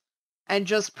 traps, and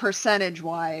just percentage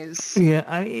wise.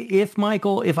 Yeah. If I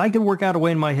could work out a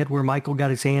way in my head where Michael got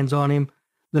his hands on him,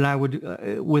 then I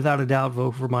would, without a doubt,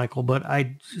 vote for Michael, but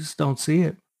I just don't see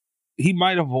it. He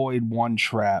might avoid one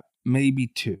trap, maybe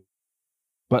two,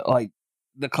 but like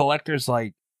the Collector's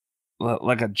like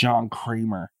a John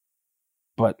Kramer,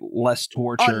 but less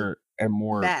torture and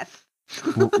more meth.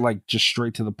 like just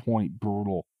straight to the point,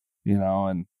 brutal,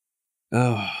 and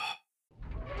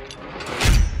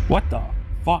what the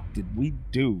fuck did we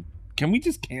do? Can we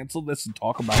just cancel this and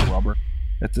talk about Rubber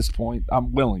at this point?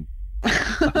 I'm willing.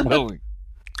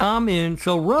 I'm in.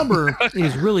 So Rubber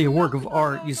is really a work of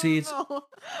art. You see,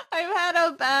 I've had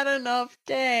a bad enough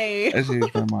day. I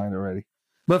changed my mind already.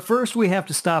 But first we have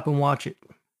to stop and watch it.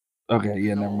 Okay,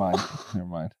 yeah, never mind.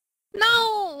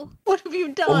 No! What have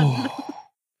you done?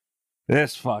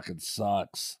 This fucking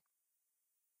sucks.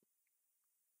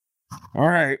 All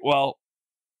right, well,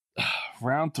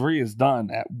 round 3 is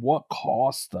done. At what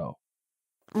cost, though?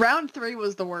 Round 3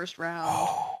 was the worst round.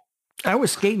 I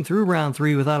was skating through round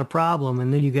 3 without a problem,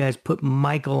 and then you guys put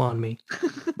Michael on me.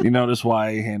 You notice why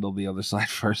I handled the other side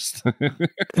first.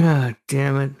 Ah,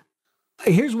 damn it.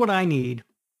 Here's what I need.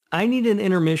 I need an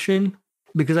intermission,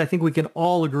 because I think we can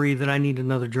all agree that I need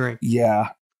another drink. Yeah.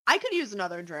 I could use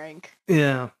another drink.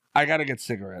 Yeah. I gotta get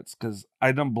cigarettes, because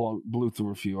I done blew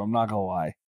through a few. I'm not gonna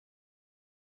lie.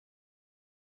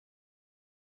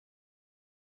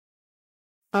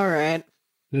 All right.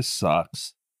 This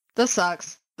sucks.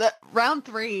 The round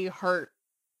 3 hurt.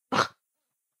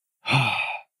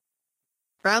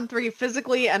 Round 3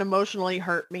 physically and emotionally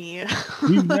hurt me.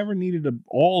 We've never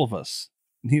all of us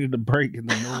needed a break in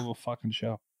the middle of a fucking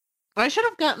show. I should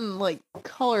have gotten like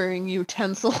coloring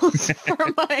utensils for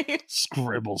my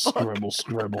scribble.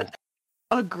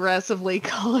 Aggressively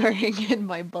coloring in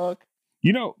my book.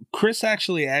 Chris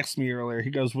actually asked me earlier. He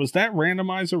goes, "Was that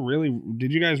randomizer really?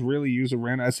 Did you guys really use a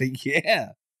randomizer?" I say,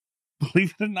 "Yeah."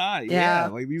 Believe it or not, yeah.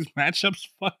 Like these matchups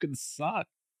fucking suck.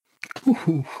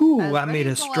 Ooh, I made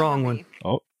a strong one.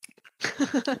 Oh.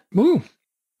 Ooh.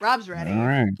 Rob's ready. All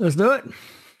right. Let's do it.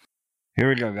 Here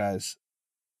we go, guys.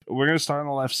 We're going to start on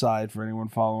the left side for anyone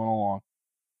following along.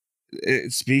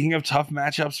 Speaking of tough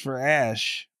matchups for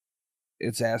Ash,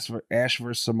 it's Ash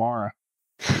versus Samara.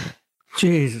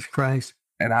 Jesus Christ.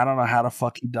 And I don't know how the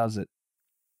fuck he does it.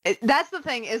 That's the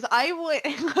thing, is I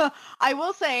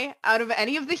will say, out of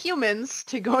any of the humans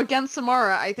to go against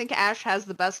Samara, I think Ash has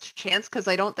the best chance, because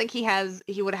I don't think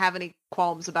he would have any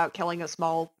qualms about killing a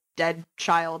small dead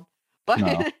child. But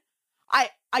no.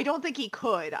 I don't think he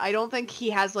could. I don't think he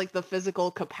has like the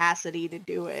physical capacity to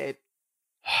do it.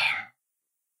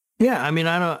 Yeah, I mean,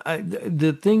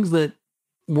 the things that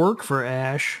work for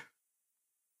Ash,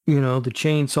 the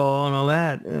chainsaw and all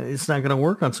that, it's not going to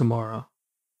work on Samara.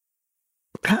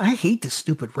 God, I hate this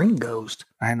stupid ring ghost.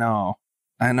 I know.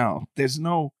 There's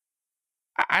no...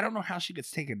 I don't know how she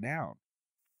gets taken down.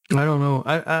 I don't know.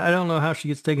 I don't know how she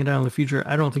gets taken down in the future.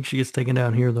 I don't think she gets taken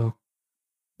down here, though.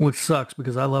 Which sucks,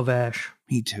 because I love Ash.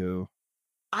 Me too.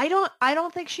 I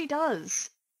don't think she does.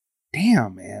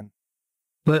 Damn, man.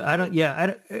 But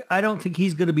I don't think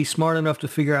he's going to be smart enough to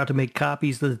figure out to make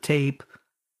copies of the tape.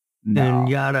 No. And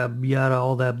yada,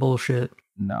 all that bullshit.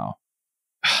 No.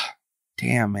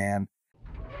 Damn, man.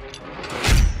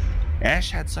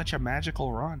 Ash had such a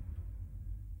magical run.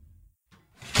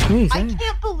 I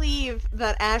can't believe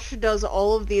that Ash does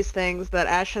all of these things, that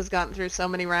Ash has gotten through so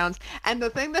many rounds, and the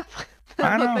thing that's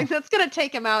going to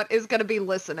take him out is going to be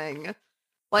listening.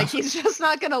 Like, he's just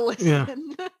not going to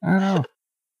listen. Yeah. I know.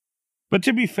 But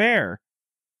to be fair,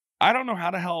 I don't know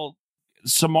how the hell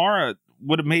Samara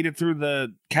would have made it through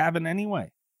the cabin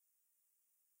anyway.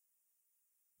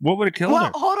 What would have killed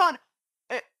her? Hold on.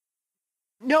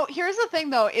 No, here's the thing,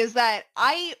 though, is that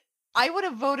I would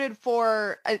have voted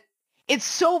for... It's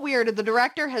so weird. The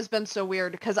director has been so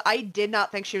weird because I did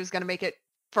not think she was going to make it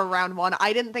for round one.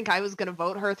 I didn't think I was going to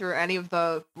vote her through any of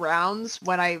the rounds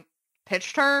when I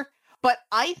pitched her. But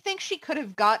I think she could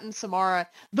have gotten Samara.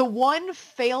 The one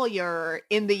failure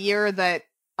in the year that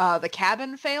the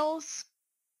cabin fails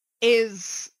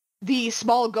is the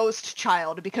small ghost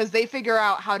child, because they figure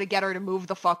out how to get her to move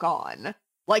the fuck on.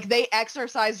 Like, they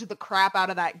exorcised the crap out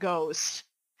of that ghost.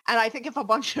 And I think if a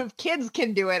bunch of kids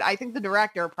can do it, I think the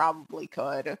director probably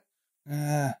could.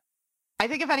 I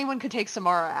think if anyone could take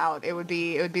Samara out, it would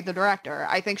be the director.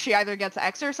 I think she either gets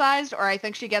exorcised, or I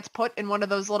think she gets put in one of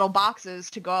those little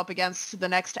boxes to go up against the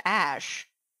next Ash.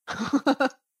 I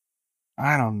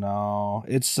don't know.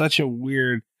 It's such a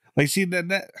weird, like, see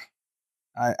that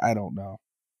I don't know,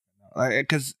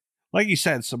 because like you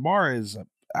said, Samara is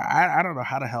I don't know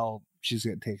how the hell she's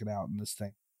getting taken out in this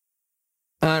thing.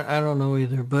 I don't know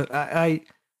either, but I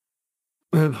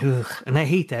and I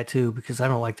hate that too, because I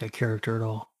don't like that character at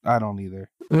all. I don't either.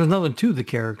 There's nothing to the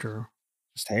character.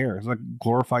 Just hair. It's like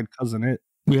glorified Cousin It.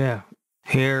 Yeah.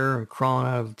 Hair crawling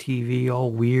out of the TV,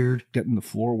 all weird. Getting the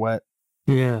floor wet.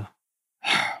 Yeah.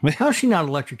 How's she not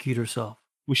electrocute herself?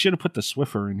 We should have put the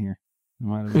Swiffer in here. It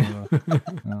might have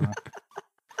been,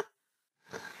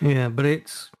 yeah, but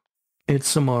it's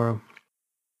Samara.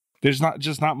 There's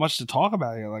not much to talk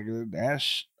about here. Like,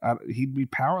 Ash, he'd be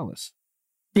powerless.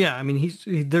 Yeah, I mean,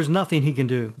 there's nothing he can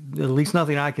do. At least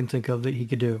nothing I can think of that he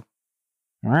could do.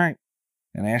 All right.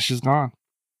 And Ash is gone.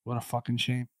 What a fucking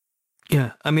shame.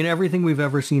 Yeah, I mean, everything we've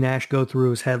ever seen Ash go through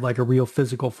has had like a real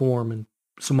physical form, and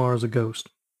Samara's a ghost.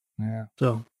 Yeah.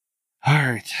 So. All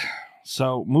right.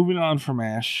 So, moving on from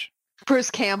Ash.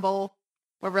 Bruce Campbell,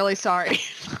 we're really sorry.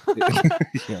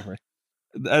 Yeah,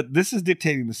 right. This is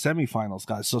dictating the semifinals,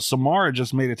 guys. So Samara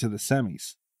just made it to the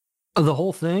semis. The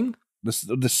whole thing? The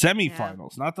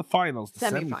semifinals, not the finals. The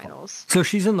semifinals. So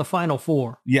she's in the final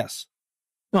four. Yes.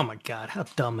 Oh my God, how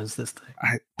dumb is this thing?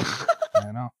 I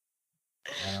know.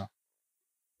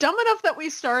 Dumb enough that we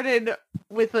started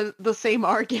with the same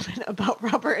argument about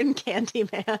Rubber and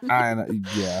Candyman. I know.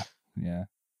 Yeah.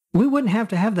 We wouldn't have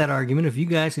to have that argument if you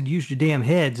guys had used your damn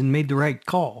heads and made the right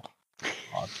call.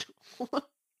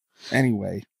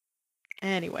 Anyway.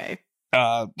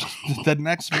 The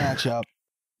next matchup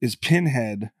is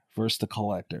Pinhead versus the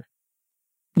Collector.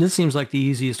 This seems like the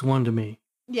easiest one to me.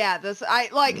 Yeah,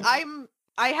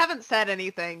 I haven't said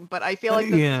anything, but I feel like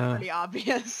this is pretty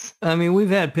obvious. I mean, we've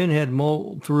had Pinhead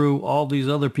mold through all these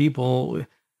other people.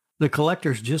 The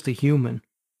Collector's just a human.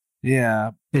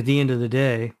 Yeah. At the end of the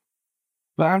day.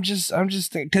 But I'm just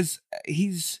thinking, because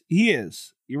he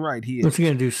is. You're right, he is. What's he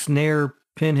gonna do? Snare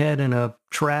Pinhead in a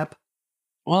trap?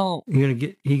 Well, he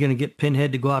gonna get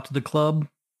Pinhead to go out to the club?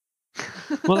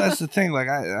 Well, that's the thing. Like,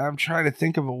 I'm trying to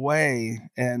think of a way,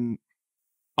 and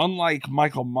unlike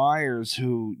Michael Myers,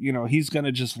 who, he's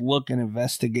gonna just look and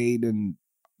investigate and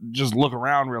just look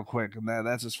around real quick, and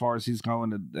that's as far as he's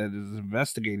going at his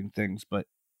investigating things. But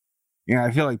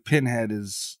I feel like Pinhead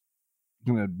is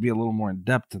gonna be a little more in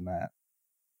depth than that.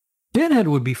 Pinhead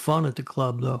would be fun at the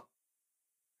club, though.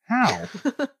 How?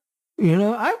 I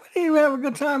would even have a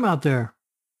good time out there.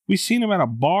 We've seen him at a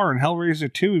bar in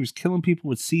Hellraiser 2. He was killing people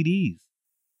with CDs.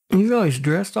 He's always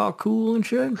dressed all cool and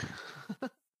shit.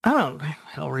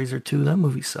 Hellraiser 2, that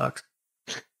movie sucks.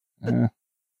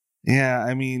 Yeah,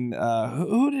 I mean,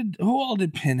 who all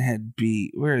did Pinhead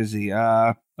beat? Where is he?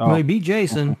 Well, he beat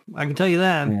Jason. I can tell you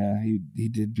that. Yeah, he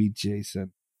did beat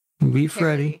Jason. Beat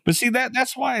Freddy. But see,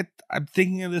 that's why I'm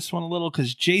thinking of this one a little,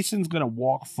 because Jason's going to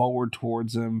walk forward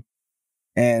towards him.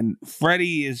 And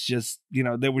Freddy is just,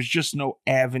 there was just no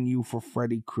avenue for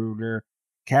Freddy Krueger.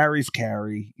 Carrie's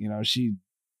Carrie. She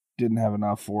didn't have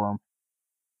enough for him.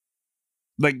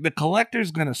 Like, the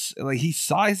Collector's going to, he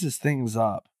sizes things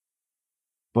up.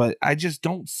 But I just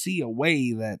don't see a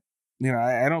way that,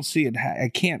 I don't see it. I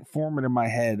can't form it in my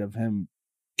head of him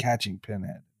catching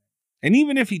Pinhead. And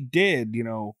even if he did,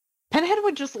 Pinhead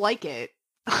would just like it.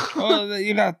 Well,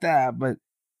 you got that. But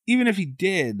even if he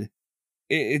did,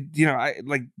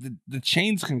 the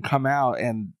chains can come out,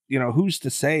 and who's to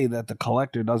say that the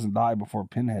Collector doesn't die before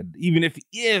Pinhead? Even if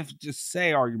just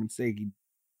say, argument's sake,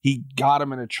 he got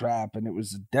him in a trap and it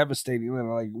was devastating,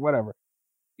 like whatever.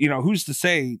 who's to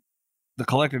say the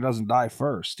Collector doesn't die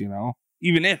first,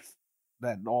 even if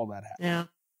all that happens. Yeah.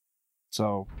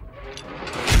 So.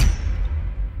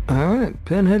 All right,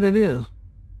 Pinhead it is.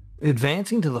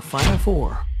 Advancing to the Final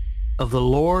Four of the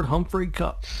Lord Humphrey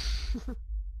Cup.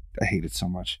 I hate it so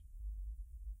much.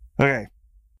 Okay,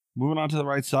 moving on to the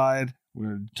right side. We're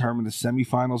going to determine the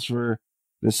semifinals for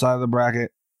this side of the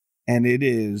bracket. And it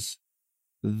is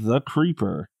the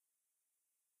Creeper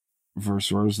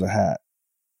versus Rose the Hat.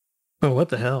 Oh, what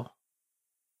the hell?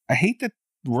 I hate that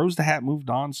Rose the Hat moved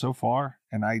on so far,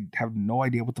 and I have no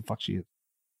idea what the fuck she is.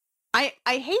 I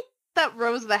hate that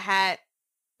Rose the Hat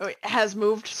has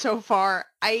moved so far.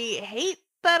 I hate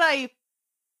that I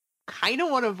kind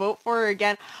of want to vote for her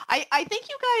again. I think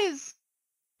you guys,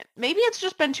 maybe it's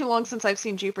just been too long since I've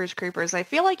seen Jeepers Creepers. I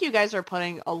feel like you guys are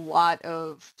putting a lot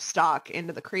of stock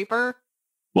into the Creeper.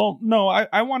 Well, no,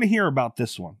 I want to hear about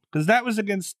this one, because that was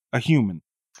against a human.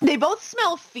 They both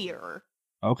smell fear.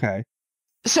 Okay.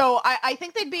 So I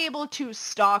think they'd be able to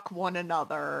stalk one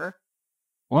another.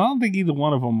 Well, I don't think either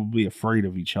one of them will be afraid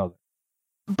of each other.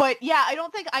 But yeah, I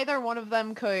don't think either one of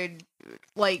them could,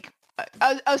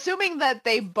 assuming that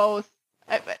they both,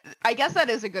 I guess that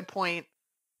is a good point.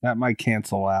 That might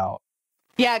cancel out.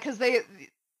 Yeah, because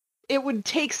it would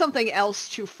take something else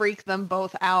to freak them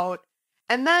both out.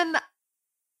 And then,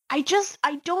 I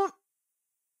don't...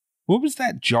 What was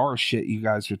that jar of shit you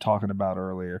guys were talking about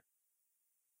earlier?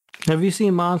 Have you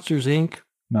seen Monsters, Inc.?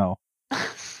 No.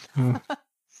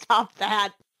 Stop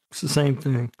that. It's the same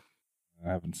thing. I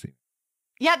haven't seen it.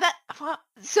 Yeah,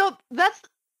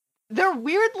 they're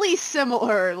weirdly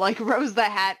similar, like Rose the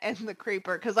Hat and the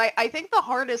Creeper, because I think the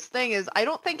hardest thing is I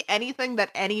don't think anything that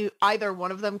either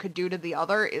one of them could do to the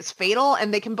other is fatal,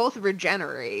 and they can both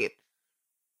regenerate.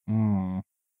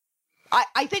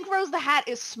 I think Rose the Hat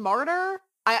is smarter.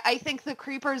 I think the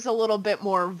Creeper is a little bit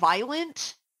more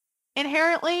violent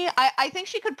inherently. I think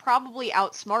she could probably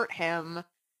outsmart him.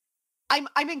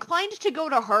 I'm inclined to go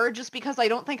to her just because I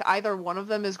don't think either one of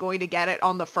them is going to get it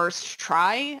on the first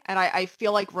try, and I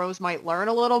feel like Rose might learn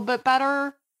a little bit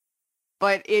better.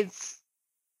 But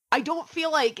I don't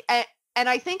feel like, and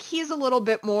I think he's a little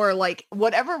bit more like,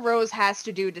 whatever Rose has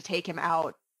to do to take him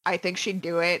out, I think she'd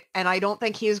do it, and I don't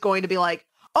think he's going to be like,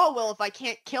 oh, well, if I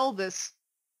can't kill this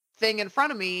thing in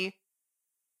front of me,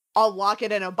 I'll lock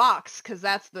it in a box, because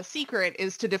that's the secret,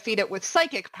 is to defeat it with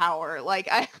psychic power. Like,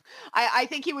 I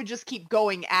think he would just keep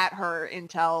going at her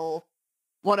until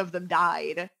one of them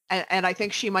died, and I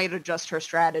think she might adjust her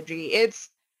strategy.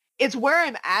 It's where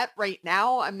I'm at right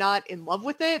now. I'm not in love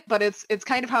with it, but it's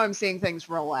kind of how I'm seeing things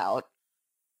roll out.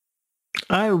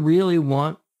 I really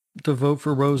want to vote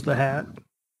for Rose the Hat.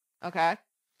 Okay.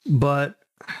 But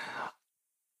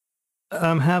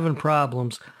I'm having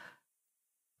problems.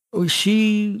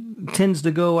 She tends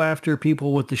to go after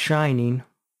people with the Shining.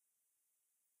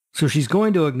 So she's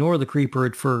going to ignore the Creeper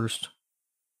at first.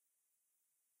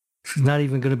 He's not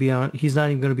even going to be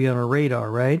on her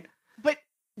radar, right? But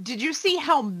did you see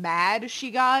how mad she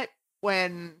got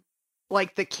when,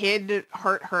 like, the kid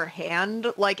hurt her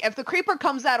hand? Like, if the Creeper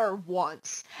comes at her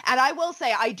once, and I will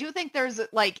say, I do think there's,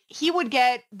 like, he would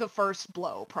get the first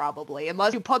blow, probably,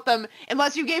 unless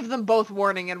you gave them both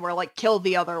warning and were like, kill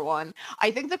the other one.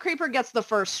 I think the Creeper gets the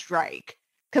first strike,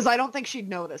 because I don't think she'd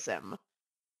notice him.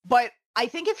 But I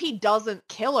think if he doesn't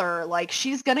kill her, like,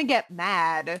 she's gonna get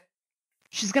mad.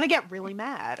 She's gonna get really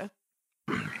mad.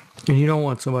 And you don't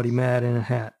want somebody mad in a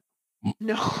hat.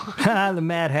 No. The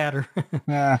Mad Hatter.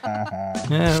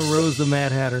 Rose the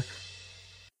Mad Hatter.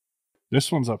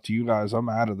 This one's up to you guys. I'm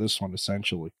out of this one,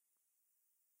 essentially.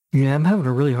 Yeah, I'm having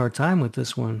a really hard time with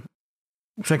this one.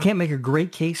 Because I can't make a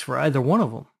great case for either one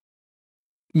of them.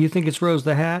 You think it's Rose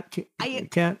the Hat,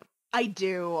 Kat? I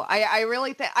do. I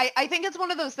really think... I think it's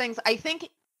one of those things. I think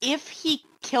if he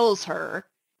kills her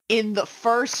in the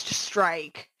first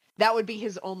strike, that would be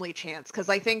his only chance, because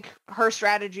I think her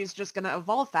strategy is just going to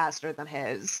evolve faster than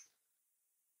his.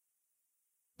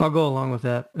 I'll go along with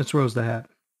that. It's Rose the Hat.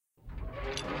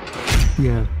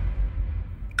 Yeah.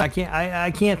 I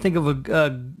can't think of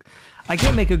I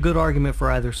can't make a good argument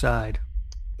for either side.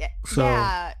 Yeah, so.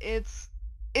 Yeah,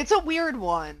 it's a weird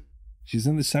one. She's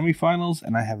in the semifinals,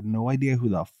 and I have no idea who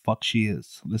the fuck she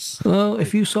is. Well,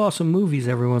 if you saw some movies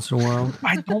every once in a while.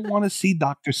 I don't want to see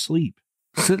Dr. Sleep.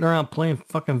 Sitting around playing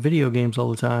fucking video games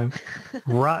all the time.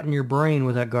 Rotting your brain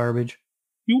with that garbage.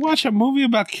 You watch a movie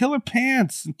about killer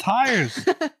pants and tires.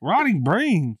 Rotting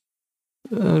brain.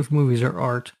 Those movies are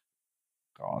art.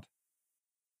 God.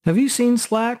 Have you seen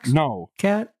Slacks? No.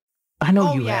 Kat? I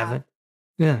know you haven't.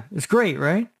 Yeah, it's great,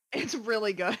 right? It's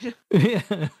really good. Yeah.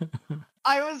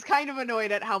 I was kind of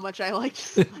annoyed at how much I liked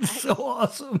Slacks. It's so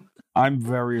awesome. I'm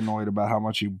very annoyed about how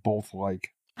much you both like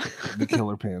the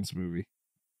Killer Pants movie.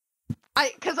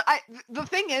 The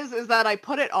thing is that I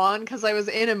put it on because I was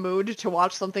in a mood to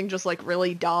watch something just like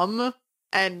really dumb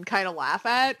and kind of laugh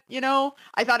at, you know?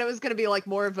 I thought it was going to be like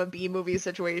more of a B movie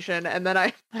situation, and then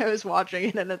I was watching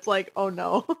it and it's like, oh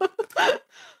no.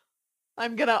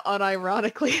 I'm gonna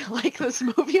unironically like this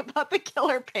movie about the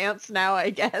Killer Pants now, I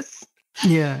guess.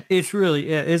 Yeah, it's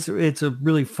a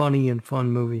really funny and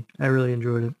fun movie. I really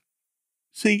enjoyed it.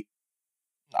 See,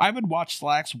 I would watch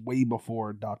Slacks way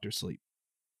before Dr. Sleep.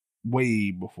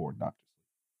 Way before Dr.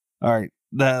 Sleep. All right,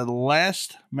 the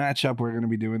last matchup we're going to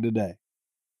be doing today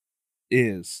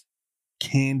is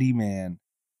Candyman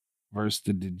versus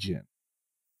the Djinn.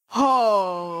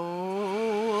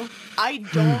 Oh, I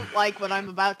don't like what I'm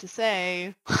about to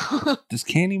say. Does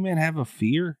Candyman have a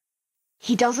fear?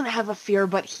 He doesn't have a fear,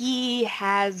 but he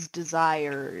has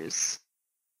desires.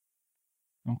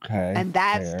 Okay. And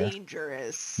that's fair.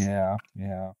 dangerous. Yeah.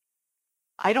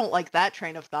 I don't like that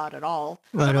train of thought at all.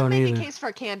 I don't made either. a case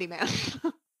for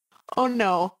Candyman. Oh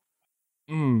no.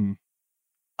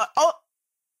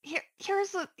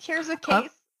 Here's a case.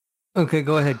 Okay,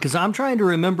 go ahead. Because I'm trying to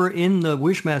remember in the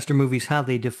Wishmaster movies how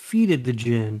they defeated the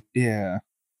Djinn. Yeah.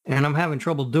 And I'm having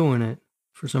trouble doing it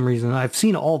for some reason. I've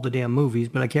seen all the damn movies,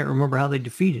 but I can't remember how they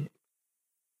defeated it.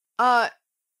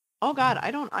 Oh god,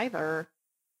 I don't either.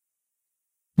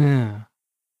 Yeah.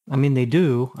 I mean, they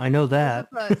do. I know that.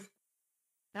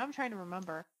 Now I'm trying to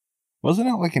remember. Wasn't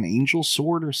it like an angel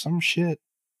sword or some shit?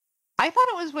 I thought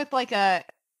it was with like a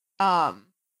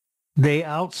They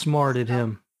outsmarted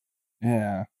him.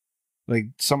 Yeah. Like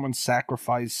someone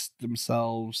sacrificed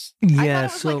themselves. Yeah, I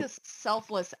thought it was like a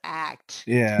selfless act.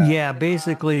 Yeah. Yeah,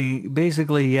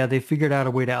 basically, yeah, they figured out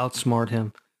a way to outsmart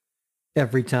him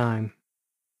every time.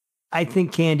 I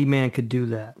think Candyman could do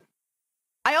that.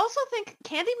 I also think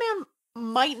Candyman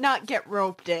might not get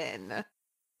roped in.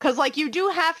 Because, like, you do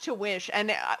have to wish.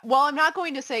 And while I'm not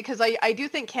going to say, because I do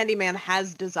think Candyman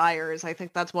has desires. I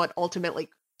think that's what ultimately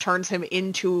turns him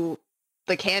into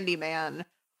the Candyman.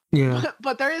 Yeah.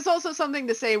 But there is also something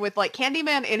to say with, like,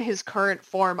 Candyman in his current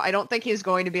form. I don't think he's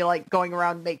going to be, like, going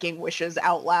around making wishes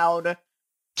out loud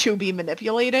to be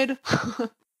manipulated.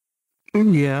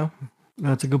 Yeah,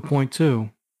 that's a good point,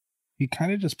 too. He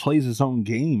kind of just plays his own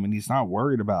game and he's not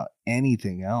worried about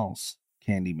anything else,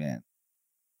 Candyman.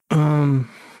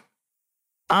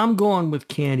 I'm going with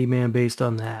Candyman based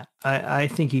on that. I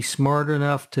think he's smart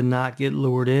enough to not get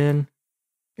lured in,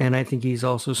 and I think he's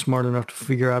also smart enough to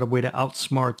figure out a way to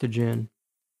outsmart the Djinn.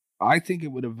 I think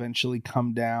it would eventually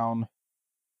come down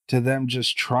to them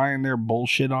just trying their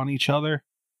bullshit on each other,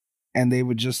 and they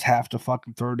would just have to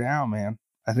fucking throw down, man.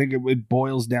 I think it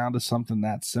boils down to something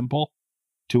that simple,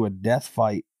 to a death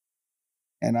fight.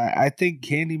 And I think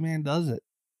Candyman does it.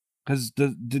 Because the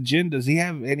Djinn, does he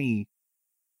have any,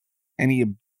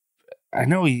 I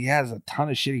know he has a ton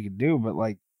of shit he can do, but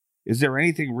like, is there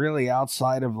anything really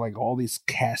outside of like all these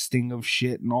casting of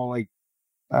shit and all, like,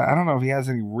 I don't know if he has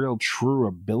any real true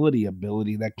ability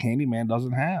that Candyman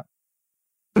doesn't have.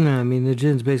 No, I mean, the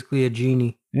Djinn's basically a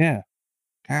genie. Yeah.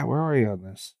 God, where are you on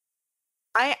this?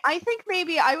 I think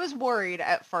maybe I was worried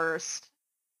at first.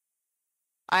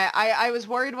 I was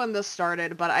worried when this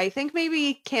started, but I think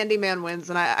maybe Candyman wins,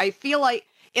 and I feel like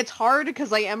it's hard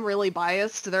because I am really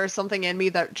biased. There's something in me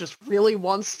that just really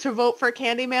wants to vote for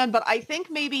Candyman, but I think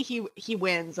maybe he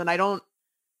wins, and I don't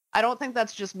think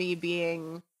that's just me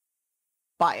being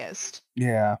biased.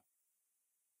 Yeah.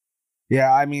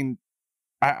 Yeah, I mean,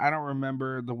 I don't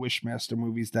remember the Wishmaster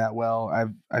movies that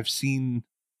well. I've seen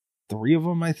 3 of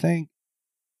them, I think,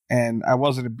 and I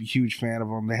wasn't a huge fan of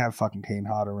them. They have fucking Kane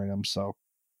Hodder in them, so,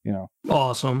 you know.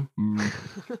 Awesome.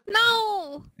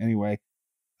 No! Anyway,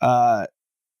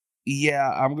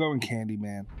 yeah, I'm going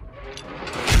Candyman.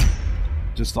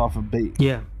 Just off of bait.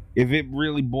 Yeah. If it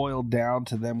really boiled down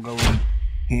to them going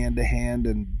hand to hand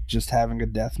and just having a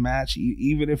death match,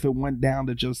 even if it went down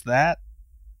to just that,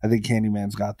 I think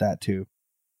Candyman's got that too.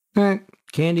 All right,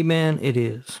 Candyman it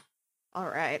is. All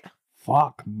right.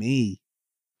 Fuck me.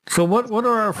 So what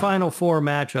are our final 4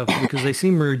 matchups? Because they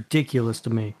seem ridiculous to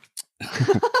me.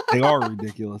 They are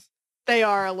ridiculous. They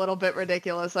are a little bit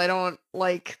ridiculous. I don't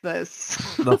like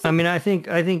this. I mean,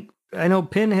 I know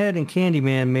Pinhead and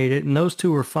Candyman made it, and those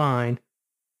 2 are fine.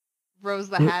 Rose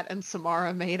the Hat and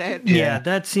Samara made it. Yeah,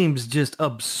 that seems just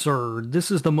absurd. This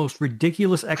is the most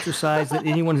ridiculous exercise that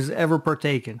anyone has ever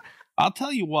partaken. I'll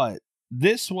tell you what,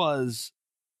 this was,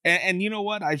 and you know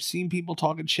what? I've seen people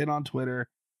talking shit on Twitter,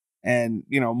 and,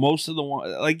 you know, most of the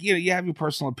one, like, you know, you have your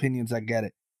personal opinions, I get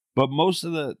it. But most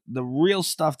of the real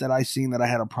stuff that I seen that I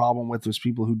had a problem with was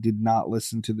people who did not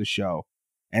listen to the show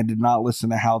and did not listen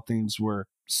to how things were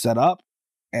set up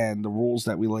and the rules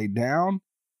that we laid down.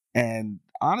 And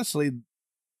honestly,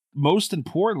 most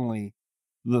importantly,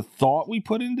 the thought we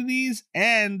put into these.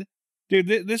 And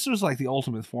dude, this was like the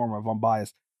ultimate form of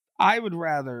unbiased. I would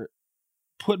rather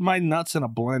put my nuts in a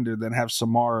blender than have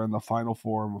Samara in the final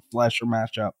four of a Flasher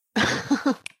matchup.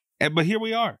 But here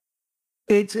we are.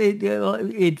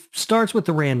 It starts with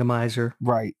the randomizer,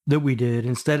 right? That we did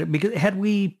because had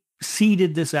we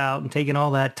seeded this out and taken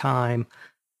all that time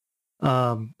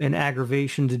and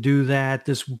aggravation to do that,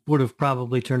 this would have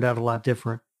probably turned out a lot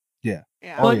different. Yeah.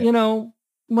 But you know,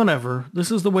 whatever.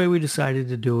 This is the way we decided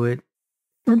to do it.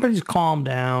 Everybody's calm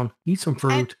down, eat some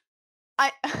fruit.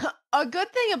 A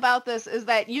good thing about this is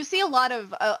that you see a lot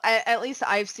of, at least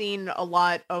I've seen a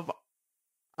lot of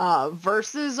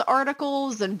versus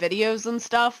articles and videos and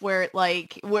stuff where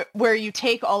where you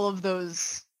take all of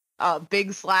those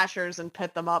big slashers and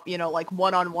pit them up, you know, like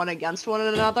one-on-one against one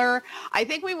another. I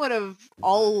think we would have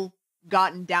all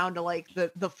gotten down to like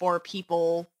the four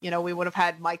people, you know, we would have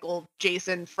had Michael,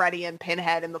 Jason, Freddy, and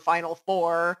Pinhead in the final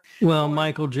four. Well,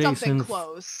 Michael, Jason, something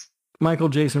close. Michael,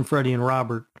 Jason, Freddy, and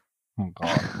Robert. Oh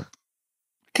God.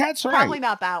 Cat's right. Probably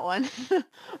not that one.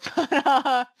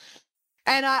 But,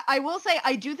 and I will say,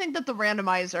 I do think that the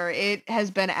randomizer, it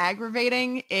has been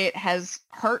aggravating. It has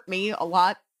hurt me a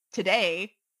lot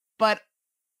today, but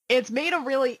it's made a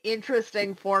really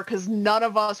interesting four because none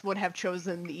of us would have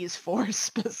chosen these four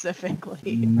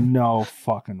specifically. No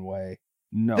fucking way.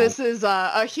 No. This is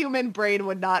a human brain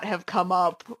would not have come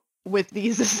up with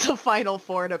these as the final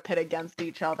four to pit against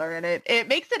each other, and it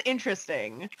makes it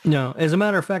interesting. No, as a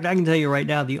matter of fact, I can tell you right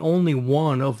now, the only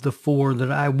one of the four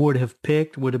that I would have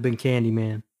picked would have been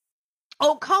Candyman.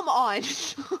 Oh, come on.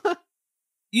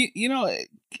 you know,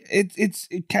 it's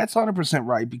Cat's 100%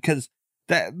 right, because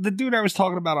the dude I was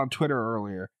talking about on Twitter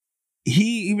earlier,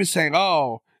 he was saying,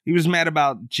 oh, he was mad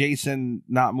about Jason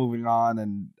not moving on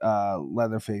and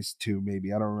Leatherface too,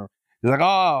 maybe. I don't remember. He's like,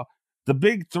 oh, the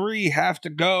big three have to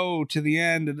go to the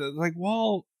end. And like,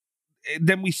 well,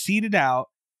 then we seed it out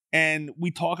and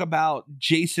we talk about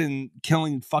Jason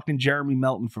killing fucking Jeremy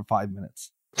Melton for 5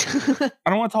 minutes. I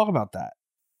don't want to talk about that.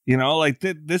 You know, like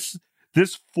this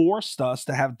forced us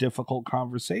to have difficult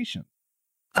conversation.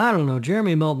 I don't know.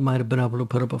 Jeremy Melton might have been able to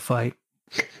put up a fight.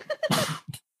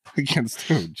 Against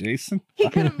who? Jason?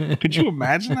 Could you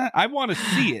imagine that? I want to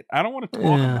see it. I don't want to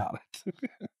talk about it.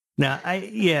 Now,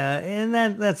 and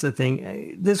that's the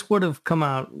thing. This would have come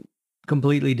out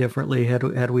completely differently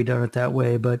had we done it that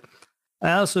way. But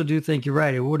I also do think you're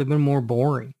right. It would have been more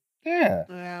boring.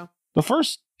 Yeah. The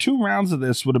first 2 rounds of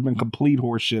this would have been complete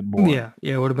horseshit boring. Yeah,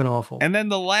 it would have been awful. And then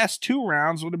the last 2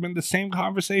 rounds would have been the same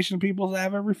conversation people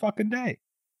have every fucking day.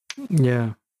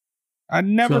 Yeah. I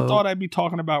never thought I'd be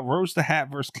talking about Rose the Hat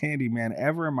versus Candyman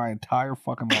ever in my entire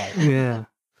fucking life. Yeah.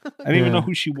 I didn't even know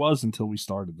who she was until we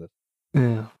started this.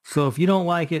 Yeah. So if you don't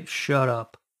like it, shut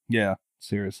up. Yeah,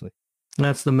 seriously.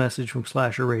 That's the message from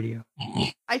Slasher Radio.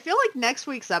 I feel like next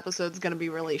week's episode is going to be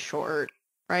really short,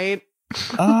 right?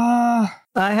 I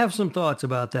have some thoughts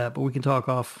about that, but we can talk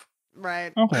off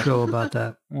show about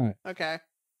that. All right. Okay.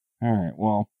 All right.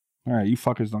 Well, all right. You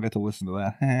fuckers don't get to listen to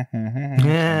that.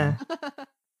 Yeah.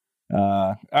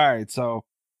 All right. So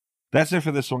that's it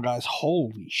for this one, guys.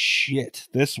 Holy shit.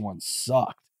 This one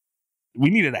sucked. We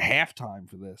needed a halftime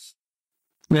for this.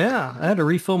 Yeah. I had to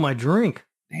refill my drink.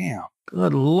 Damn.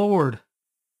 Good Lord.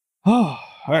 Oh,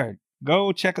 all right.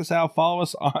 Go check us out. Follow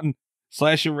us on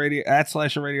Slasher Radio, at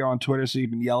Slasher Radio on Twitter, so you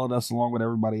can yell at us along with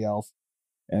everybody else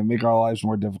and make our lives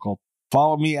more difficult.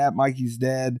 Follow me at Mikey's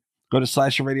Dead. Go to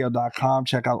slasherradio.com.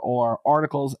 Check out all our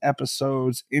articles,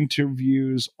 episodes,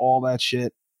 interviews, all that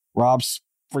shit. Rob's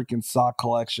freaking sock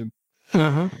collection.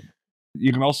 Uh-huh.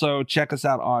 You can also check us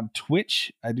out on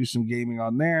Twitch. I do some gaming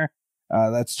on there.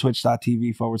 That's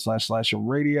twitch.tv/Slasher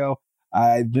Radio.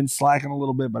 I've been slacking a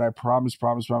little bit, but I promise.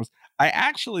 I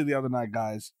actually, the other night,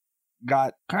 guys,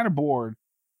 got kind of bored,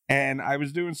 and I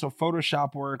was doing some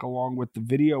Photoshop work along with the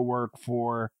video work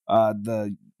for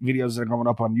the videos that are going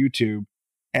up on YouTube,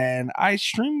 and I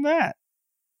streamed that.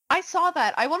 I saw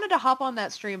that. I wanted to hop on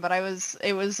that stream, but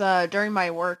it was during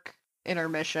my work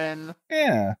intermission.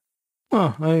 Yeah.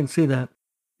 Oh, I didn't see that.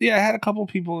 Yeah, I had a couple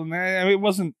people in there. I mean, it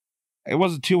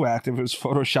wasn't too active. It was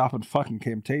Photoshop and fucking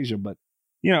Camtasia, but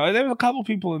you know, there was a couple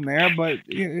people in there, but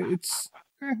it's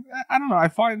I don't know. I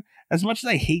find as much as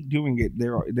I hate doing it,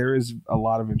 there is a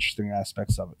lot of interesting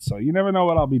aspects of it. So you never know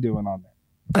what I'll be doing on there.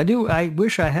 I do. I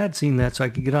wish I had seen that so I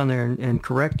could get on there and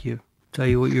correct you, tell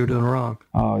you what you were doing wrong.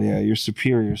 Oh yeah, your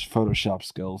superior's Photoshop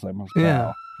skills. I must.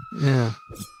 Yeah.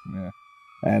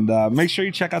 And make sure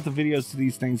you check out the videos to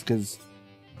these things because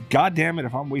God damn it,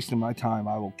 if I'm wasting my time,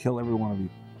 I will kill every one of you.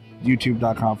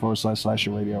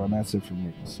 YouTube.com/Slasher Radio, and that's it for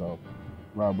me. So,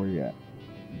 Rob, where you at?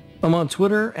 I'm on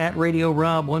Twitter at Radio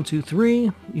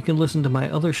Rob123. You can listen to my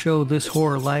other show, This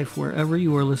Horror Life, wherever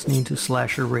you are listening to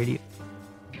Slasher Radio.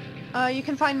 You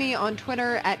can find me on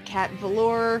Twitter at Cat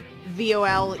Velour,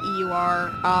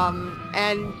 VOLEUR.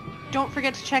 And don't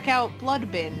forget to check out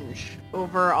Blood Binge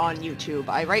over on YouTube.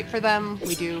 I write for them.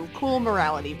 We do cool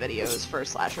morality videos for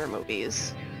slasher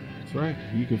movies. That's right.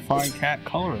 You can find Cat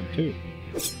coloring too.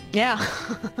 Yeah.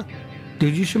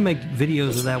 Dude, you should make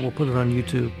videos of that. We'll put it on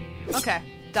YouTube. Okay,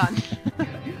 done.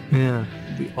 Yeah,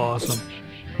 it'd be awesome.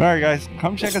 All right, guys,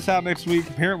 come check us out next week.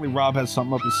 Apparently, Rob has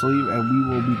something up his sleeve, and we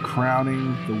will be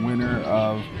crowning the winner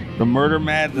of the Murder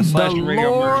Mad, the Slasher Radio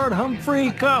Lord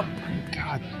Humphrey Cup.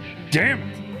 God damn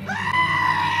it.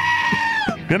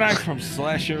 Good night from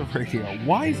Slasher Radio.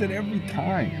 Why is it every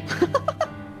time?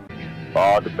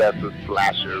 All the best of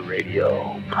Slasher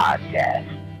Radio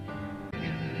podcast.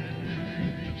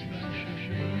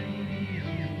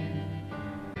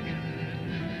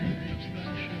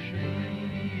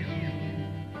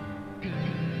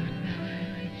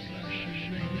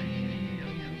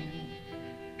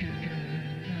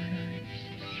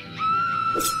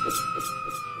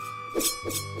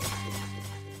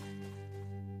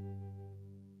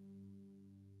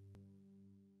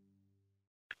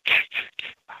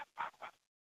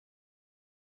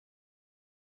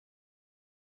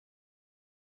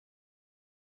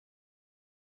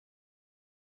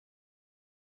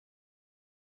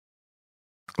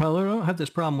 Well, I don't have this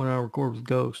problem when I record with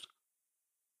Ghost.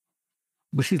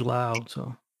 But she's loud,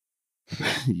 so.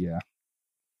 Yeah.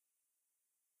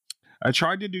 I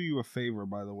tried to do you a favor,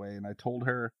 by the way, and I told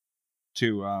her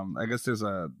to, I guess there's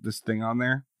this thing on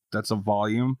there that's a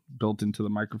volume built into the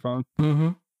microphone. Mm-hmm.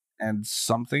 And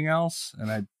something else,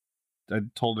 and I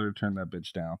told her to turn that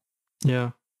bitch down.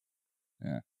 Yeah.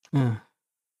 Yeah. Yeah.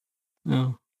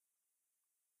 No.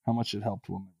 How much it helped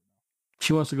women.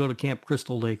 She wants to go to Camp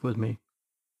Crystal Lake with me.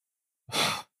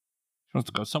 She wants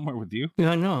to go somewhere with you?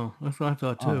 Yeah, I know. That's what I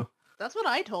thought too. Oh. That's what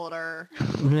I told her.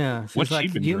 Yeah. She's What's like,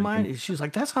 she been do you drinking? mind? She's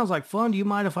like, that sounds like fun. Do you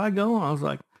mind if I go? And I was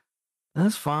like,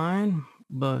 that's fine.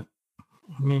 But,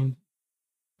 I mean,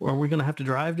 are we going to have to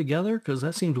drive together? Because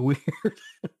that seems weird.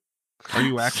 Are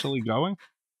you actually going?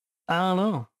 I don't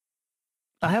know.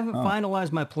 I haven't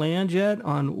finalized my plans yet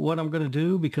on what I'm going to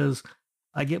do because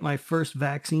I get my first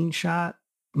vaccine shot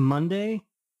Monday.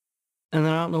 And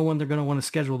then I don't know when they're going to want to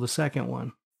schedule the second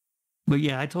one. But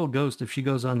yeah, I told Ghost if she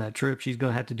goes on that trip, she's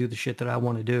going to have to do the shit that I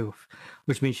want to do,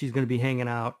 which means she's going to be hanging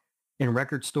out in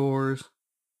record stores.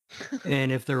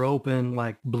 And if they're open,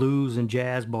 like blues and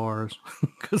jazz bars,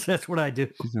 because that's what I do.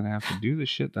 She's going to have to do the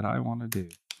shit that I want to do.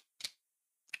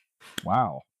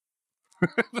 Wow.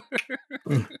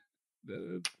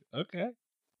 Okay.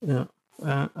 Yeah.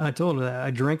 I told her that.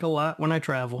 I drink a lot when I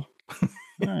travel.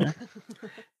 All right.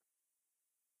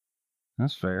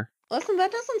 That's fair. Listen,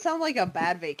 that doesn't sound like a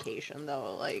bad vacation,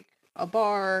 though. Like, a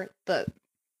bar, the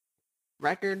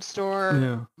record store,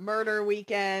 Yeah. murder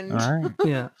weekend. All right.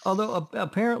 Yeah. Although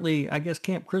apparently, I guess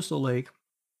Camp Crystal Lake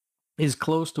is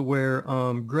close to where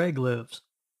Greg lives.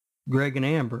 Greg and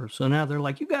Amber. So now they're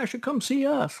like, you guys should come see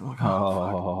us. I'm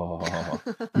like,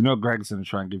 You know Greg's going to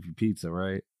try and give you pizza,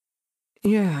 right?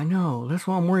 yeah, I know. That's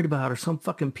what I'm worried about. Or some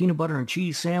fucking peanut butter and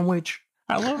cheese sandwich.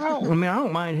 I love how. I mean, I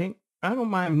don't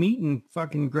mind meeting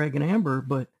fucking Greg and Amber,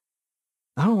 but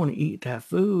I don't want to eat that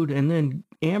food. And then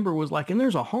Amber was like, and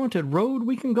there's a haunted road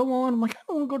we can go on. I'm like, I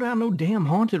don't want to go down no damn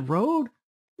haunted road.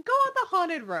 Go on the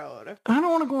haunted road. I don't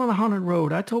want to go on the haunted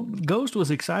road. I told Ghost was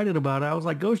excited about it. I was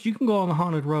like, Ghost, you can go on the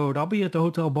haunted road. I'll be at the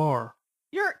hotel bar.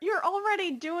 You're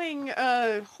already doing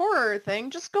a horror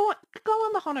thing. Just go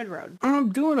on the haunted road.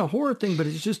 I'm doing a horror thing, but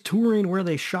it's just touring where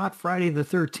they shot Friday the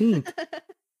 13th.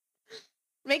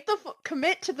 Make the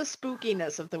commit to the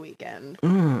spookiness of the weekend. I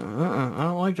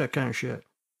don't like that kind of shit.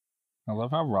 I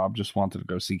love how Rob just wanted to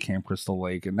go see Camp Crystal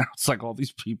Lake, and now it's like all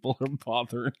these people are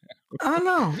bothering him. I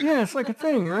know. Yeah, it's like a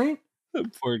thing, right?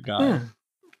 Poor guy. Yeah.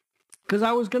 Because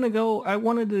I was going to go, I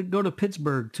wanted to go to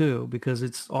Pittsburgh too, because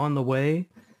it's on the way.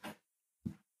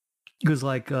 Because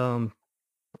like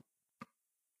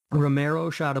Romero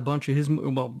shot a bunch of his,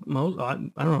 well, most, I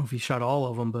don't know if he shot all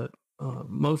of them, but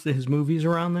most of his movies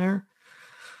around there.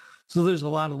 So there's a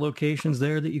lot of locations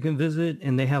there that you can visit,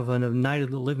 and they have a Night of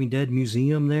the Living Dead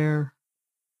museum there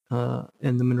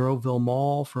in the Monroeville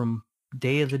Mall from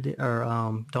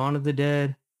Dawn of the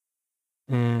Dead.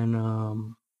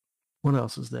 And what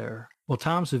else is there? Well,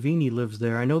 Tom Savini lives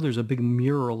there. I know there's a big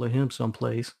mural of him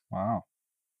someplace. Wow.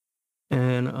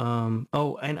 And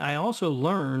and I also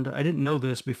learned, I didn't know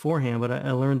this beforehand, but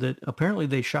I learned that apparently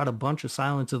they shot a bunch of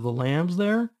Silence of the Lambs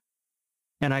there.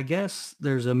 And I guess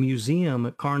there's a museum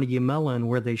at Carnegie Mellon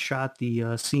where they shot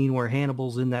the scene where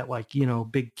Hannibal's in that, like,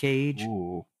 big cage.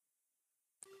 Ooh.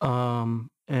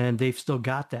 And they've still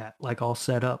got that like all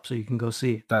set up so you can go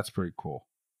see it. That's pretty cool.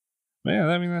 Man,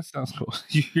 I mean, that sounds cool.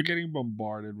 You're getting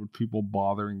bombarded with people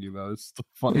bothering you, though. It's the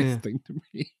funniest thing to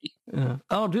me. Yeah.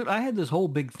 Oh, dude, I had this whole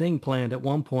big thing planned at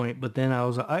one point, but then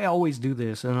I always do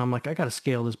this, and I'm like, I got to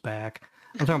scale this back.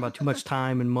 I'm talking about too much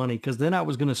time and money, because then I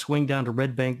was going to swing down to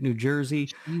Red Bank, New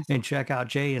Jersey, and check out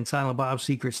Jay and Silent Bob's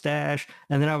Secret Stash,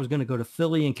 and then I was going to go to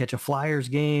Philly and catch a Flyers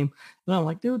game. And I'm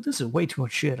like, dude, this is way too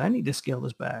much shit. I need to scale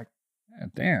this back. Yeah,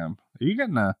 damn. Are you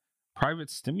getting a private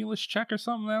stimulus check or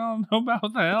something that I don't know about?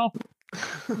 What the hell?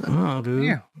 Oh, dude.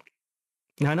 Yeah.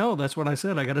 I know. That's what I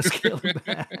said. I got to scale it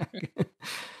back.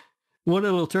 What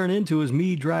it'll turn into is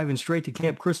me driving straight to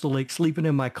Camp Crystal Lake, sleeping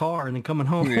in my car, and then coming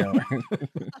home. Yeah.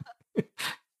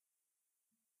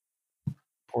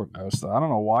 Poor Ghost. I don't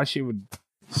know why she would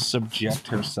subject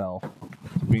herself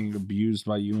to being abused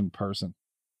by you in person.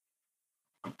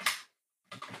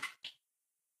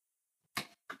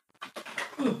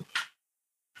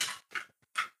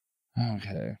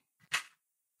 Okay.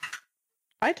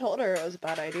 I told her it was a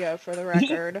bad idea, for the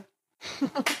record.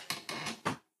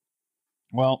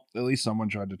 Well, at least someone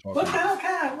tried to talk. What the hell,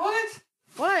 Pat? What?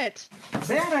 What?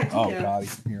 Bad idea. Oh, God.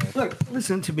 Here. Look,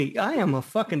 listen to me. I am a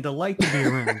fucking delight to be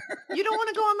around. You don't want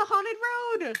to go on the haunted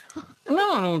road.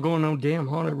 No, I don't go on no damn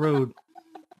haunted road.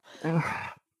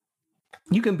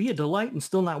 You can be a delight and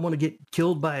still not want to get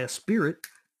killed by a spirit.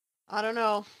 I don't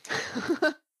know.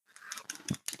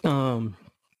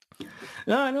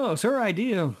 No, I know. It's her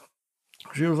idea.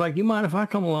 She was like, you mind if I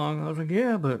come along? I was like,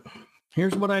 yeah, but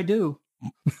here's what I do.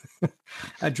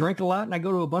 I drink a lot and I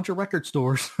go to a bunch of record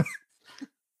stores.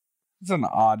 It's an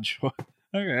odd choice.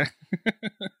 Okay.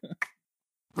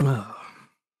 And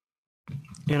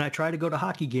I try to go to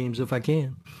hockey games if I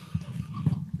can.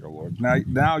 Your Lord.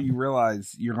 Now you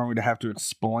realize you're going to have to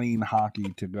explain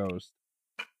hockey to Ghost.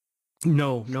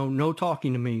 No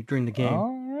talking to me during the game.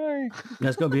 All right.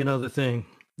 That's going to be another thing.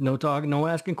 No talking, no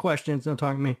asking questions, no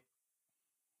talking to me.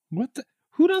 What the?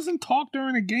 Who doesn't talk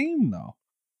during a game, though?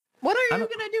 What are you going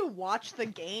to do? Watch the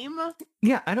game?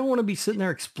 Yeah, I don't want to be sitting there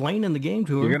explaining the game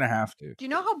to her. You're going to have to. Do you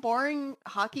know how boring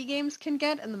hockey games can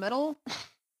get in the middle?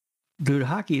 Dude,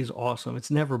 hockey is awesome.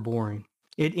 It's never boring.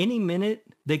 At any minute,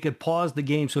 they could pause the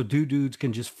game so two dudes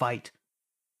can just fight.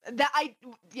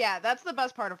 That's the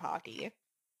best part of hockey.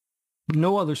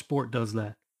 No other sport does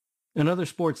that. In other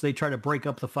sports, they try to break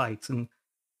up the fights and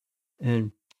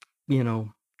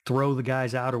throw the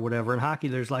guys out or whatever. In hockey,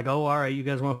 there's like, oh, all right, you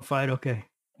guys want to fight? Okay.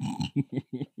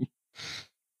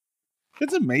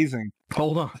 It's amazing.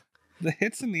 Hold on. The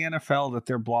hits in the NFL that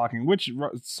they're blocking, which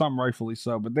some rightfully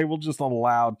so, but they will just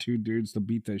allow two dudes to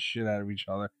beat the shit out of each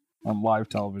other on live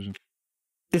television.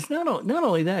 It's not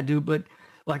only that, dude, but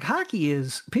like hockey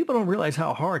is, people don't realize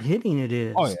how hard hitting it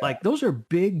is. Oh, yeah. Like those are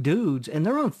big dudes and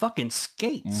they're on fucking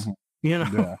skates,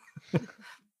 Yeah.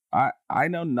 I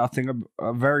know nothing,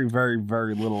 very, very,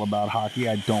 very little about hockey.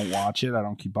 I don't watch it. I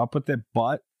don't keep up with it,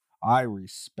 but I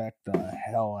respect the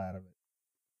hell out of it.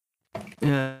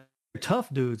 Yeah.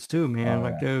 Tough dudes too, man. Oh,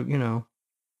 like yeah. they're,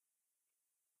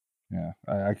 Yeah,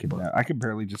 I could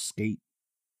barely just skate.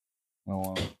 Do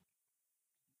all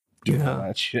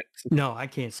that shit. No, I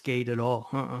can't skate at all.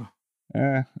 I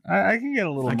can get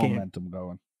a little momentum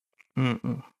going.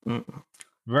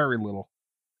 Very little.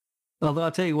 Although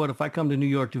I'll tell you what, if I come to New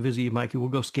York to visit you, Mikey, we'll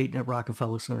go skating at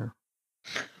Rockefeller Center.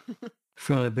 In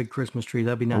front of a big Christmas tree.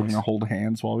 That'd be nice. We're going to hold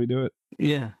hands while we do it?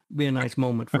 Yeah, be a nice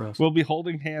moment for us. We'll be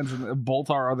holding hands and both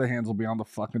our other hands will be on the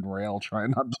fucking rail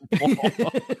trying not to fall.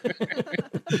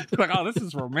 Like, oh, this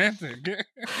is romantic.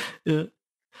 Yeah.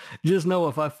 Just know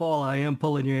if I fall, I am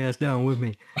pulling your ass down with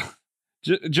me.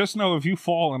 Just know if you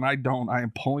fall and I don't, I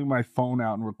am pulling my phone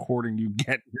out and recording you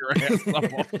get your ass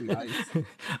up off the ice.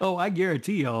 Oh, I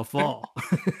guarantee you I'll fall.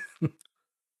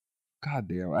 God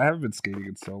damn, I haven't been skating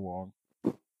in so long.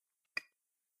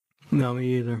 No,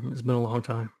 me either. It's been a long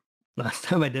time. Last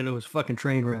time I did it was a fucking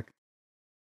train wreck.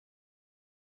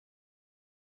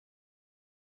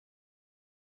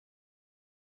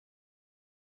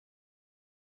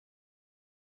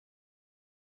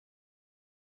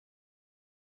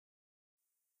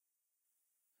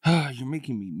 You're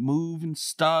making me move and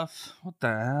stuff. What the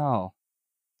hell?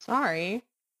 Sorry.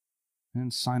 I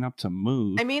didn't sign up to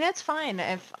move. I mean, it's fine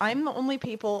if I'm the only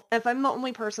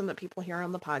person that people hear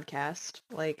on the podcast.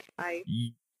 Like,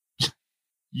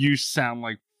 You sound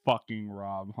like fucking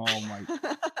Rob. Oh my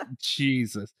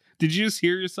Jesus. Did you just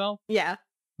hear yourself? Yeah.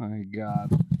 My God.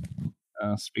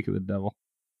 Speak of the devil.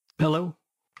 Hello.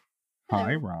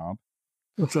 Hi, Rob.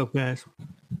 What's up, guys?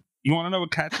 You want to know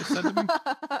what Kat just said to me?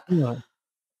 Yeah.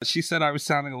 She said I was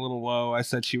sounding a little low. I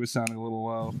said she was sounding a little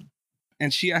low.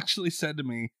 And she actually said to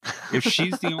me, if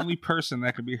she's the only person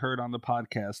that can be heard on the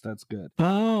podcast, that's good.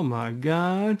 Oh, my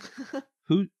God.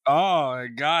 Who? Oh, my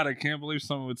God. I can't believe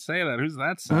someone would say that. Who's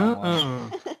that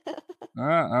sound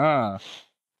like?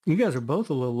 You guys are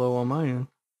both a little low on my end.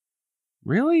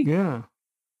 Really? Yeah.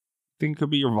 Think it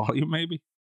could be your volume, maybe?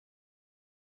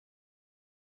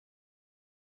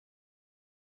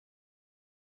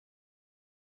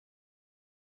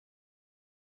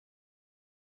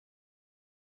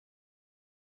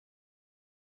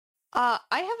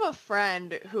 I have a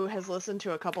friend who has listened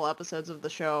to a couple episodes of the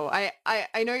show.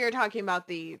 I know you're talking about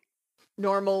the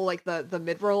normal, like the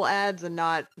mid-roll ads and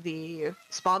not the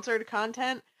sponsored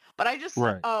content. But I just,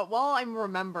 Right. while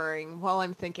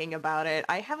I'm thinking about it,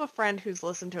 I have a friend who's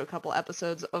listened to a couple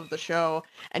episodes of the show,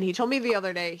 and he told me the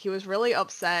other day he was really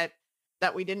upset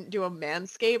that we didn't do a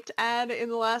Manscaped ad in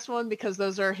the last one because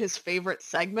those are his favorite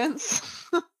segments.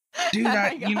 Dude, And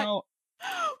I got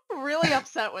really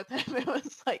upset with him. It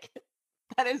was like,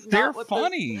 that is They're not what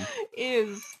funny. this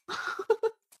is.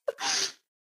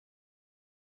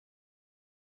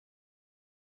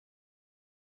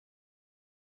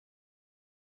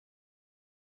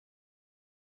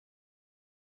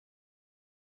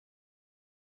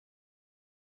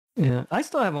 Yeah. I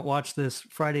still haven't watched this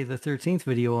Friday the 13th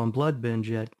video on Blood Binge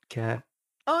yet, Kat.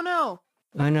 Oh no.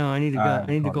 I know. I need to go. I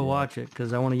need to caught go it yet. watch it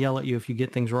because I want to yell at you if you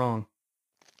get things wrong.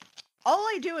 All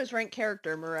I do is rank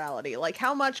character morality. Like,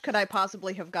 how much could I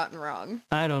possibly have gotten wrong?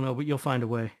 I don't know, but you'll find a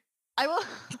way. I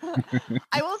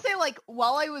will say, like,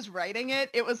 while I was writing it,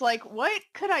 it was like, what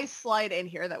could I slide in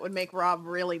here that would make Rob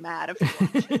really mad if he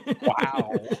watched it?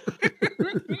 Wow.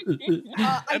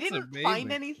 I That's didn't amazing.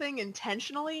 find anything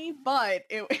intentionally, but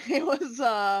it was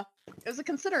a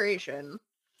consideration.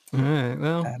 All right.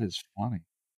 Well, That is funny.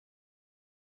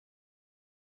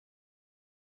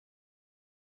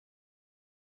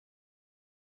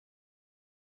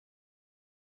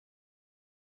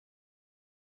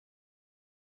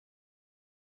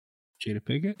 Jada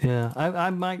Pinkett? yeah, I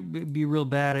might be real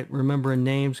bad at remembering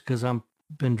names because I've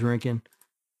been drinking.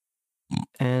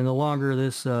 And the longer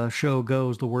this show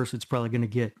goes, the worse it's probably going to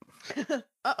get.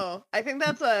 Uh-oh. I think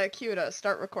that's a cue to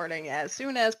start recording as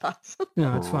soon as possible.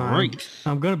 No, it's fine. Great.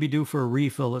 I'm going to be due for a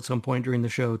refill at some point during the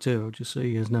show, too, just so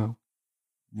you guys know.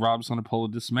 Rob's going to pull a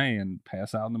dismay and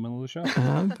pass out in the middle of the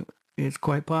show. It's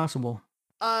quite possible.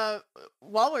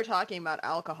 While we're talking about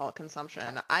alcohol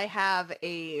consumption, I have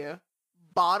a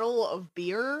bottle of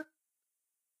beer.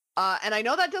 And I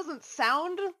know that doesn't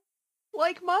sound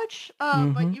like much,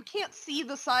 but you can't see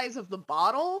the size of the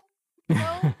bottle. You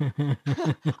know?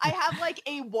 I have like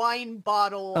a wine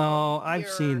bottle. Oh, of I've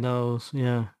beer. seen those,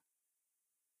 yeah.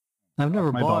 I've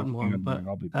never My bought dog's one, gonna but drink,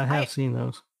 I'll be I back. have seen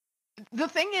those. The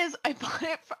thing is,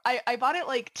 I bought it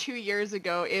like 2 years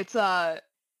ago. It's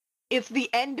the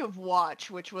End of Watch,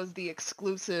 which was the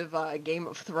exclusive Game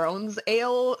of Thrones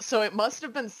ale, so it must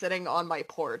have been sitting on my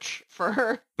porch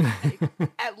for like,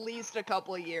 at least a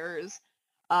couple of years.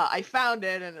 I found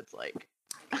it, and it's like,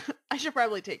 I should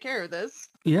probably take care of this.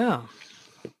 Yeah.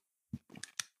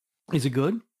 Is it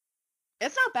good?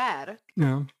 It's not bad.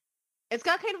 No. It's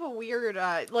got kind of a weird,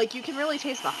 like, you can really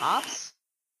taste the hops,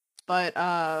 but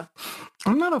I'm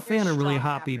not a fan of really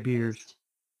strong hoppy beers. aftertaste.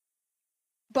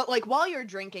 But like while you're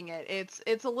drinking it,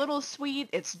 it's a little sweet.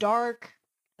 It's dark.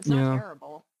 It's not Yeah.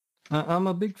 terrible. I'm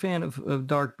a big fan of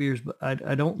dark beers, but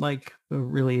I don't like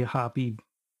really hoppy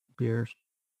beers.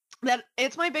 That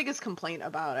it's my biggest complaint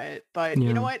about it. But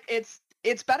you know Yeah. what?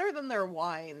 It's better than their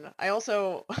wine. I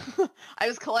also I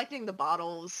was collecting the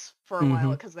bottles for a while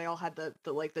because they all had the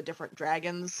like the different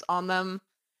dragons on them,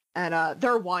 and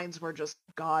their wines were just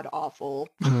god awful.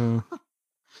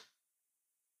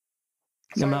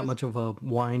 So I'm I not was- much of a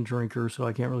wine drinker, so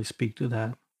I can't really speak to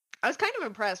that. I was kind of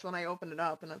impressed when I opened it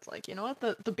up, and it's like, you know what?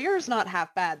 The beer is not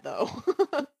half bad though.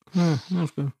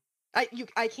 That's good.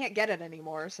 I can't get it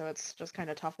anymore, so it's just kind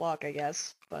of tough luck, I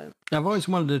guess. But I've always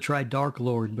wanted to try Dark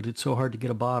Lord, but it's so hard to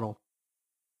get a bottle.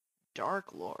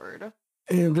 Dark Lord.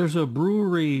 And there's a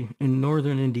brewery in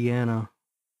northern Indiana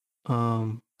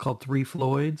called Three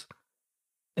Floyds.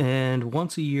 And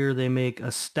once a year they make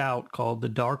a stout called the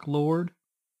Dark Lord.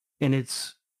 And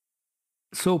it's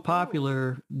so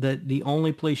popular that the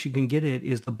only place you can get it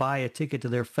is to buy a ticket to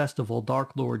their festival,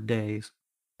 Dark Lord Days,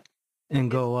 and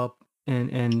go up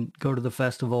and go to the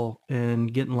festival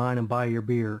and get in line and buy your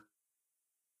beer.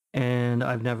 and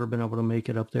I've never been able to make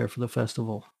it up there for the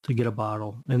festival to get a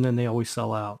bottle. And then they always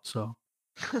sell out. So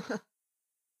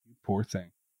Poor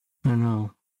thing. I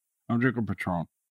know. I'm drinking Patron.